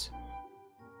keys.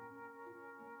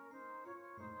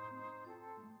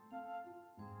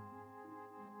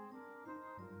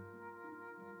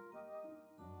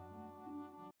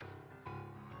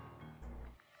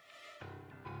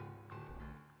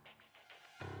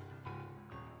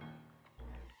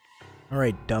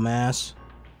 Alright, dumbass.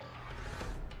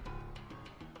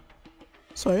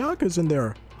 Sayaka's in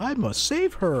there. I must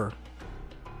save her.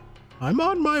 I'm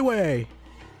on my way.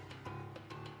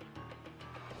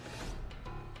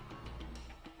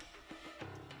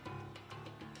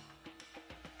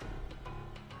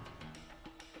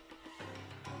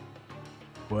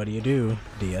 What do?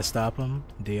 Do you stop him?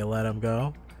 Do you let him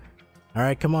go?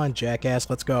 Alright, come on, jackass,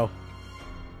 let's go.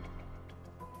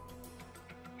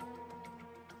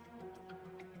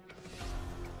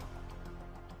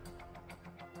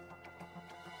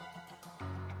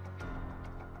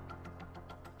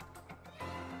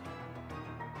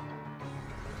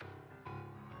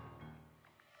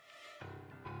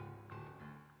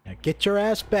 Now get your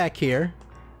ass back here.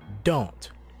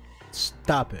 Don't.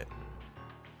 Stop it.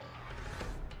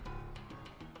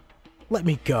 Let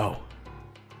me go.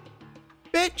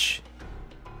 Bitch!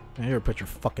 Don't ever put your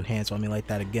fucking hands on me like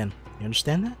that again. You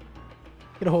understand that?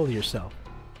 Get a hold of yourself.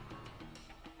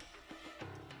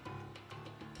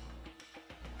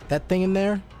 That thing in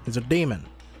there is a demon.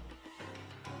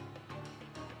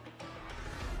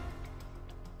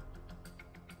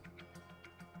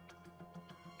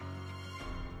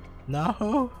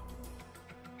 No.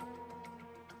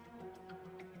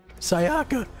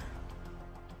 Sayaka!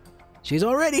 She's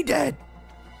already dead!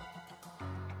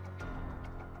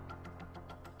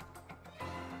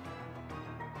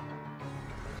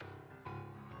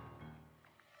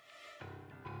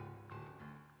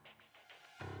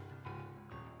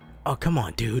 Oh, come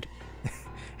on, dude.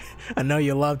 I know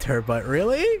you loved her, but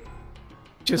really?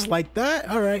 Just like that?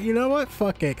 Alright, you know what?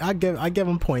 Fuck it. I give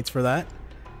him points for that.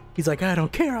 He's like, I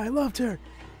don't care, I loved her.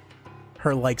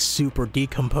 Her, like, super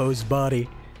decomposed body.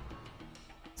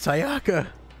 Sayaka!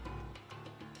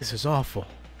 This is awful.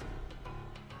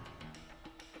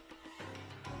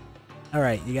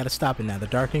 Alright, you gotta stop it now. The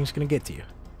darkening's gonna get to you.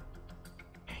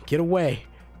 Get away.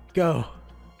 Go.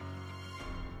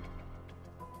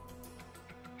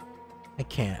 I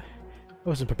can't. I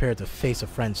wasn't prepared to face a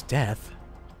friend's death.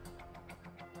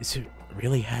 Is it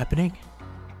really happening?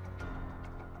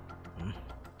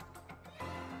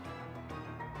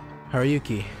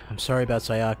 Haruyuki, I'm sorry about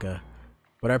Sayaka,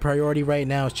 but our priority right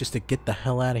now is just to get the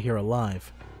hell out of here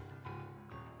alive.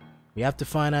 We have to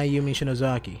find Ayumi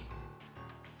Shinozaki.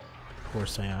 Poor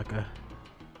Sayaka.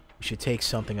 We should take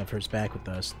something of hers back with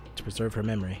us to preserve her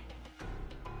memory.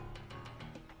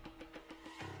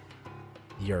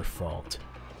 Your fault.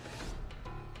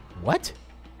 What?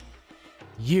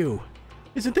 You.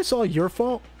 Isn't this all your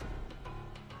fault?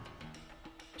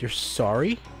 You're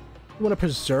sorry? You want to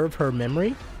preserve her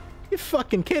memory? You're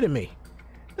fucking kidding me.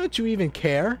 Don't you even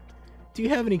care? Do you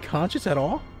have any conscience at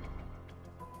all?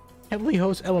 Heavenly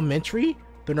Host Elementary?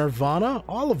 The Nirvana?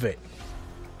 All of it.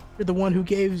 You're the one who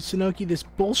gave Shinoki this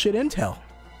bullshit intel.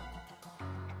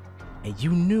 And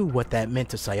you knew what that meant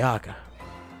to Sayaka.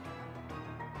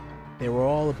 They were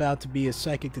all about to be a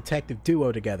psychic detective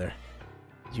duo together.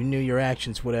 You knew your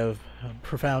actions would have a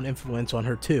profound influence on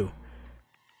her too.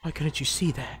 Why couldn't you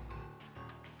see that?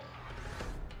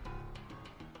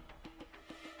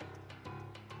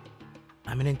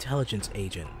 I'm an intelligence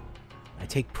agent. I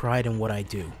take pride in what I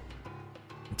do.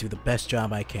 And do the best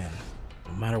job I can,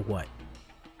 no matter what.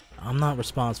 I'm not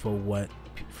responsible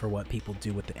for what people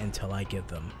do with the intel I give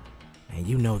them. And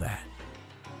you know that.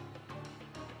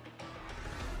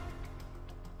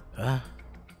 I'm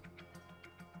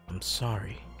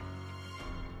sorry.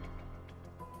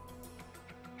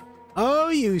 Oh,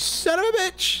 you son of a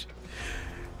bitch!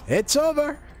 It's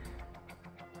over!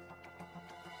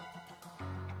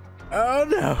 Oh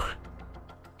no!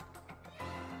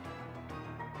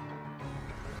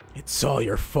 It's all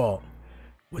your fault.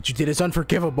 What you did is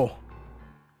unforgivable.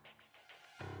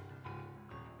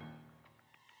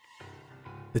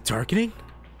 The darkening?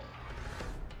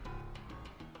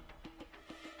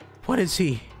 What is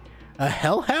he? A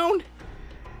hellhound?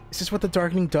 Is this what the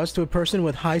darkening does to a person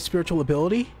with high spiritual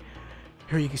ability?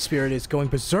 Haruyuki's spirit is going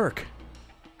berserk.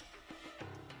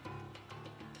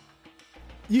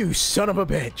 You son of a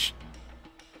bitch!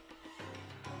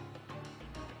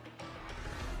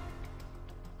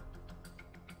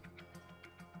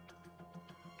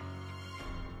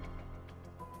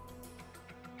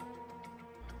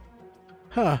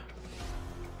 Huh.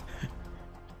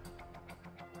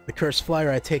 The cursed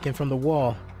flyer I had taken from the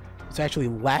wall was actually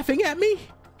laughing at me?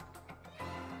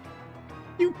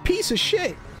 You piece of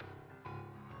shit!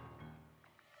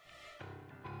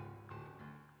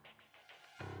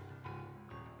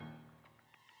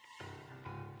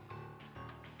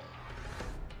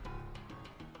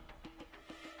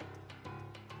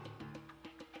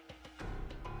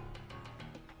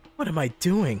 What am I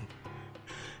doing?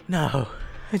 No,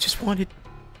 I just wanted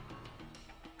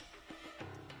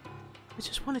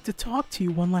to talk to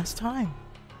you one last time.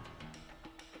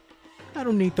 I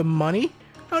don't need the money.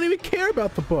 I don't even care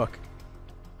about the book.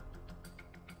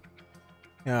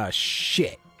 Ah,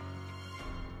 shit.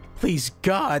 Please,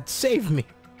 God, save me.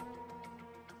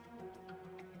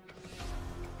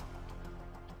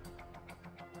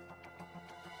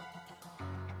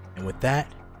 And with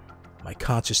that, my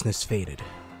consciousness faded.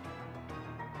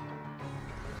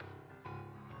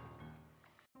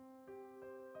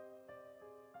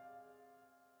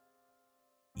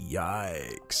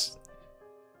 Yikes.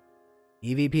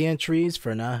 EVP entries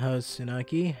for Hinoe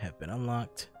Shinozaki have been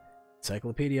unlocked.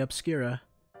 Encyclopedia Obscura.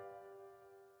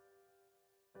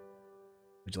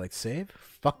 Would you like to save?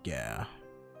 Fuck yeah.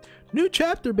 New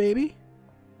chapter, baby!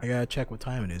 I gotta check what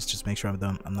time it is, just make sure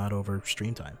I'm not over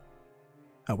stream time.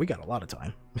 Oh, we got a lot of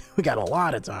time. We got a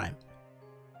lot of time.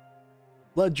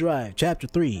 Blood Drive, Chapter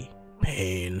 3.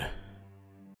 Pain.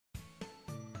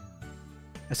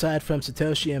 Aside from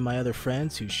Satoshi and my other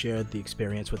friends who shared the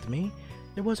experience with me,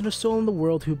 there wasn't a soul in the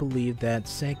world who believed that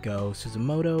Seiko,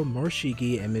 Suzumoto,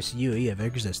 Morishige, and Miss Yui ever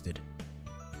existed.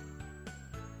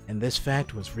 And this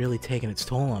fact was really taking its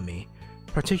toll on me,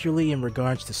 particularly in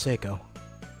regards to Seiko.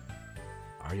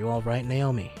 Are you alright,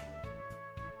 Naomi?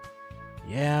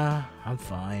 Yeah, I'm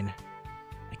fine.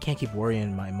 I can't keep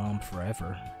worrying my mom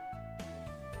forever.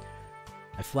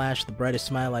 I flashed the brightest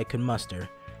smile I could muster,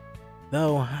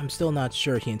 though I'm still not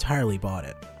sure he entirely bought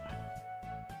it.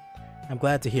 I'm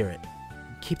glad to hear it.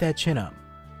 Keep that chin up.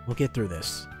 We'll get through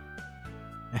this.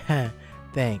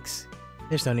 Thanks.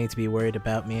 There's no need to be worried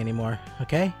about me anymore,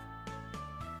 okay?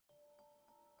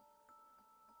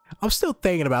 I'm still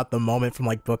thinking about the moment from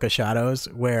like Book of Shadows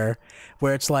where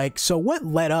it's like, so what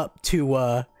led up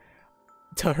to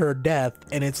her death?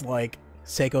 And it's like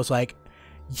Seiko's like,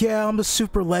 yeah, I'm a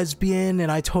super lesbian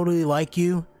and I totally like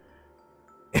you.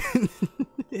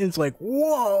 It's like,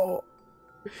 whoa.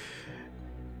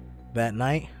 That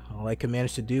night, all I could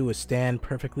manage to do was stand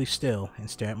perfectly still and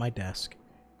stare at my desk.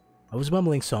 I was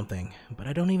mumbling something, but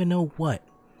I don't even know what.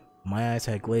 My eyes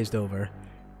had glazed over.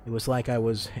 It was like I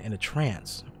was in a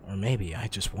trance, or maybe I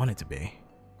just wanted to be.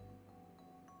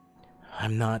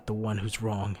 I'm not the one who's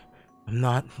wrong. I'm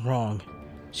not wrong.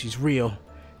 She's real.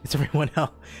 It's everyone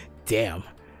else. Damn.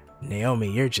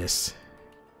 Naomi, you're just...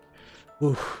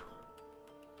 Oof.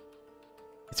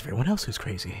 It's everyone else who's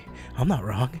crazy. I'm not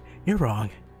wrong. You're wrong.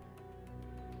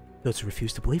 Those who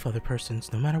refuse to believe other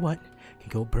persons, no matter what, can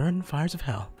go burn in fires of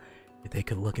hell. If they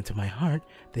could look into my heart,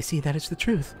 they see that it's the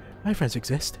truth. My friends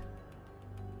exist.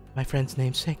 My friend's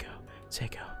name's Seiko.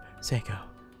 Seiko.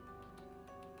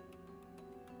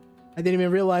 I didn't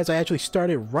even realize I actually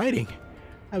started writing.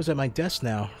 I was at my desk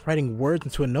now, writing words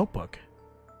into a notebook.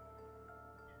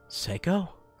 Seiko?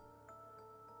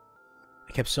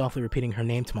 I kept softly repeating her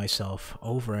name to myself,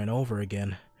 over and over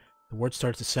again. The words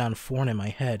started to sound foreign in my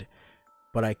head,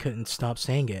 but I couldn't stop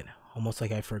saying it, almost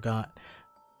like I forget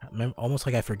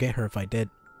her if I did.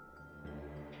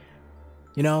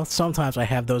 You know, sometimes I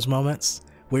have those moments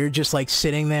where you're just like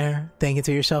sitting there thinking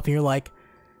to yourself and you're like,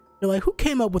 who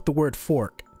came up with the word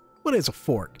fork? What is a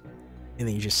fork? And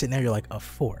then you're just sitting there, you're like, a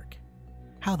fork?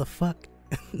 How the fuck?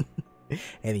 And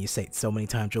then you say it so many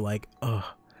times, you're like,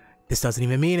 oh, this doesn't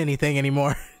even mean anything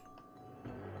anymore.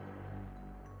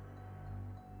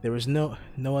 There was no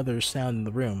other sound in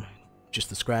the room, just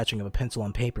the scratching of a pencil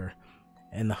on paper,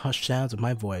 and the hushed sounds of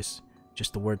my voice,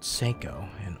 just the word Seiko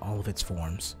in all of its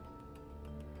forms.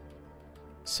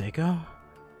 Seiko?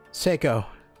 Seiko!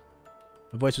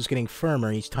 My voice was getting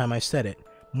firmer each time I said it,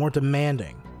 more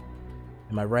demanding,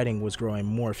 and my writing was growing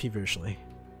more feverishly.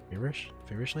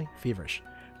 Feverish.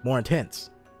 More intense.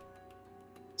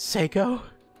 Seiko?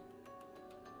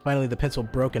 Finally, the pencil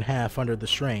broke in half under the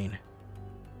strain.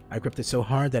 I gripped it so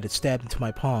hard that it stabbed into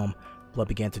my palm. Blood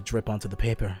began to drip onto the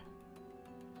paper.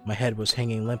 My head was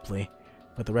hanging limply,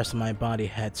 but the rest of my body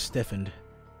had stiffened.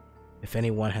 If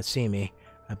anyone had seen me,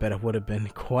 I bet it would have been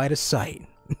quite a sight.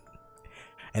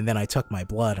 And then I took my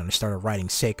blood and I started writing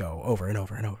Seiko over and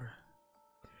over and over.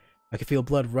 I could feel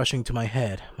blood rushing to my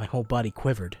head. My whole body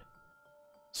quivered.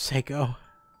 Seiko.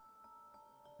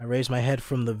 I raised my head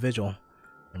from the vigil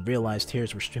and realized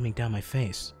tears were streaming down my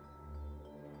face.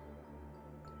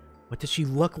 What did she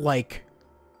look like?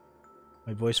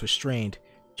 My voice was strained,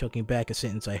 choking back a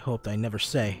sentence I hoped I'd never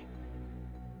say.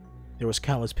 There was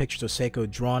countless pictures of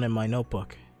Seiko drawn in my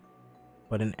notebook,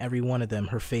 but in every one of them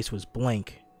her face was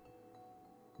blank.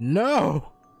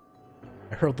 No!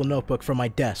 I hurled the notebook from my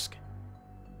desk.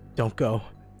 Don't go.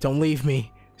 Don't leave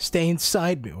me. Stay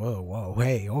inside me. Whoa,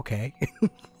 hey, okay.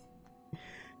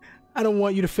 I don't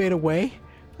want you to fade away.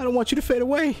 I don't want you to fade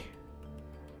away.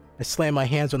 I slammed my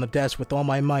hands on the desk with all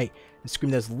my might and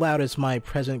screamed as loud as my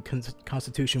present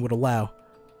constitution would allow.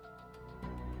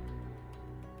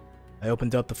 I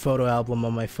opened up the photo album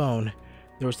on my phone.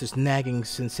 There was this nagging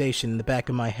sensation in the back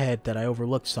of my head that I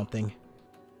overlooked something.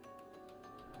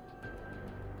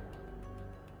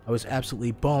 I was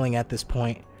absolutely bawling at this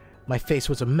point. My face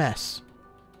was a mess.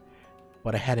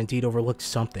 But I had indeed overlooked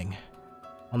something.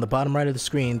 On the bottom right of the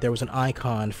screen, there was an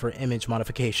icon for image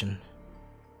modification.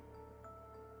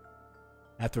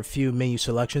 After a few menu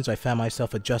selections, I found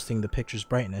myself adjusting the picture's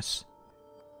brightness.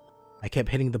 I kept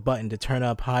hitting the button to turn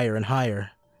up higher and higher.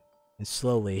 And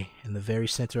slowly, in the very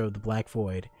center of the black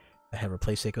void that had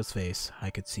replaced Seiko's face,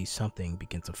 I could see something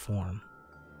begin to form.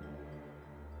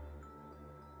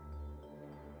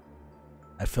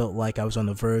 I felt like I was on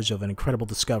the verge of an incredible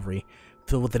discovery,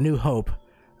 filled with a new hope.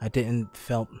 I hadn't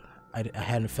felt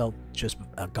just...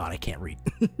 Oh god, I can't read.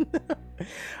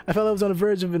 I felt I was on the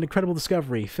verge of an incredible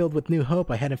discovery, filled with new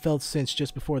hope I hadn't felt since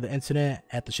just before the incident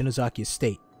at the Shinozaki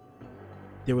estate.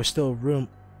 There was still room...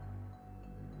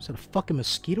 Is that a fucking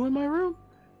mosquito in my room?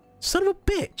 Son of a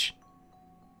bitch!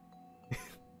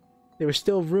 There was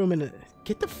still room in the...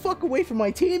 Get the fuck away from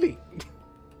my TV!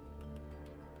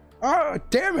 Oh,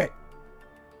 damn it!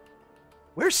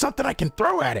 Where's something I can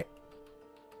throw at it?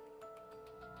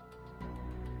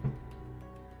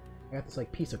 I got this,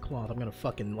 like, piece of cloth. I'm gonna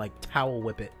fucking, like, towel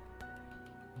whip it.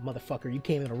 Motherfucker, you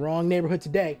came in the wrong neighborhood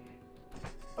today.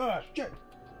 Oh, shit!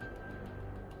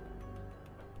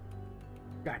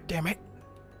 God damn it.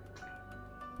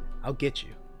 I'll get you.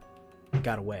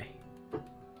 Got away.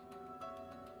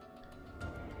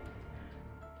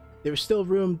 There was still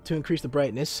room to increase the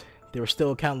brightness. There were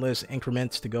still countless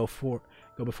increments to go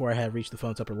before I had reached the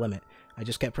phone's upper limit. I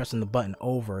just kept pressing the button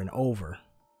over and over.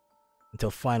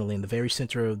 Until finally, in the very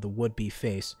center of the would-be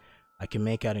face, I could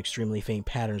make out extremely faint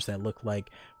patterns that looked like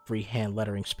freehand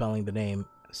lettering spelling the name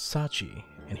Sachi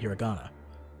in hiragana.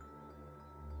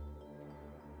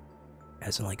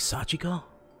 As in, like, Sachiko?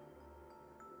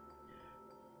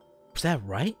 Was that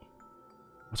right?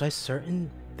 Was I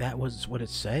certain that was what it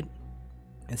said?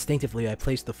 Instinctively, I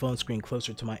placed the phone screen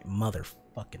closer to my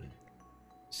motherfucking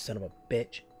son of a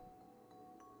bitch.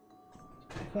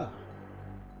 Huh.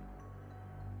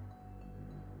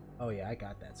 Oh yeah, I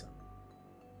got that son.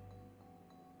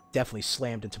 Definitely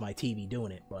slammed into my TV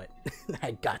doing it, but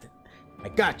I got it. I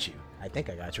got you. I think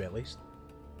I got you at least.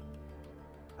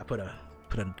 I put a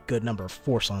good number of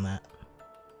force on that.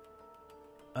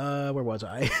 Where was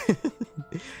I?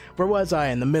 Where was I?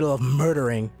 In the middle of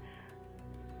murdering.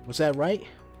 Was that right?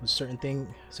 Was a certain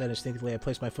thing said instinctively. I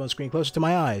placed my phone screen closer to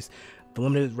my eyes. The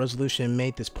limited resolution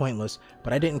made this pointless,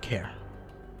 but I didn't care.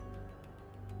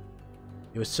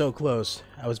 It was so close,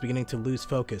 I was beginning to lose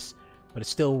focus, but it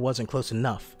still wasn't close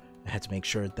enough. I had to make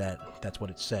sure that that's what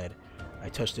it said. I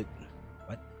touched it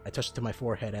to my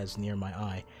forehead as near my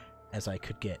eye as I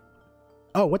could get.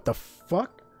 Oh, what the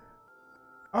fuck?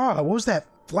 Oh, what was that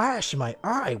flash in my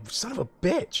eye? Son of a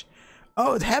bitch.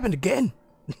 Oh, it happened again.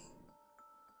 At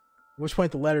which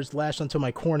point the letters lashed onto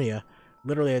my cornea,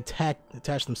 literally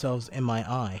attached themselves in my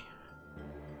eye.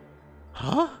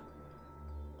 Huh?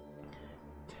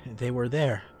 They were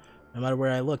there. No matter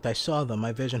where I looked, I saw them.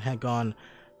 My vision had gone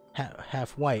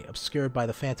half white, obscured by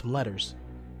the phantom letters.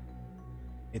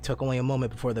 It took only a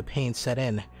moment before the pain set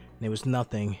in, and it was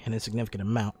nothing, an insignificant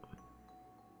amount.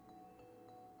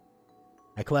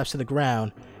 I collapsed to the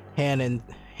ground,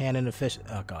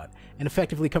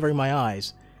 ineffectively covering my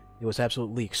eyes. It was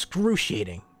absolutely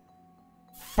excruciating.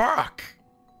 Fuck!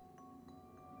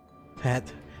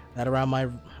 That's around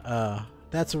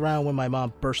when my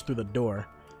mom burst through the door.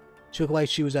 She looked like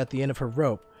she was at the end of her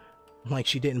rope, like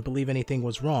she didn't believe anything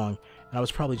was wrong, and I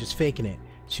was probably just faking it.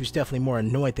 She was definitely more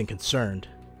annoyed than concerned.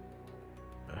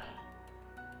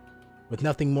 With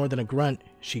nothing more than a grunt,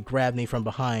 she grabbed me from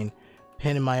behind,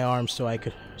 pinning my arms so I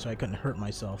couldn't hurt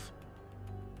myself.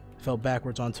 I fell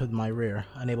backwards onto my rear,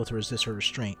 unable to resist her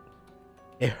restraint.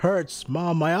 It hurts,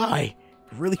 Mom, my eye!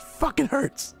 It really fucking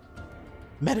hurts!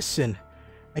 Medicine!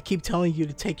 I keep telling you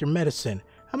to take your medicine.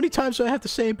 How many times do I have to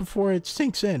say it before it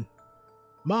sinks in?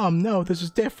 Mom, no, this is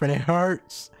different. It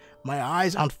hurts. My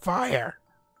eye's on fire.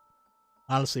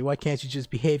 Honestly, why can't you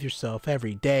just behave yourself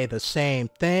every day? The same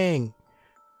thing.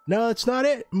 No, that's not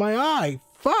it. My eye.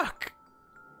 Fuck.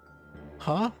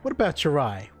 Huh? What about your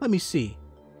eye? Let me see.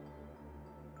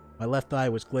 My left eye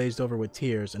was glazed over with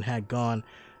tears and had gone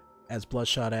as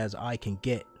bloodshot as I can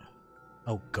get.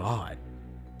 Oh God.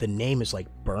 The name is like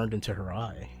burned into her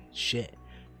eye. Shit.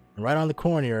 And right on the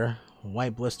cornea,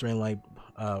 white blister like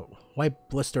God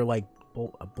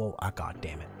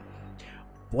damn it.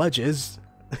 Bludges.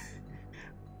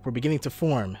 were beginning to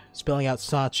form, spelling out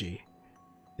Sachi.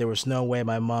 There was no way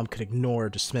my mom could ignore or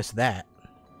dismiss that.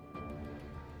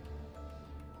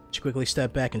 She quickly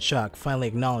stepped back in shock, finally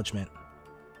acknowledgement.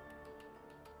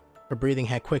 Her breathing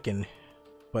had quickened,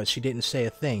 but she didn't say a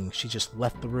thing. She just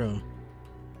left the room.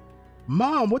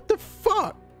 Mom, what the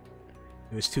fuck?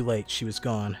 It was too late. She was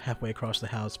gone, halfway across the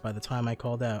house by the time I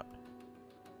called out.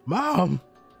 Mom!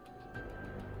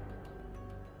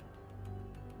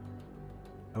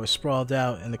 I was sprawled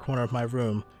out in the corner of my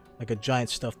room like a giant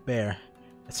stuffed bear.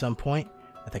 At some point,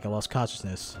 I think I lost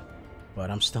consciousness,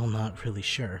 but I'm still not really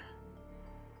sure.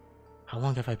 How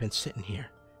long have I been sitting here?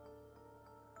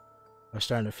 I was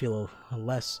starting to feel a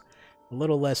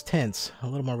little less tense, a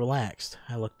little more relaxed.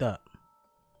 I looked up.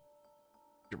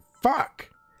 Fuck!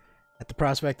 At the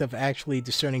prospect of actually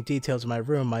discerning details in my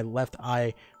room, my left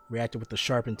eye reacted with a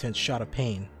sharp, intense shot of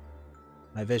pain.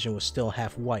 My vision was still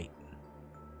half white.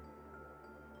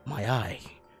 My eye.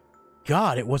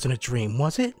 God, it wasn't a dream,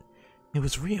 was it? It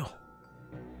was real.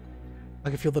 I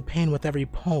could feel the pain with every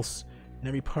pulse in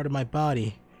every part of my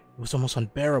body. It was almost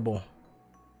unbearable.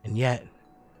 And yet...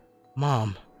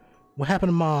 Mom. What happened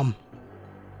to Mom?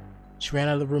 She ran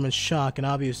out of the room in shock and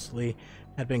obviously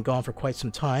had been gone for quite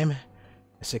some time.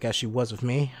 As sick as she was of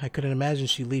me, I couldn't imagine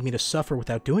she'd leave me to suffer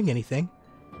without doing anything.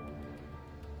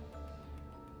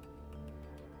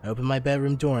 I opened my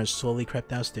bedroom door and slowly crept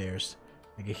downstairs.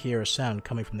 I could hear a sound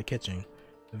coming from the kitchen.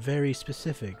 A very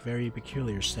specific, very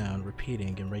peculiar sound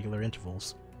repeating in regular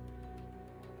intervals.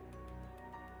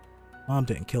 Mom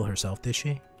didn't kill herself, did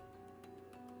she?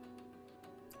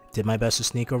 Did my best to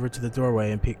sneak over to the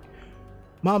doorway and peek.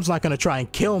 Mom's not gonna try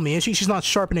and kill me, is she? She's not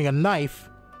sharpening a knife.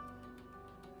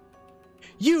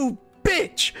 You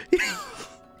bitch!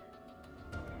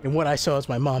 And what I saw was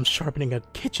my mom sharpening a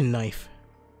kitchen knife.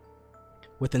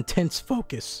 With intense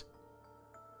focus.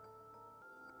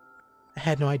 I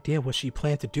had no idea what she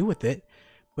planned to do with it,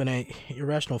 but an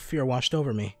irrational fear washed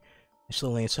over me. I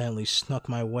slowly and silently snuck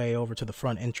my way over to the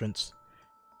front entrance,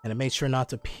 and I made sure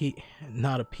not a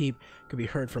peep could be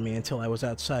heard from me until I was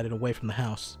outside and away from the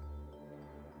house.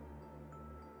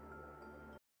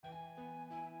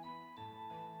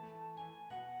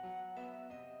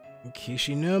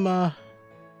 Kishinuma.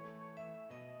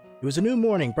 It was a new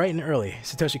morning, bright and early.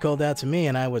 Satoshi called out to me,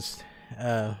 and I was,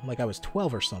 like I was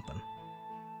 12 or something.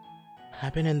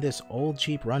 I've been in this old,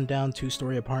 cheap, rundown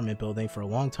two-story apartment building for a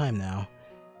long time now.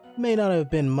 It may not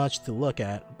have been much to look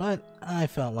at, but I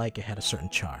felt like it had a certain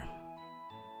charm.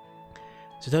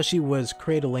 Satoshi was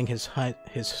cradling his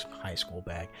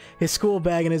school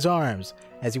bag in his arms,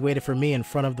 as he waited for me in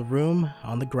front of the room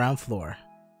on the ground floor.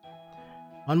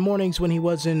 On mornings when he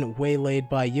wasn't waylaid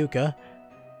by Yuka...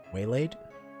 Waylaid?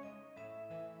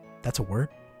 That's a word?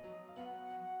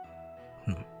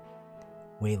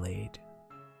 Waylaid.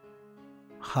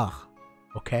 Huh.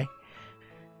 Okay.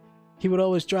 He would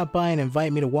always drop by and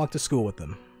invite me to walk to school with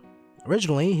him.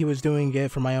 Originally, he was doing it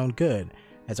for my own good,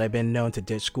 as I've been known to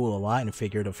ditch school a lot and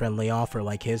figured a friendly offer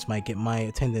like his might get my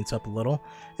attendance up a little.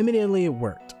 Immediately, it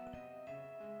worked.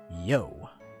 Yo.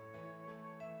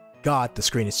 God, the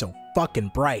screen is so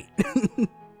fucking bright.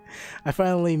 I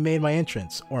finally made my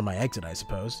entrance, or my exit, I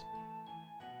suppose.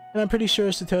 And I'm pretty sure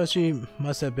Satoshi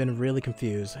must have been really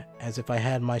confused, as if I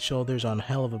had my shoulders on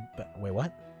hell of a... Wait,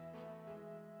 what?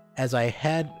 As I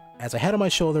had on my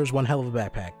shoulders one hell of a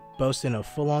backpack, boasting a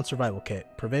full-on survival kit,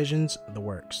 provisions, the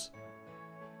works.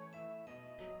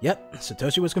 Yep,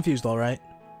 Satoshi was confused alright.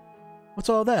 What's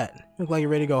all that? You look like you're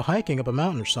ready to go hiking up a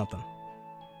mountain or something.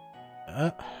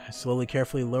 I slowly,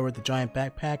 carefully lowered the giant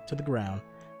backpack to the ground.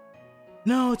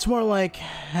 No, it's more like...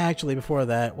 Actually, before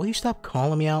that, will you stop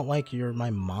calling me out like you're my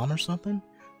mom or something?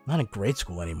 I'm not in grade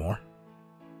school anymore.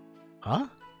 Huh?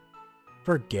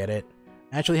 Forget it.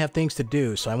 I actually have things to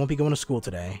do, so I won't be going to school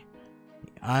today.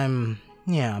 I'm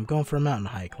going for a mountain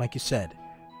hike, like you said.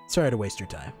 Sorry to waste your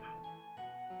time.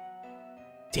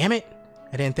 Damn it!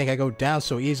 I didn't think I'd go down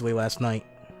so easily last night.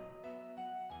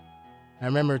 I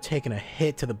remember taking a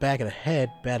hit to the back of the head,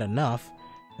 bad enough,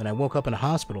 then I woke up in a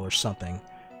hospital or something.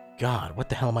 God, what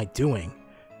the hell am I doing?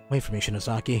 Wait for me,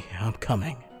 Shinozaki. I'm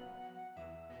coming.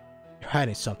 You're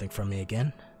hiding something from me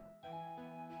again.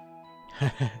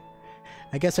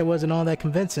 I guess I wasn't all that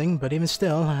convincing, but even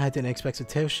still, I didn't expect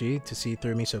Satoshi to see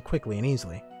through me so quickly and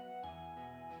easily.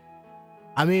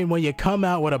 I mean, when you come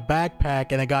out with a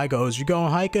backpack and a guy goes, "You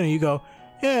going hiking?" and you go,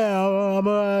 "Yeah,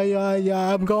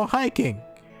 I'm going hiking."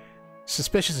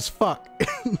 Suspicious as fuck.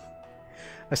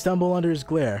 I stumble under his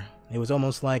glare. It was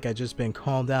almost like I'd just been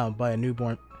called out by a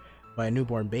newborn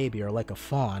baby or like a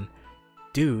fawn.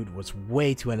 Dude was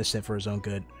way too innocent for his own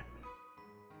good.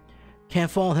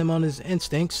 Can't fault him on his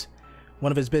instincts.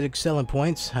 One of his big selling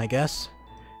points, I guess.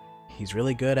 He's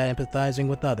really good at empathizing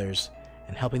with others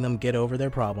and helping them get over their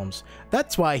problems.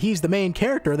 That's why he's the main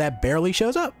character that barely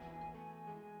shows up.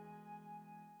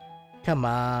 Come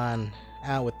on,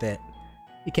 out with it.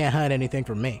 You can't hide anything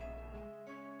from me.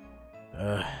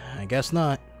 I guess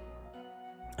not.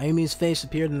 Ayumi's face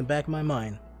appeared in the back of my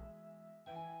mind.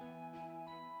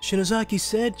 Shinozaki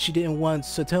said she didn't want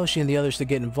Satoshi and the others to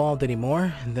get involved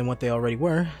anymore than what they already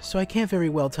were, so I can't very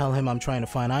well tell him I'm trying to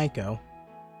find Aiko,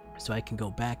 so I can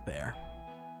go back there.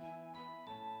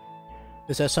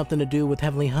 This has something to do with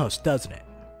Heavenly Host, doesn't it?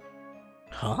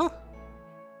 Huh?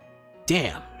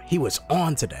 Damn, he was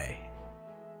on today.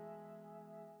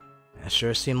 That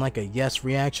sure seemed like a yes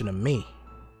reaction to me.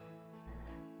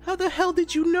 How the hell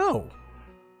did you know?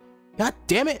 God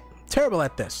damn it! I'm terrible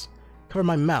at this. Covered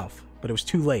my mouth, but it was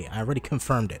too late. I already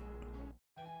confirmed it.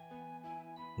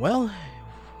 Well,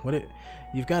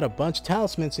 you've got a bunch of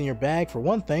talismans in your bag for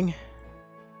one thing.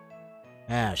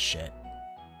 Ah, shit.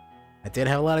 I did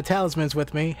have a lot of talismans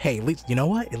with me. Hey, at least, you know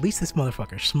what? At least this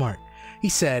motherfucker's smart. He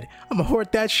said, I'm gonna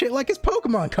hoard that shit like his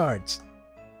Pokemon cards.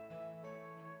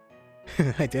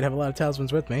 I did have a lot of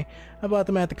talismans with me. I bought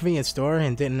them at the convenience store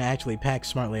and didn't actually pack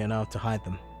smartly enough to hide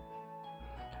them.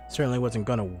 Certainly wasn't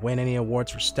gonna win any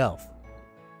awards for stealth.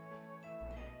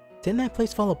 Didn't that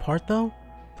place fall apart though?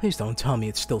 Please don't tell me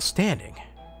it's still standing.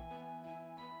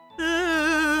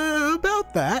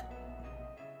 About that.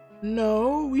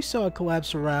 No, we saw it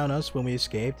collapse around us when we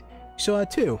escaped. You saw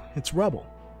it too. It's rubble.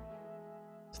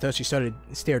 Satoshi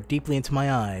stared deeply into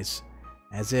my eyes,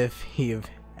 as if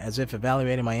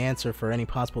evaluating my answer for any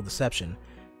possible deception.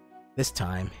 This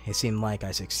time, it seemed like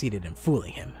I succeeded in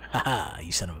fooling him. Haha,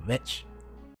 you son of a bitch.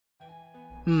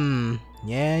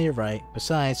 Yeah, you're right.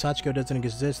 Besides, Sachiko doesn't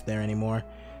exist there anymore,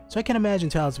 so I can't imagine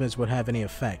talismans would have any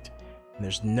effect, and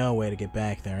there's no way to get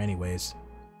back there anyways.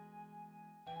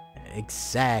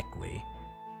 Exactly.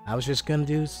 I was just gonna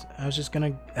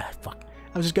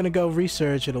go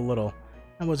research it a little.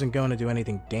 I wasn't going to do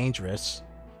anything dangerous.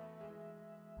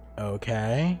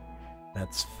 Okay,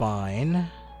 that's fine.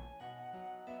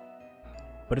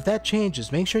 But if that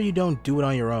changes, make sure you don't do it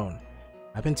on your own.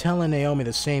 I've been telling Naomi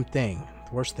the same thing.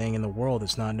 The worst thing in the world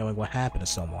is not knowing what happened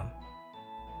to someone.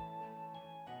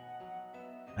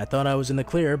 I thought I was in the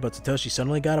clear, but Satoshi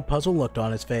suddenly got a puzzled look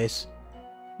on his face.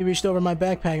 He reached over my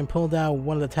backpack and pulled out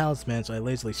one of the talismans I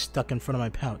lazily stuck in front of my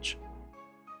pouch.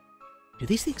 Do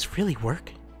these things really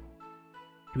work?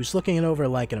 He was looking it over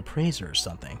like an appraiser or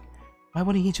something. Why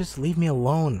wouldn't he just leave me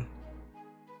alone?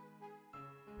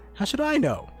 How should I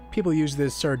know? People use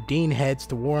these sardine heads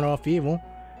to warn off evil.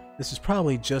 This is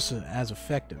probably just as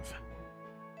effective.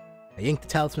 I yanked the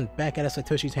talisman back out of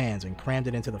Satoshi's hands and crammed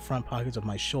it into the front pockets of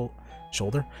my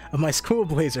shoulder of my school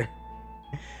blazer.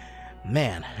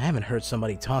 Man, I haven't heard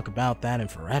somebody talk about that in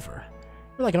forever.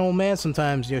 You're like an old man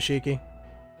sometimes, Yoshiki.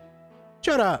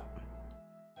 Shut up!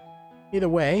 Either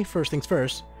way, first things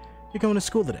first, you're going to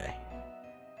school today.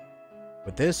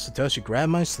 With this, Satoshi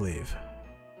grabbed my sleeve.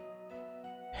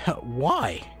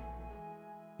 Why?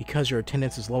 Because your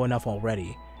attendance is low enough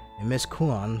already, and Miss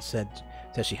Kuon said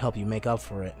she'd help you make up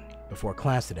for it before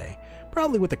class today,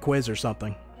 probably with a quiz or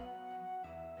something.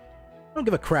 I don't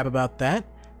give a crap about that.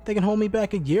 They can hold me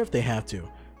back a year if they have to.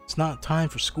 It's not time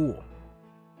for school.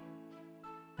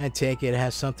 I take it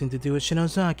has something to do with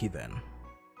Shinozaki then.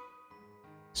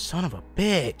 Son of a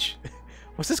bitch!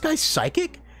 Was this guy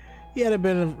psychic? He had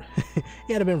been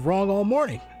wrong all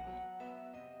morning.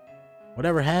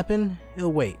 Whatever happened,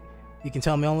 it'll wait. You can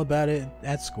tell me all about it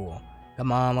at school.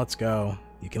 Come on, let's go.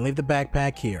 You can leave the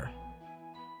backpack here.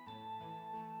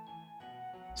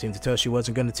 Seemed Satoshi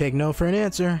wasn't going to take no for an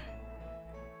answer.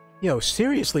 Yo,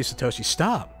 seriously, Satoshi,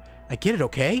 stop. I get it,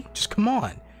 okay? Just come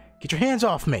on. Get your hands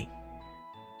off me.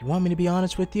 You want me to be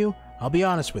honest with you? I'll be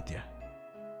honest with you.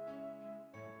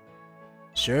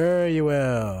 Sure you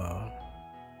will.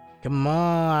 Come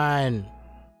on.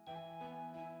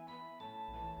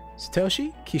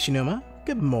 Satoshi, Kishinuma,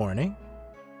 good morning.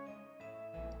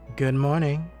 Good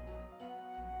morning.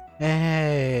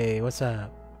 Hey, what's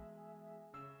up?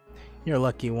 You're a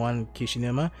lucky one,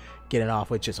 Kishinuma, getting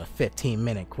off with just a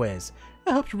 15-minute quiz.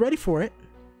 I hope you're ready for it.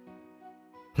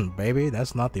 Baby,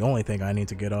 that's not the only thing I need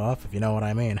to get off, if you know what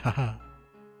I mean. Haha.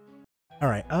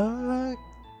 Alright,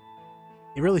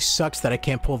 it really sucks that I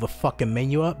can't pull the fucking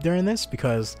menu up during this,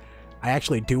 because I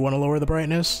actually do want to lower the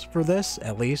brightness for this,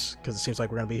 at least, because it seems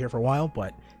like we're going to be here for a while,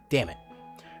 but damn it.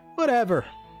 Whatever.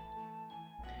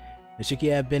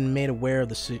 Nishiki had been made aware of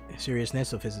the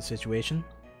seriousness of his situation.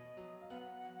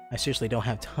 I seriously don't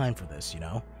have time for this, you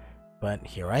know? But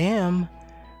here I am.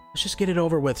 Let's just get it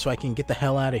over with so I can get the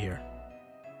hell out of here.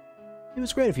 It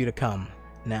was great of you to come.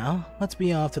 Now, let's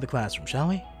be off to the classroom, shall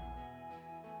we?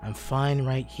 I'm fine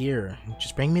right here.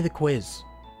 Just bring me the quiz.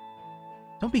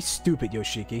 Don't be stupid,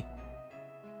 Yoshiki.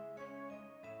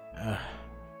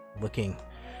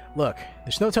 Look,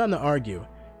 there's no time to argue.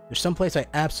 There's someplace I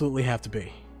absolutely have to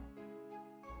be.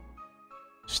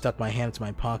 Stuck my hand into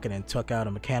my pocket and took out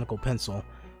a mechanical pencil.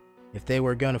 If they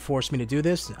were going to force me to do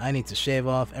this, I need to shave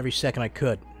off every second I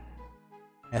could.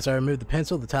 As I removed the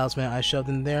pencil, the talisman I shoved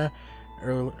in there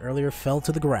earlier fell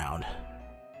to the ground.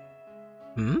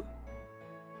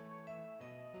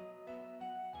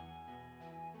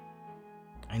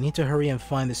 I need to hurry and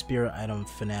find the spirit item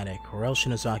fanatic, or else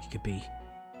Shinozaki could be...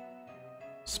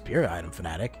 Spirit item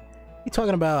fanatic? You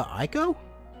talking about Aiko?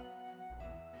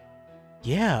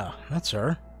 Yeah, that's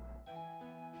her.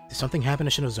 Did something happen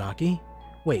to Shinozaki?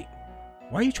 Wait,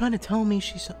 why are you trying to tell me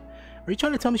she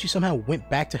somehow went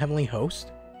back to Heavenly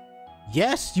Host?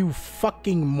 Yes, you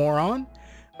fucking moron!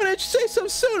 Why didn't you say something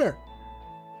sooner?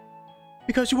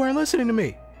 Because you weren't listening to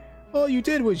me. All you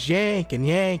did was yank and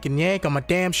yank and yank on my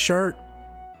damn shirt.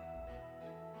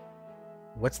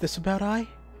 What's this about I?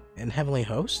 And Heavenly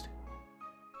Host?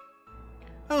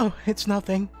 Oh, it's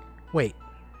nothing. Wait.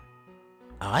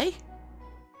 I?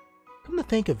 Come to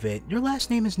think of it, your last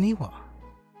name is Niwa.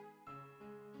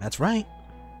 That's right.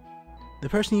 The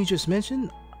person you just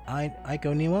mentioned,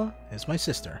 Aiko Niwa, is my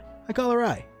sister. I call her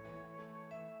Ai.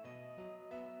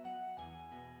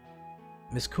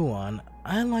 Miss Kuon,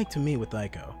 I'd like to meet with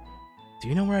Aiko. Do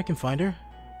you know where I can find her?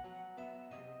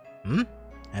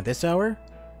 At this hour?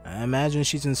 I imagine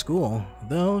she's in school,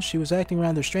 though she was acting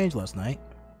rather strange last night.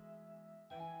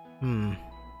 Do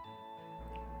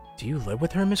you live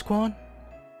with her, Miss Kuon?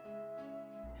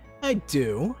 I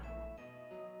do.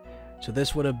 So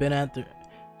this would have been after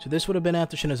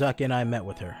Shinozaki and I met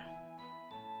with her.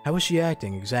 How was she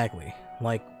acting, exactly?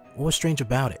 Like, what was strange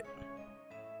about it?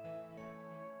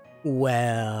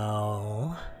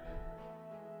 Well...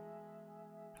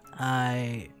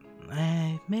 I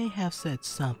may have said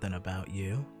something about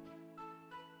you.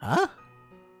 Huh?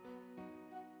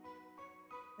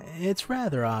 It's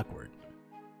rather awkward.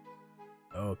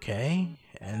 Okay,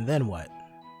 and then what?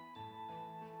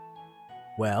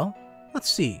 Well, let's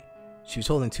see. She was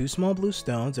holding 2 small blue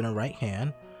stones in her right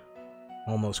hand,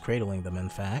 almost cradling them, in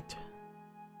fact.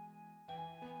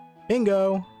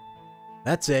 Bingo!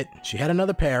 That's it. She had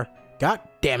another pair. God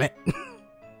damn it!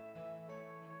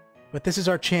 But this is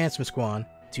our chance, Miss Guan.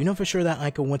 Do you know for sure that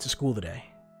Aiko went to school today?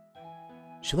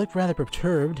 She looked rather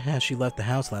perturbed as she left the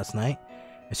house last night,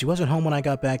 and she wasn't home when I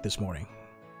got back this morning.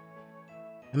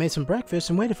 I made some breakfast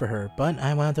and waited for her, but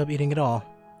I wound up eating it all.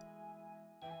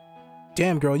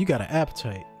 Damn, girl, you got an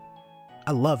appetite.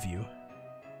 I love you.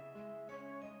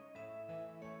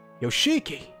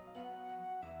 Yoshiki!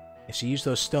 If she used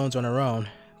those stones on her own,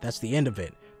 that's the end of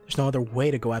it. There's no other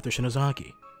way to go after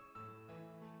Shinozaki.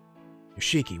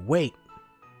 Yoshiki, wait!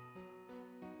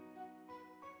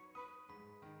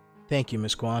 Thank you,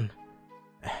 Miss Guan.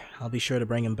 I'll be sure to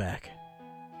bring him back.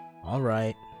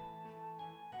 Alright.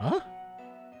 Huh?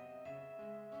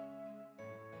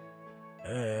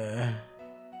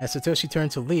 As Satoshi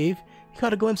turned to leave, he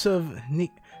caught a glimpse of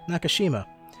Nakashima,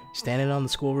 standing on the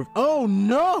school roof. Oh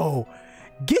no!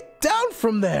 Get down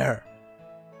from there!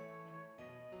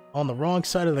 On the wrong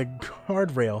side of the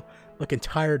guardrail, looking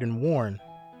tired and worn.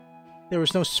 There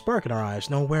was no spark in her eyes,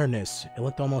 no awareness. It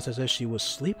looked almost as if she was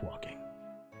sleepwalking.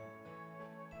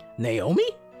 Naomi?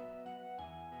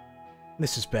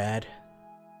 This is bad.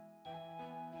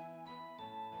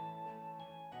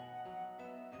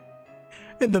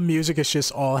 And the music is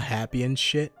just all happy and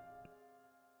shit.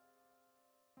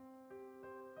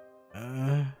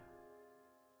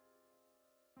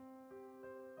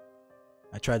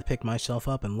 I tried to pick myself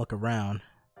up and look around.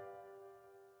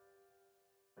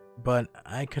 But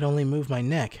I could only move my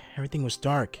neck. Everything was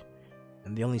dark,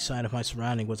 and the only sign of my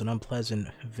surrounding was an unpleasant,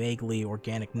 vaguely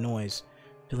organic noise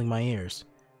filling my ears.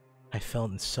 I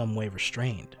felt in some way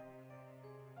restrained.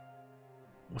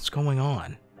 What's going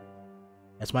on?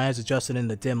 As my eyes adjusted in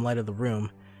the dim light of the room,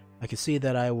 I could see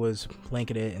that I was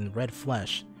blanketed in red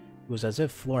flesh. It was as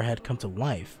if Floor had come to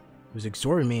life. It was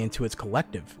absorbing me into its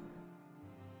collective.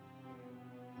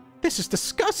 This is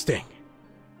disgusting!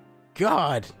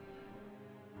 God!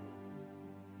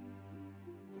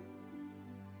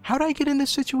 How'd I get in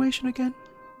this situation again?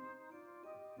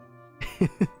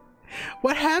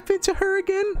 What happened to her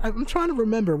again? I'm trying to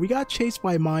remember. We got chased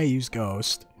by Mayu's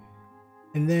ghost.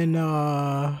 And then,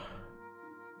 God,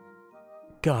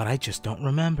 I just don't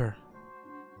remember.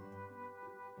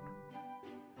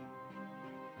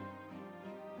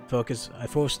 I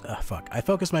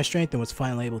focused my strength and was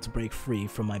finally able to break free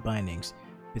from my bindings.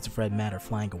 bits of red matter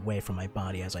flying away from my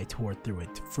body as I tore through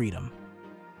it to freedom.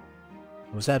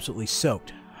 I was absolutely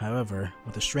soaked, however,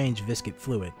 with a strange viscid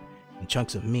fluid, and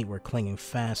chunks of meat were clinging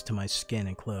fast to my skin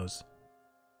and clothes.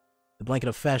 The blanket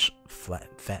of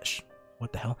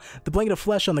what the hell? The blanket of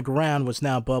flesh on the ground was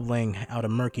now bubbling out a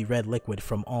murky red liquid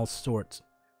from all spots.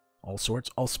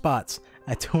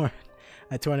 I tore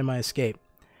in my escape,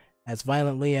 as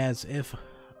violently as if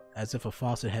a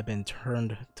faucet had been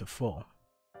turned to full.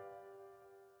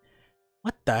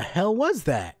 What the hell was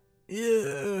that?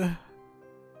 Ugh.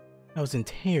 I was in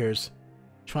tears,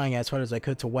 trying as hard as I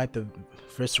could to wipe the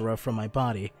viscera from my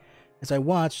body. As I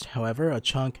watched, however, a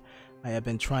chunk I had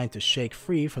been trying to shake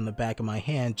free from the back of my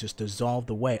hand just dissolved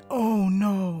away. Oh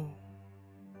no!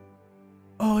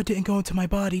 Oh, it didn't go into my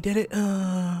body, did it?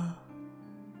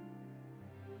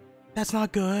 That's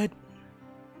not good.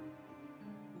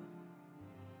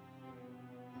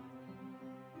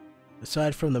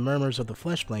 Aside from the murmurs of the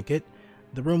flesh blanket,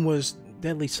 the room was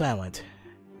deadly silent,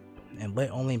 and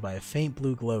lit only by a faint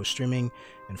blue glow streaming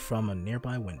in from a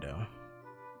nearby window.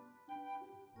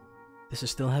 This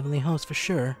is still Heavenly Host for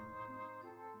sure.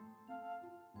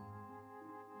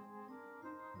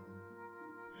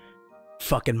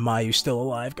 Fucking Mayu's still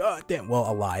alive. God damn.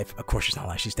 Well, alive. Of course she's not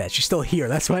alive. She's dead. She's still here.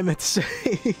 That's what I meant to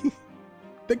say.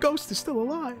 The ghost is still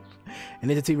alive.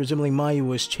 An entity resembling Mayu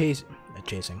was chasing.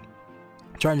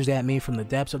 Charged at me from the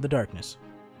depths of the darkness.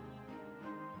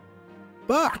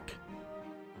 Fuck!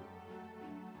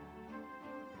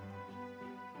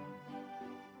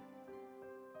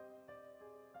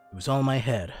 It was all in my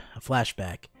head. A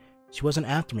flashback. She wasn't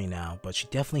after me now, but she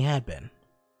definitely had been.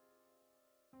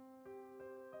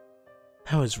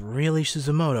 That was really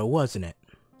Shizumoto, wasn't it?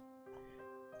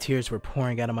 Tears were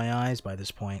pouring out of my eyes by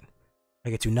this point. I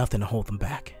could do nothing to hold them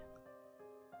back.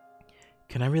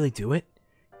 Can I really do it?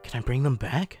 Can I bring them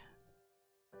back?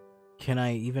 Can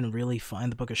I even really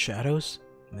find the Book of Shadows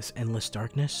in this endless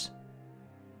darkness?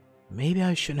 Maybe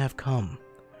I shouldn't have come.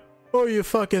 Oh, you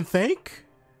fucking think?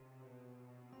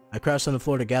 I crouched on the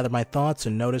floor to gather my thoughts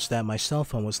and noticed that my cell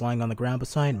phone was lying on the ground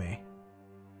beside me.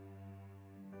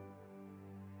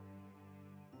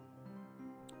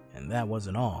 And that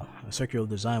wasn't all. A circular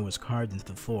design was carved into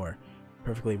the floor,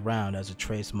 perfectly round as if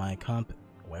traced by a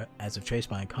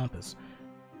compass,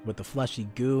 with the fleshy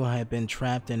goo I had been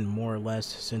trapped in more or less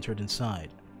centered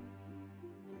inside.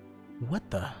 What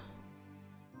the?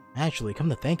 Actually, come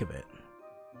to think of it,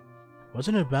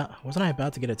 wasn't I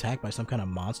about to get attacked by some kind of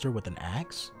monster with an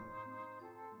axe?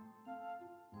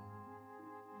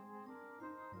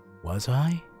 Was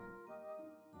I?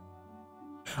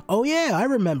 Oh yeah, I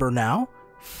remember now.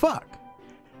 Fuck.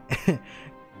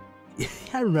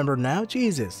 I remember now.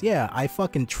 Jesus. Yeah, I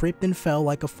fucking tripped and fell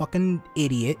like a fucking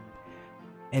idiot.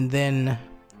 And then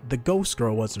the ghost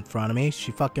girl was in front of me.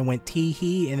 She fucking went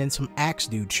tee-hee, and then some axe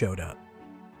dude showed up.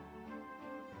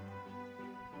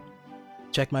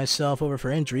 Checked myself over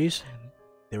for injuries.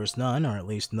 There was none, or at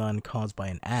least none caused by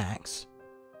an axe.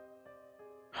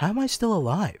 How am I still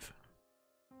alive?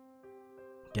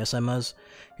 Guess I must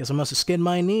have skinned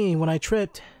my knee when I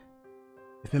tripped.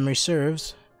 If memory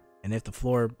serves, and if the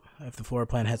floor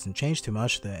plan hasn't changed too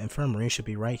much, the infirmary should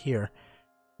be right here.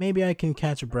 Maybe I can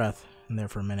catch a breath in there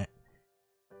for a minute.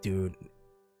 Dude,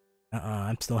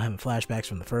 I'm still having flashbacks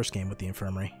from the first game with the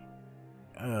infirmary.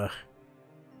 Ugh.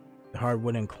 The hard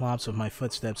wooden clops of my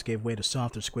footsteps gave way to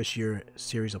softer, squishier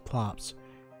series of plops.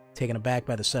 Taken aback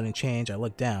by the sudden change, I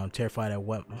looked down, terrified at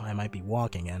what I might be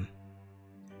walking in.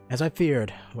 As I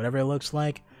feared, whatever it looks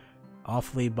like,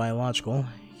 awfully biological,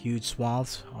 huge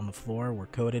swaths on the floor were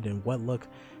coated in what looked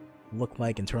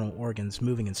like internal organs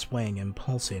moving and swaying and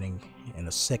pulsating in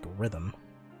a sick rhythm.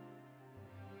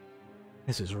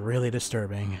 This is really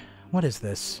disturbing. What is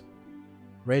this?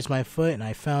 Raised my foot and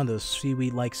I found a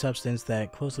seaweed-like substance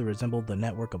that closely resembled the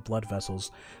network of blood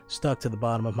vessels stuck to the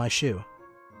bottom of my shoe.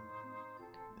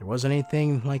 There wasn't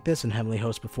anything like this in Heavenly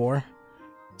Host before.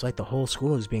 It's like the whole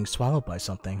school is being swallowed by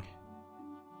something.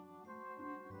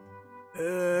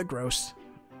 Gross.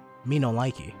 Me no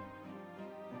likey.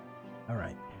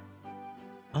 Alright.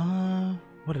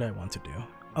 What did I want to do?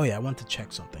 Oh yeah, I want to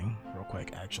check something real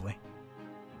quick, actually.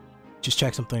 Just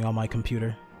check something on my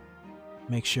computer.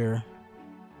 Make sure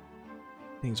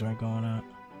things aren't going up.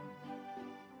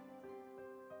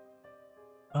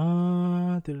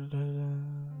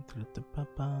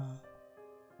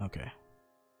 Okay.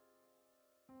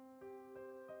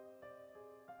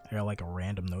 I got like a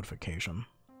random notification.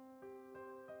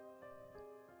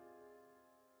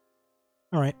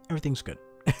 Alright, everything's good.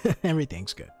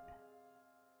 Everything's good.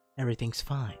 Everything's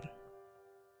fine.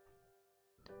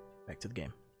 Back to the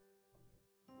game.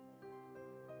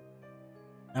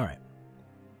 Alright.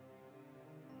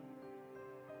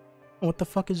 What the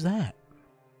fuck is that?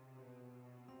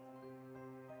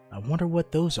 I wonder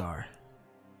what those are.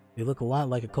 They look a lot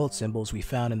like occult symbols we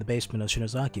found in the basement of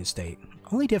Shinozaki estate,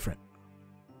 only different.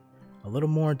 A little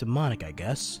more demonic, I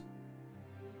guess.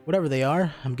 Whatever they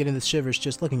are, I'm getting the shivers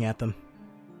just looking at them.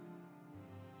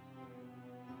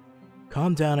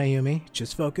 Calm down, Ayumi.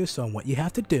 Just focus on what you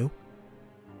have to do.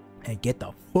 And get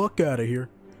the fuck out of here.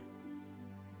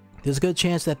 There's a good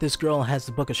chance that this girl has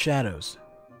the Book of Shadows.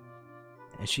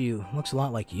 And she looks a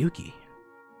lot like Yuki.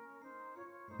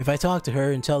 If I talk to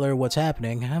her and tell her what's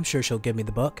happening, I'm sure she'll give me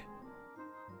the book.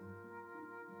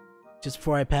 Just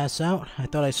before I pass out, I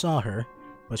thought I saw her,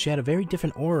 but she had a very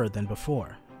different aura than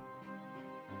before.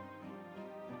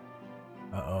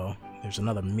 Uh-oh, there's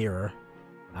another mirror.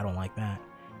 I don't like that.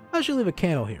 I should leave a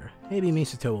candle here. Maybe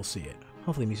Misato will see it.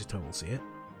 Hopefully Misato will see it.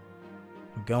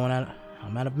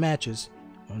 I'm out of matches.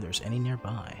 I wonder if there's any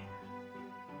nearby.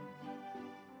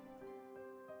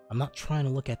 I'm not trying to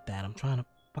look at that. I'm trying to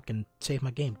fucking save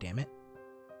my game, damn it.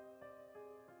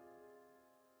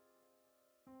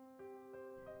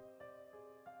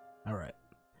 Alright.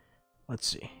 Let's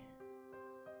see.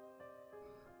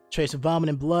 Trace of vomit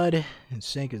and blood. And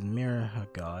sink is mirror. Oh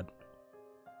god.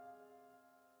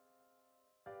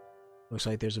 Looks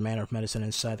like there's a manner of medicine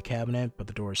inside the cabinet, but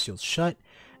the door is sealed shut,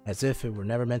 as if it were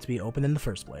never meant to be opened in the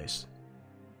first place.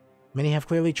 Many have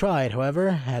clearly tried,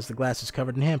 however, as the glass is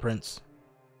covered in handprints.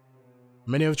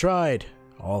 Many have tried.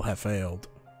 All have failed.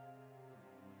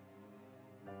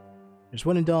 There's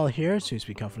wooden doll here, seems to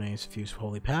be comforting its fused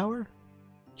holy power.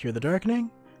 Cure the darkening?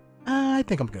 I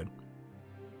think I'm good.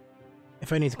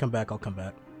 If I need to come back, I'll come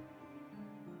back.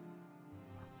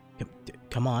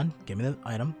 Come on, give me the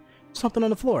item. Something on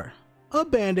the floor. A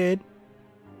band-aid.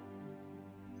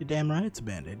 You're damn right it's a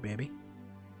band-aid, baby.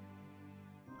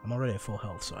 I'm already at full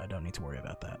health, so I don't need to worry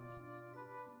about that.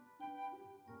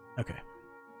 Okay.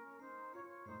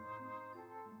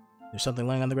 There's something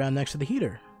laying on the ground next to the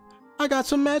heater. I got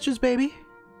some matches, baby!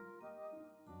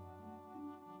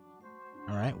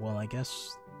 Alright, well, I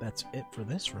guess that's it for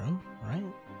this room,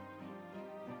 right?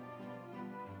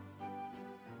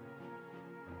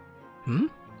 Hmm?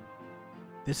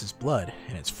 This is blood,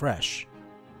 and it's fresh.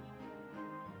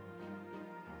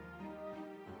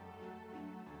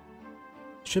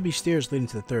 Should be stairs leading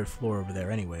to the third floor over there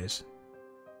anyways.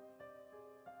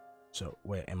 So,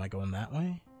 wait, am I going that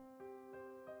way?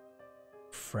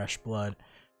 Fresh blood.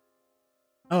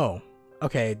 Oh,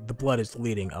 okay, the blood is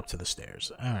leading up to the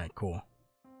stairs. Alright, cool.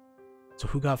 So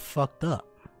who got fucked up?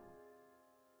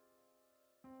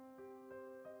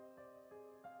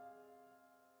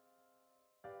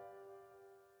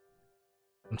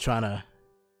 I'm trying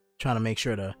to make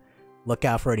sure to look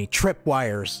out for any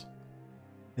tripwires.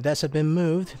 The desks have been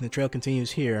moved, the trail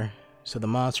continues here, so the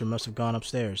monster must have gone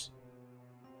upstairs.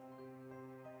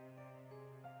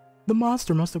 The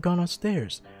monster must have gone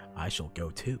upstairs. I shall go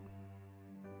too.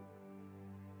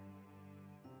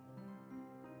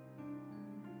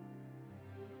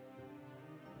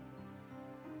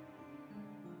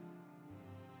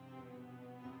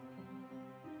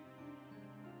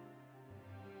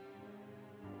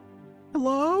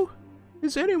 Hello?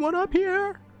 Is anyone up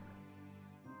here?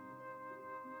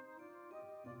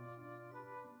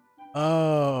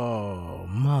 Oh,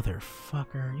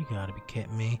 motherfucker. You gotta be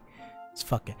kidding me. It's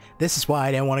fucking... This is why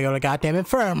I didn't want to go to the goddamn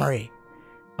infirmary.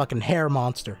 Fucking hair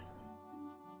monster.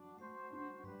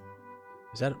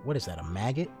 Is that... What is that? A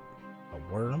maggot?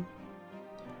 A worm?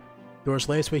 Door's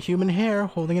laced with human hair,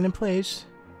 holding it in place.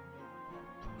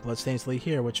 Bloodstains lay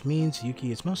here, which means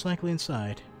Yuki is most likely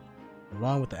inside.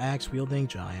 Along with the axe-wielding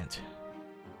giant.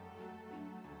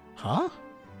 Huh?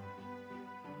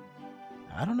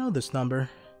 I don't know this number.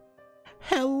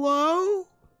 Hello?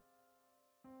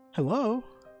 Hello?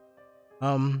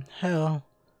 Hell.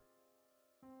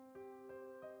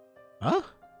 Huh?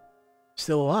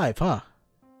 Still alive, huh?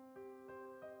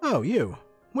 Oh, you.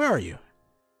 Where are you?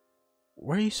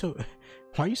 Why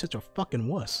are you such a fucking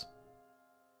wuss?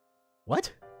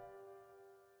 What?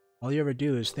 All you ever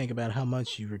do is think about how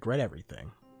much you regret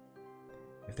everything.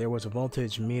 If there was a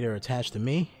voltage meter attached to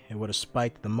me, it would have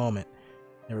spiked at the moment.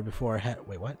 Never before had...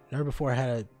 Wait, what? Never before had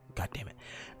a... God damn it.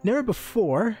 Never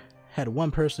before had one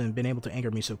person been able to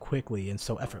anger me so quickly and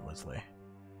so effortlessly.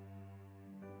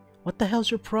 What the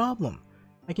hell's your problem?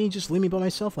 Why can't you just leave me by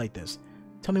myself like this?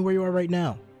 Tell me where you are right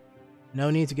now. No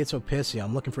need to get so pissy.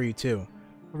 I'm looking for you too.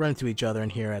 We'll run into each other in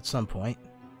here at some point.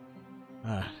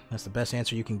 That's the best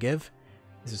answer you can give?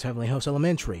 This is Heavenly Host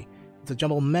Elementary. It's a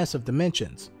jumbled mess of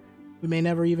dimensions. We may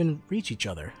never even reach each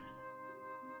other.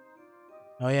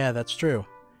 Oh yeah, that's true.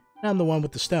 I'm the one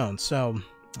with the stone, so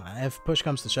if push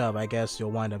comes to shove, I guess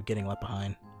you'll wind up getting left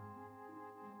behind.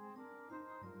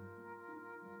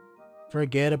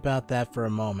 Forget about that for a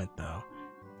moment, though.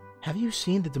 Have you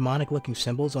seen the demonic-looking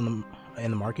symbols in the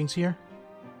markings here?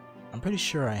 I'm pretty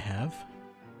sure I have.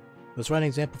 Those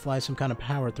writings amplify some kind of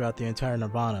power throughout the entire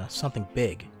Nirvana. Something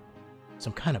big.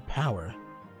 Some kind of power.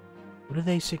 What do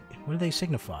they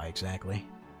signify exactly?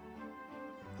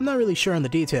 I'm not really sure on the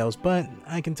details, but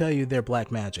I can tell you they're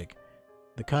black magic.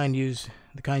 The kind used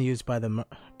by the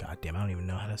God damn, I don't even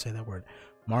know how to say that word.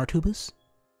 Martubas?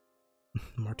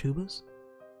 Martubas?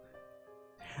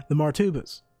 The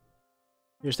Martubas.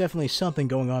 There's definitely something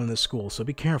going on in this school, so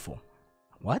be careful.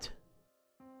 What?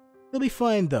 You'll be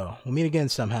fine, though. We'll meet again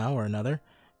somehow or another,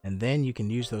 and then you can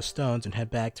use those stones and head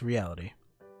back to reality.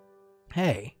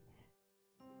 Hey.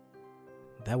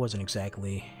 That wasn't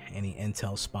exactly any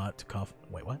intel spot to cough.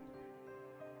 Wait, what?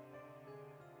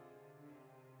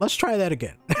 Let's try that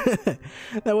again.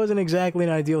 That wasn't exactly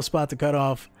an ideal spot to cut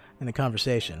off in the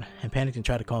conversation, and Pennington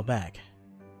tried to call back.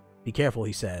 Be careful,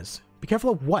 he says. Be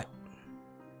careful of what?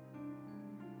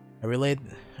 I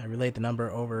redialed the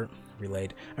number over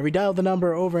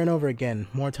and over again,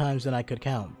 more times than I could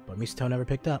count, but Misato never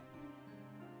picked up.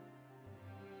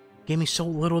 Gave me so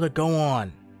little to go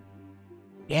on.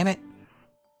 Damn it.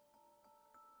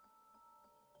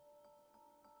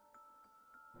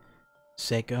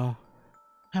 Seiko,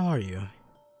 how are you?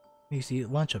 We used to eat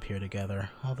lunch up here together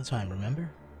all the time, remember?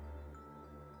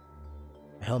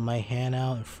 I held my hand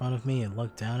out in front of me and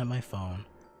looked down at my phone.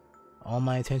 All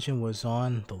my attention was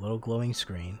on the little glowing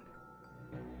screen.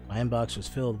 My inbox was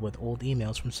filled with old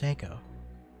emails from Seiko.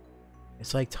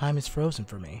 It's like time is frozen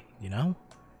for me, you know?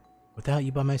 Without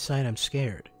you by my side, I'm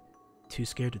scared. Too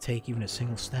scared to take even a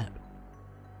single step.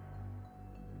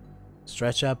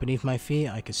 Stretched out beneath my feet,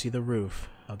 I could see the roof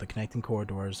of the connecting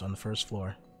corridors on the first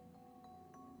floor.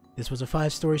 This was a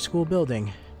 5-story school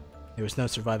building. There was no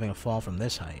surviving a fall from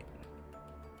this height.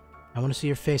 I want to see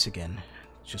your face again,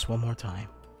 just one more time.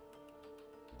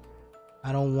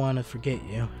 I don't want to forget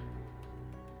you.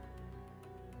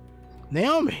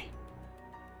 Naomi!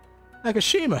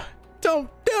 Nakashima! Don't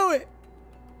do it!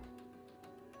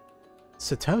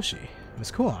 Satoshi,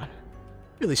 Miss Kuon.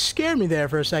 Really scared me there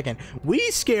for a second.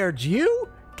 We scared you?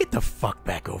 Get the fuck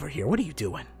back over here. What are you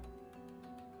doing?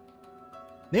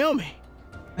 Naomi!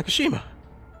 Nakashima!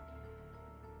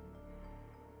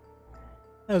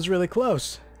 That was really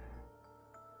close.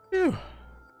 Ew.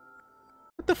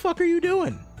 What the fuck are you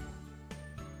doing?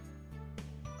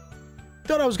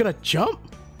 Thought I was gonna jump?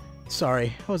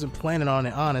 Sorry, I wasn't planning on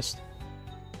it, honest.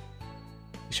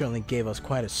 You certainly gave us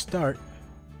quite a start.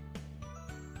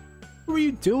 What were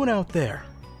you doing out there?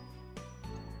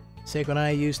 Seiko and I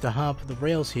used to hop the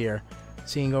rails here.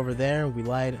 Seeing over there, we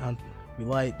lied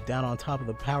down on top of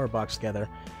the power box together.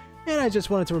 And I just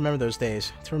wanted to remember those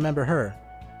days, to remember her.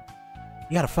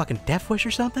 You got a fucking death wish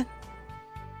or something?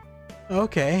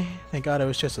 Okay, thank God it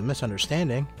was just a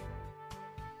misunderstanding.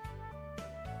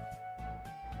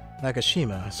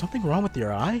 Nakashima, something wrong with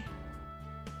your eye?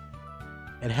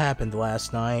 It happened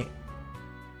last night.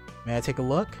 May I take a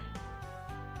look?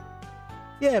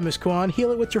 Yeah, Miss Kuon,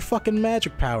 heal it with your fucking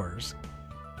magic powers.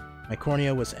 My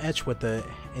cornea was etched with the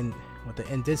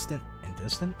indistinct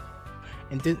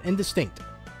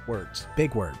words,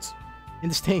 big words,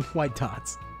 indistinct white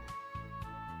dots.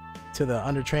 To the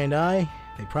undertrained eye,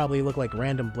 they probably look like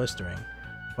random blistering,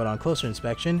 but on closer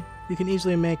inspection, you can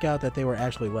easily make out that they were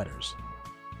actually letters.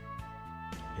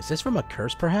 Is this from a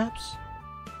curse, perhaps?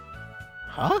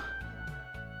 Huh?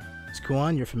 Miss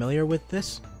Kuon, you're familiar with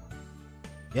this?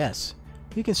 Yes,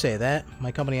 you can say that.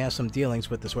 My company has some dealings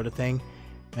with this sort of thing.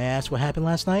 May I ask what happened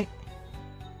last night?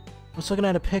 I was looking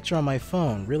at a picture on my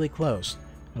phone, really close,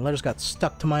 and letters got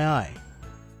stuck to my eye.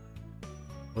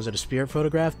 Was it a spirit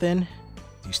photograph then?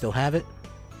 Do you still have it?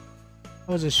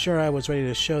 I wasn't sure I was ready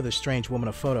to show this strange woman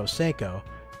a photo of Seiko,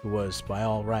 who was, by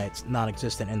all rights,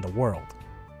 non-existent in the world.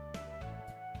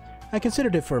 I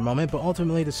considered it for a moment, but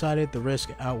ultimately decided the risk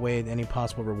outweighed any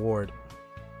possible reward.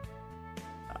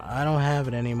 I don't have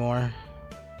it anymore.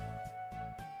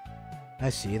 I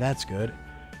see, that's good.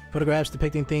 Photographs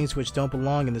depicting things which don't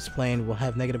belong in this plane will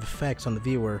have negative effects on the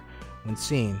viewer when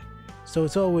seen, so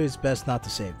it's always best not to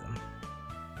save them.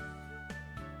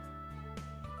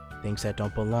 Things that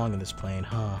don't belong in this plane,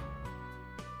 huh?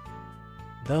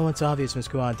 Though it's obvious Miss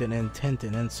Kuon didn't intend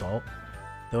an insult,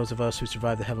 those of us who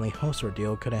survived the Heavenly Host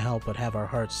ordeal couldn't help but have our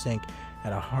hearts sink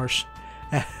at the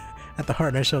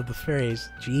harshness of the phrase,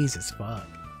 Jesus fuck.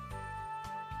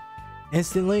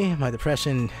 Instantly, my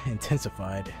depression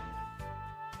intensified.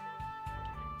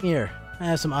 Here, I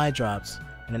have some eye drops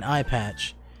and an eye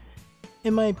patch.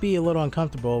 It might be a little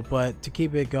uncomfortable, but to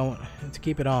keep it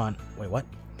on. Wait, what?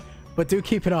 But do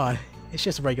keep it on. It's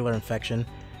just a regular infection.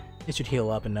 It should heal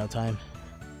up in no time.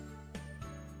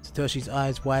 Satoshi's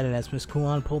eyes widened as Miss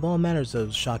Kuon pulled all manners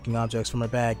of shocking objects from her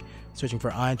bag, searching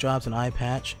for eye drops and eye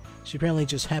patch she apparently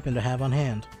just happened to have on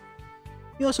hand.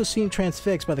 He also seemed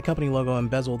transfixed by the company logo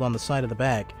embezzled on the side of the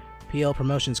bag, PL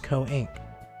Promotions Co. Inc.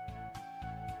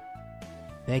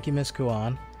 Thank you, Miss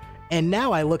Kuon. And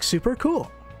now I look super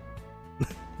cool!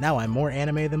 Now I'm more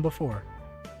anime than before.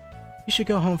 You should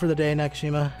go home for the day,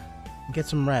 Nakashima, and get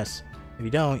some rest. If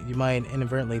you don't, you might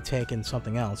inadvertently take in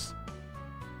something else.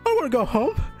 I want to go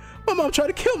home! My mom tried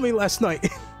to kill me last night!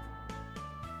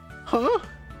 Huh?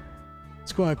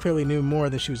 Squan clearly knew more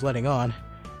than she was letting on.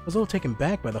 I was a little taken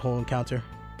back by the whole encounter.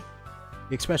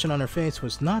 The expression on her face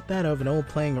was not that of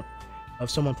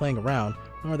someone playing around,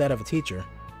 nor that of a teacher,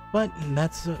 but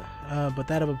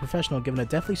that of a professional given a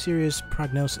deathly serious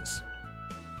prognosis.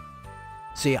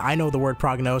 See, I know the word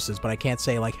prognosis, but I can't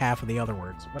say like half of the other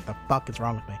words. What the fuck is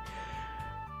wrong with me?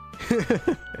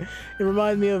 It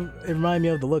reminded me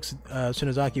of the looks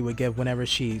Shinozaki would give whenever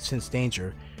she sensed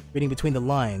danger. Reading between the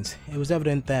lines, it was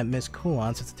evident that Miss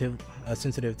Kuon,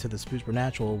 sensitive to the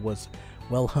supernatural, was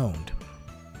well honed.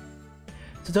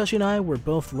 Satoshi and I were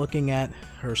both looking at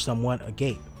her somewhat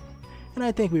agape, and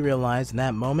I think we realized in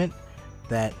that moment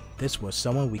that this was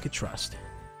someone we could trust.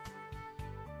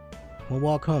 We'll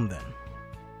walk home then.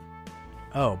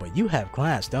 Oh, but you have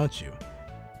class, don't you?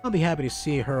 I'll be happy to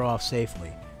see her off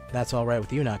safely. That's alright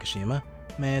with you, Nakashima.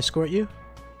 May I escort you?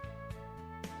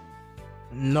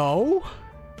 No?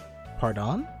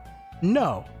 Pardon?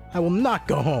 No, I will not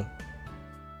go home.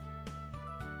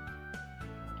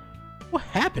 What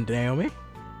happened, Naomi?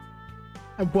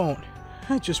 I won't.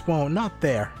 I just won't. Not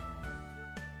there.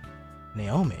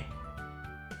 Naomi?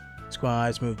 Squaw's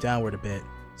eyes moved downward a bit,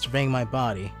 surveying my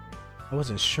body. I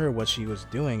wasn't sure what she was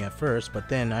doing at first, but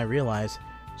then I realized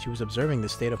she was observing the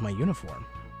state of my uniform.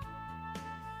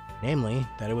 Namely,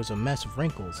 that it was a mess of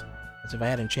wrinkles, as if I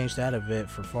hadn't changed out of it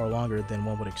for far longer than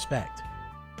one would expect.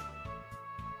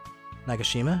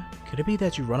 Nakashima, could it be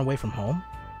that you run away from home?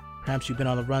 Perhaps you've been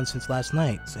on the run since last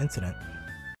night's incident.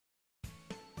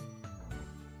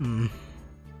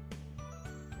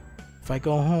 If I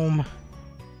go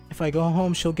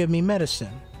home, she'll give me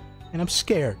medicine, and I'm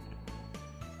scared.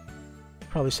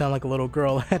 Probably sound like a little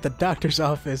girl at the doctor's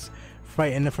office,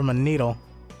 frightened from a needle.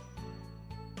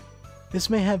 This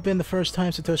may have been the first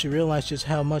time Satoshi realized just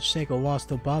how much Seiko loss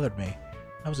still bothered me.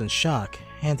 I was in shock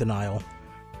and denial,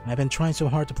 and I've been trying so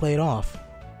hard to play it off.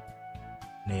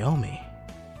 Naomi.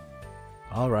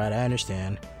 Alright, I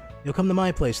understand. You'll come to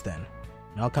my place then,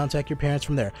 and I'll contact your parents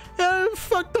from there.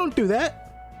 Fuck, don't do that!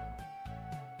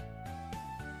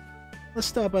 Let's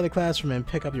stop by the classroom and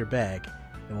pick up your bag,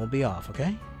 then we'll be off,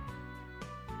 okay?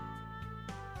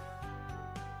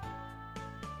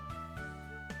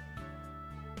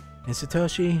 And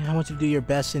Satoshi, I want you to do your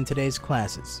best in today's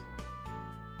classes.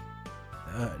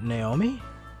 Naomi?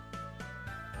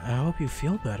 I hope you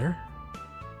feel better.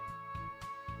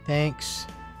 Thanks.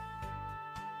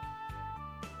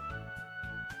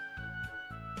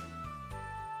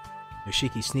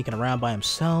 Yoshiki's sneaking around by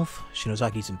himself,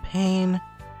 Shinozaki's in pain,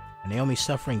 and Naomi's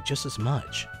suffering just as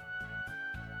much.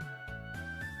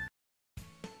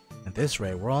 At this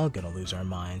rate, we're all gonna lose our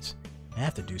minds. I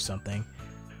have to do something.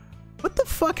 What the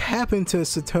fuck happened to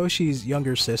Satoshi's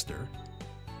younger sister?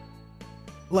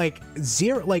 Like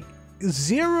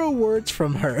zero words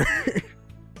from her.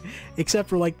 Except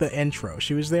for like the intro.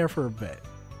 She was there for a bit.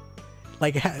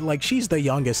 Like she's the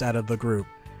youngest out of the group.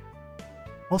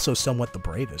 Also somewhat the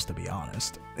bravest, to be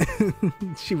honest.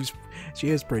 She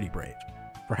is pretty brave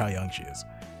for how young she is.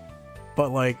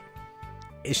 But like,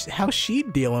 how's she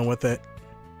dealing with it?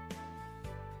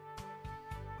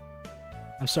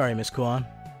 I'm sorry, Miss Kuon.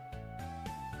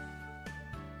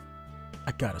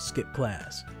 I gotta skip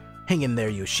class. Hang in there,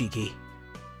 Yoshiki.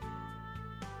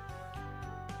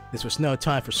 This was no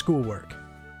time for schoolwork.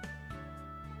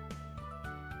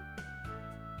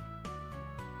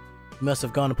 You must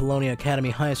have gone to Polonia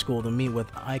Academy High School to meet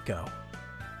with Aiko.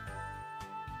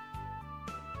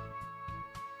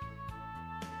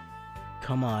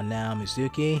 Come on now,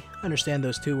 Mizuki. I understand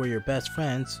those two were your best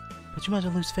friends, but you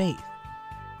mustn't lose faith.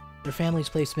 Their families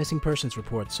placed missing persons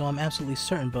reports, so I'm absolutely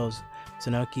certain both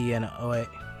Tsunoki and Oe...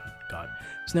 God.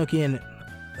 Tsunoki and...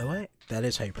 Oe? That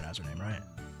is how you pronounce her name, right?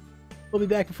 We'll be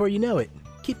back before you know it.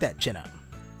 Keep that chin up.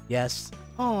 Yes.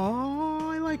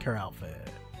 Aww, I like her outfit.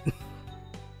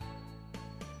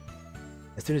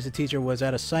 As soon as the teacher was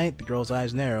out of sight, the girl's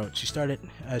eyes narrowed. She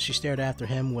stared after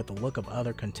him with a look of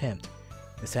utter contempt.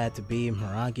 This had to be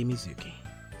Muragi Mizuki.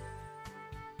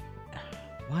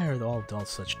 Why are all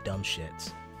adults such dumb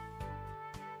shits?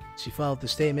 She followed the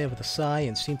statement with a sigh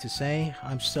and seemed to say,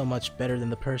 I'm so much better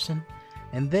than the person.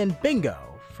 And then bingo!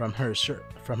 From her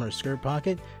skirt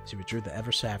pocket, she withdrew the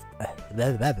ever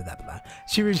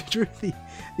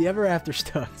after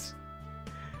stones.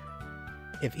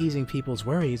 If easing people's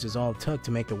worries is all it took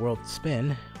to make the world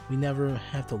spin, we never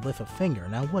have to lift a finger,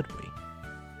 now would we?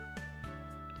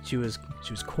 She was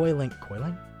coiling?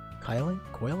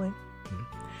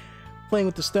 Playing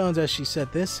with the stones as she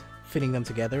said this, fitting them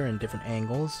together in different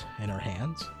angles in her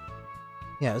hands.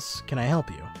 Yes, can I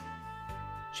help you?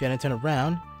 She hadn't turned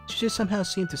around, she just somehow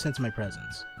seemed to sense my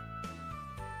presence.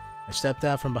 I stepped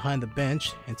out from behind the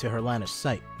bench into her line of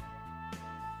sight.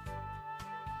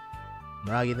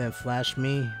 Maragi then flashed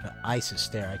me the icest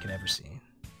stare I could ever see.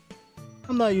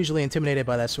 I'm not usually intimidated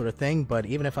by that sort of thing, but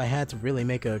even if I had to really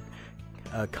make a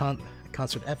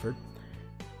concert effort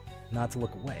not to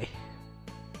look away.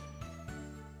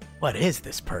 What is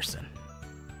this person?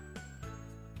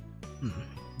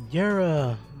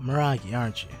 You're, Maragi,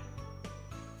 aren't you?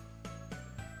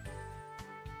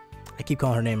 I keep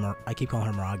calling her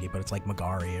Maragi, but it's like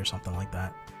Magari or something like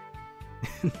that.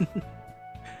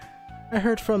 I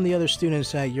heard from the other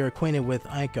students that you're acquainted with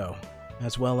Aiko,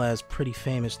 as well as pretty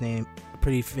famous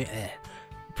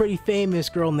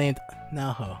girl named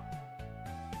Naho.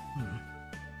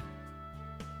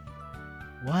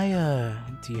 Why,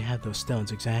 do you have those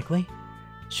stones exactly?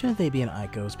 Shouldn't they be in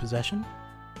Aiko's possession?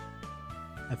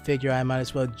 I figure I might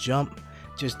as well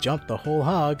just jump the whole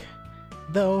hog.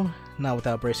 Though, not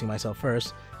without bracing myself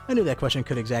first, I knew that question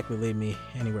could exactly lead me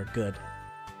anywhere good.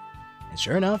 And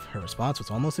sure enough, her response was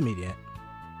almost immediate.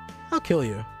 I'll kill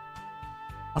you.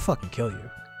 I'll fucking kill you.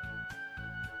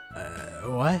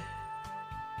 What?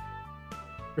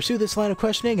 Pursue this line of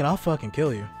questioning and I'll fucking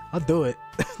kill you. I'll do it.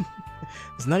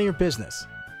 It's none of your business.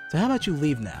 So how about you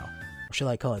leave now? Or shall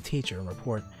I call a teacher and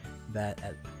report that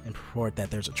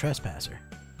there's a trespasser?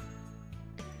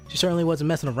 She certainly wasn't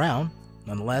messing around.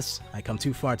 Nonetheless, I come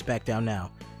too far to back down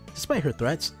now. Despite her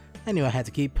threats, I knew I had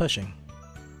to keep pushing.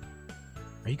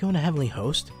 Are you going to Heavenly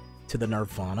Host? To the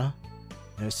Nirvana?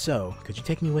 And if so, could you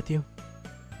take me with you?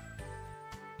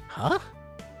 Huh?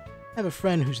 I have a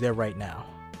friend who's there right now.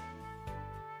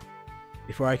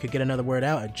 Before I could get another word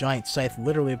out, a giant scythe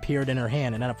literally appeared in her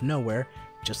hand, and out of nowhere,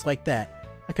 just like that,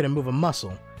 I couldn't move a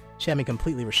muscle. She had me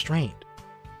completely restrained.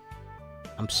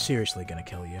 I'm seriously gonna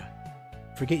kill you.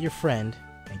 Forget your friend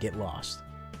and get lost.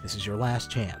 This is your last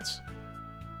chance.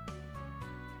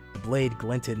 The blade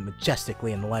glinted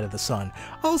majestically in the light of the sun.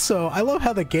 Also, I love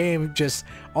how the game just,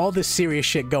 all this serious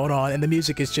shit going on, and the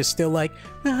music is just still like,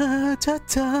 ta ta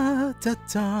ta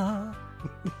ta.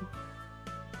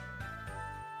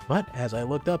 But as I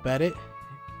looked up at it,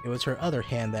 it was her other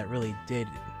hand that really did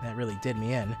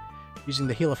me in. Using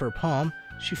the heel of her palm,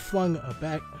 she flung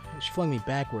me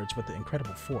backwards with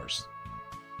incredible force.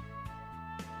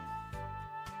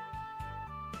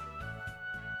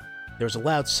 There was a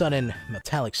loud, sudden,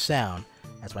 metallic sound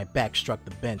as my back struck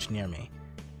the bench near me.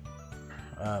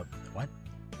 What?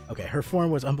 Okay, her form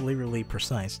was unbelievably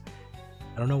precise.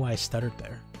 I don't know why I stuttered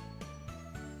there.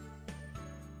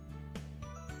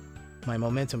 My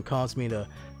momentum caused me to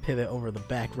pivot over the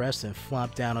backrest and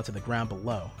flop down onto the ground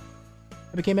below.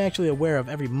 I became actually aware of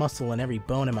every muscle and every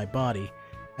bone in my body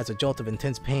as a jolt of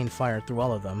intense pain fired through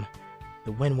all of them.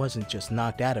 The wind wasn't just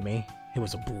knocked out of me, it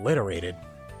was obliterated.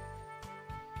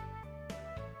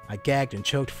 I gagged and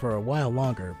choked for a while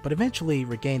longer, but eventually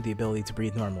regained the ability to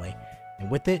breathe normally, and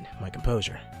with it, my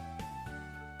composure.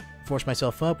 I forced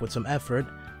myself up with some effort,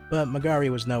 but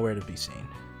Magari was nowhere to be seen.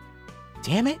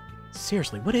 Damn it!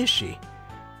 Seriously, what is she?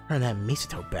 Her and that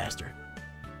Misato bastard.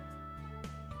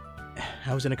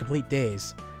 I was in a complete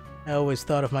daze. I always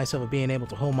thought of myself as being able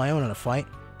to hold my own in a fight,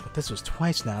 but this was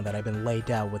twice now that I've been laid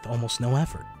down with almost no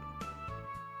effort.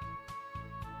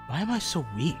 Why am I so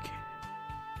weak?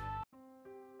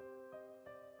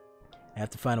 I have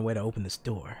to find a way to open this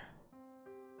door.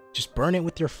 Just burn it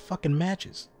with your fucking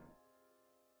matches.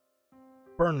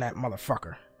 Burn that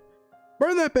motherfucker.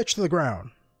 Burn that bitch to the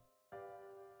ground.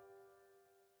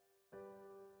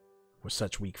 With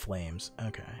such weak flames.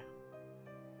 Okay.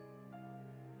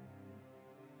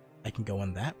 I can go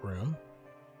in that room.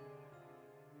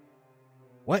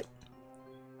 What?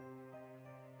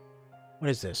 What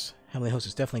is this? Heavenly Host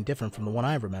is definitely different from the one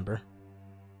I remember.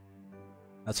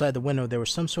 Outside the window, there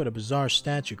was some sort of bizarre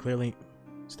statue clearly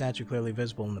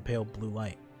visible in the pale blue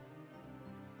light.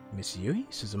 Miss Yui?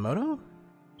 Suzumoto?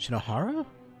 Shinohara?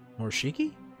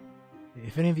 Morishiki?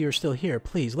 If any of you are still here,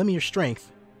 please, lend me your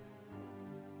strength.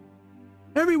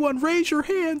 Everyone, raise your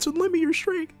hands and lend me your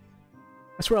strength.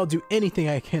 I swear I'll do anything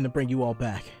I can to bring you all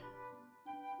back.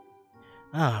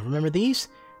 Ah, remember these?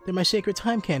 They're my sacred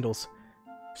time candles.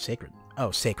 Sacred?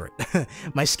 Oh, sacred.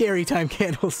 My scary time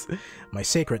candles. My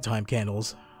sacred time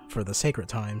candles for the sacred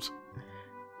times.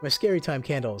 My scary time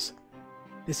candles.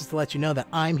 This is to let you know that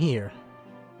I'm here.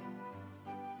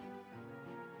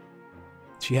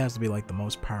 She has to be like the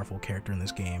most powerful character in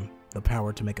this game. The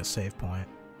power to make a save point.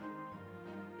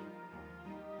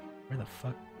 Where the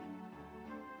fuck?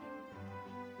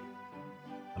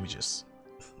 Let me just...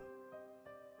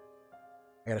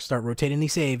 I gotta start rotating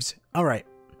these saves. Alright.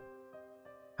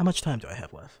 How much time do I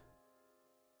have left?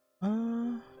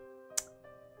 I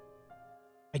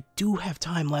do have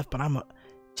time left, but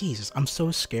Jesus, I'm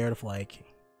so scared of, like...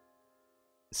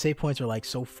 Save points are, like,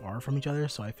 so far from each other,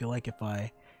 so I feel like if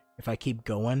I keep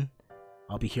going,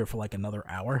 I'll be here for, like, another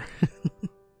hour.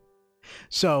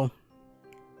 So,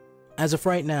 as of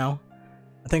right now,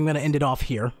 I think I'm gonna end it off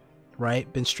here,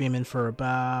 right? Been streaming for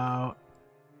about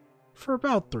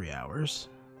 3 hours.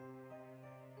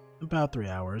 About 3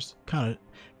 hours. Kind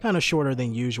of shorter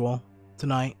than usual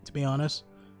tonight, to be honest.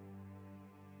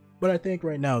 But I think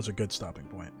right now is a good stopping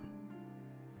point.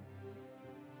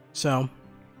 So,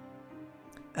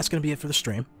 that's gonna be it for the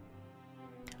stream.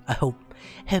 I hope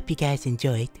you guys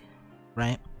enjoyed,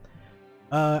 right?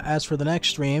 As for the next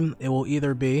stream, it will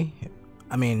either be,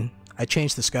 I mean, I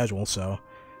changed the schedule, so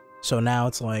now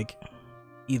it's like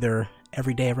either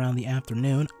every day around the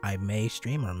afternoon, I may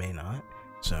stream or may not.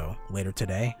 So later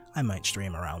today, I might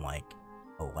stream around like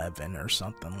 11 or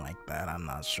something like that. I'm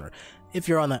not sure. If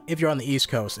you're on the East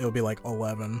Coast, it'll be like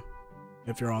 11.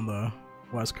 If you're on the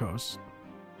West Coast,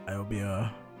 it'll be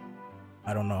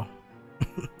I don't know.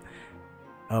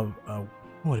 What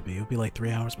would it be? It'll be like 3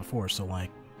 hours before, so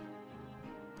like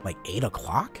 8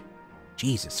 o'clock?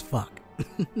 Jesus fuck.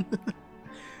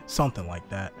 Something like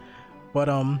that. But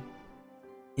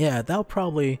yeah, that'll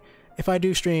probably, if I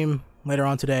do stream later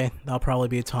on today, that'll probably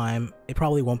be a time. It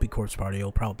probably won't be Corpse Party.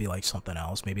 It'll probably be like something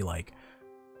else. Maybe like,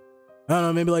 I don't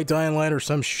know, maybe like Dying Light or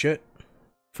some shit.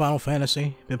 Final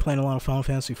Fantasy. Been playing a lot of Final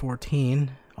Fantasy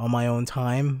 14 on my own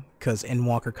time, because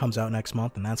Endwalker comes out next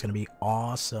month, and that's gonna be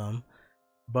awesome.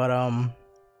 But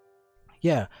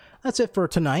yeah, that's it for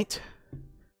tonight.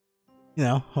 You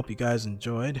know, hope you guys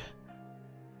enjoyed.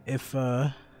 If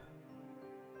for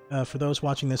those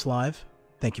watching this live,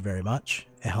 thank you very much.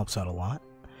 It helps out a lot.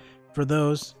 For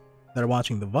those that are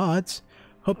watching the VODs,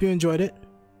 hope you enjoyed it.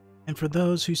 And for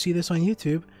those who see this on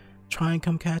YouTube, try and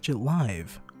come catch it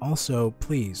live. Also,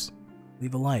 please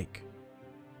leave a like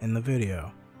in the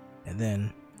video, and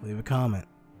then leave a comment.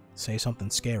 Say something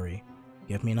scary.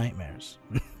 Give me nightmares.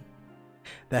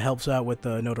 That helps out with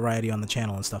the notoriety on the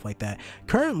channel and stuff like that.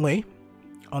 Currently,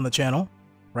 on the channel,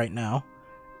 right now,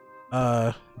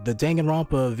 the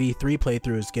Danganronpa V3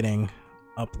 playthrough is getting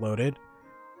uploaded,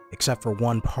 except for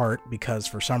one part, because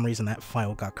for some reason that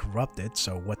file got corrupted.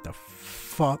 So what the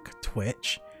fuck,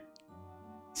 Twitch?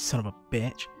 Son of a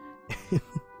bitch.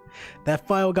 That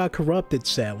file got corrupted,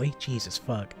 sadly. Jesus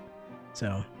fuck.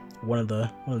 So one of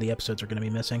the episodes are gonna be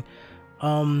missing.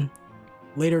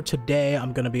 Later today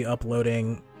I'm gonna be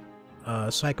uploading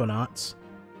Psychonauts.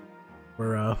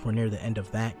 We're near the end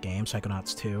of that game,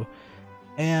 Psychonauts 2.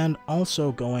 And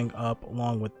also going up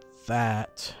along with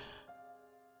that,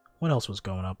 what else was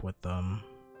going up with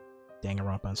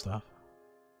Danganronpa and stuff?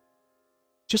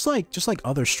 Just like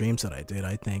other streams that I did,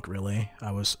 I think, really,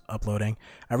 I was uploading.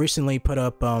 I recently put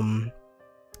up Final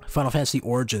Fantasy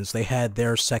Origins. They had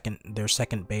their second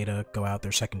beta go out,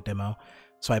 their second demo.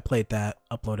 So I played that,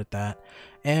 uploaded that.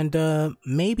 And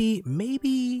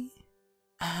maybe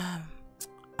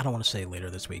I don't want to say later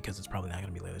this week, because it's probably not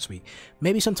going to be later this week.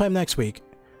 Maybe sometime next week,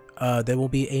 there will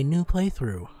be a new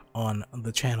playthrough on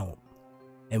the channel,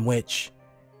 in which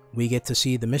we get to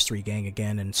see the Mystery Gang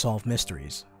again and solve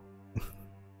mysteries.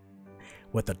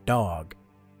 With a dog.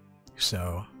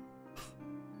 So,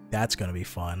 that's going to be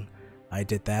fun. I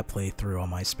did that playthrough on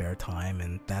my spare time,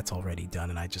 and that's already done,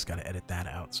 and I just got to edit that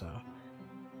out, so.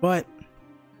 But,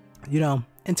 you know,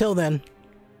 until then,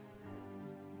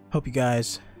 hope you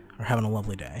guys are having a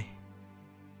lovely day.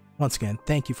 Once again,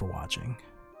 thank you for watching,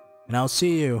 and I'll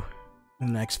see you in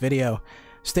the next video.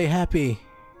 Stay happy,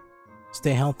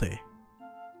 stay healthy,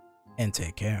 and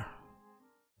take care.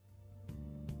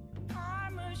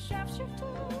 I'm a sharpshooter.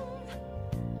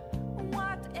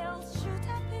 What else should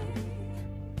I be?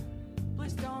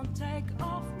 Please don't take all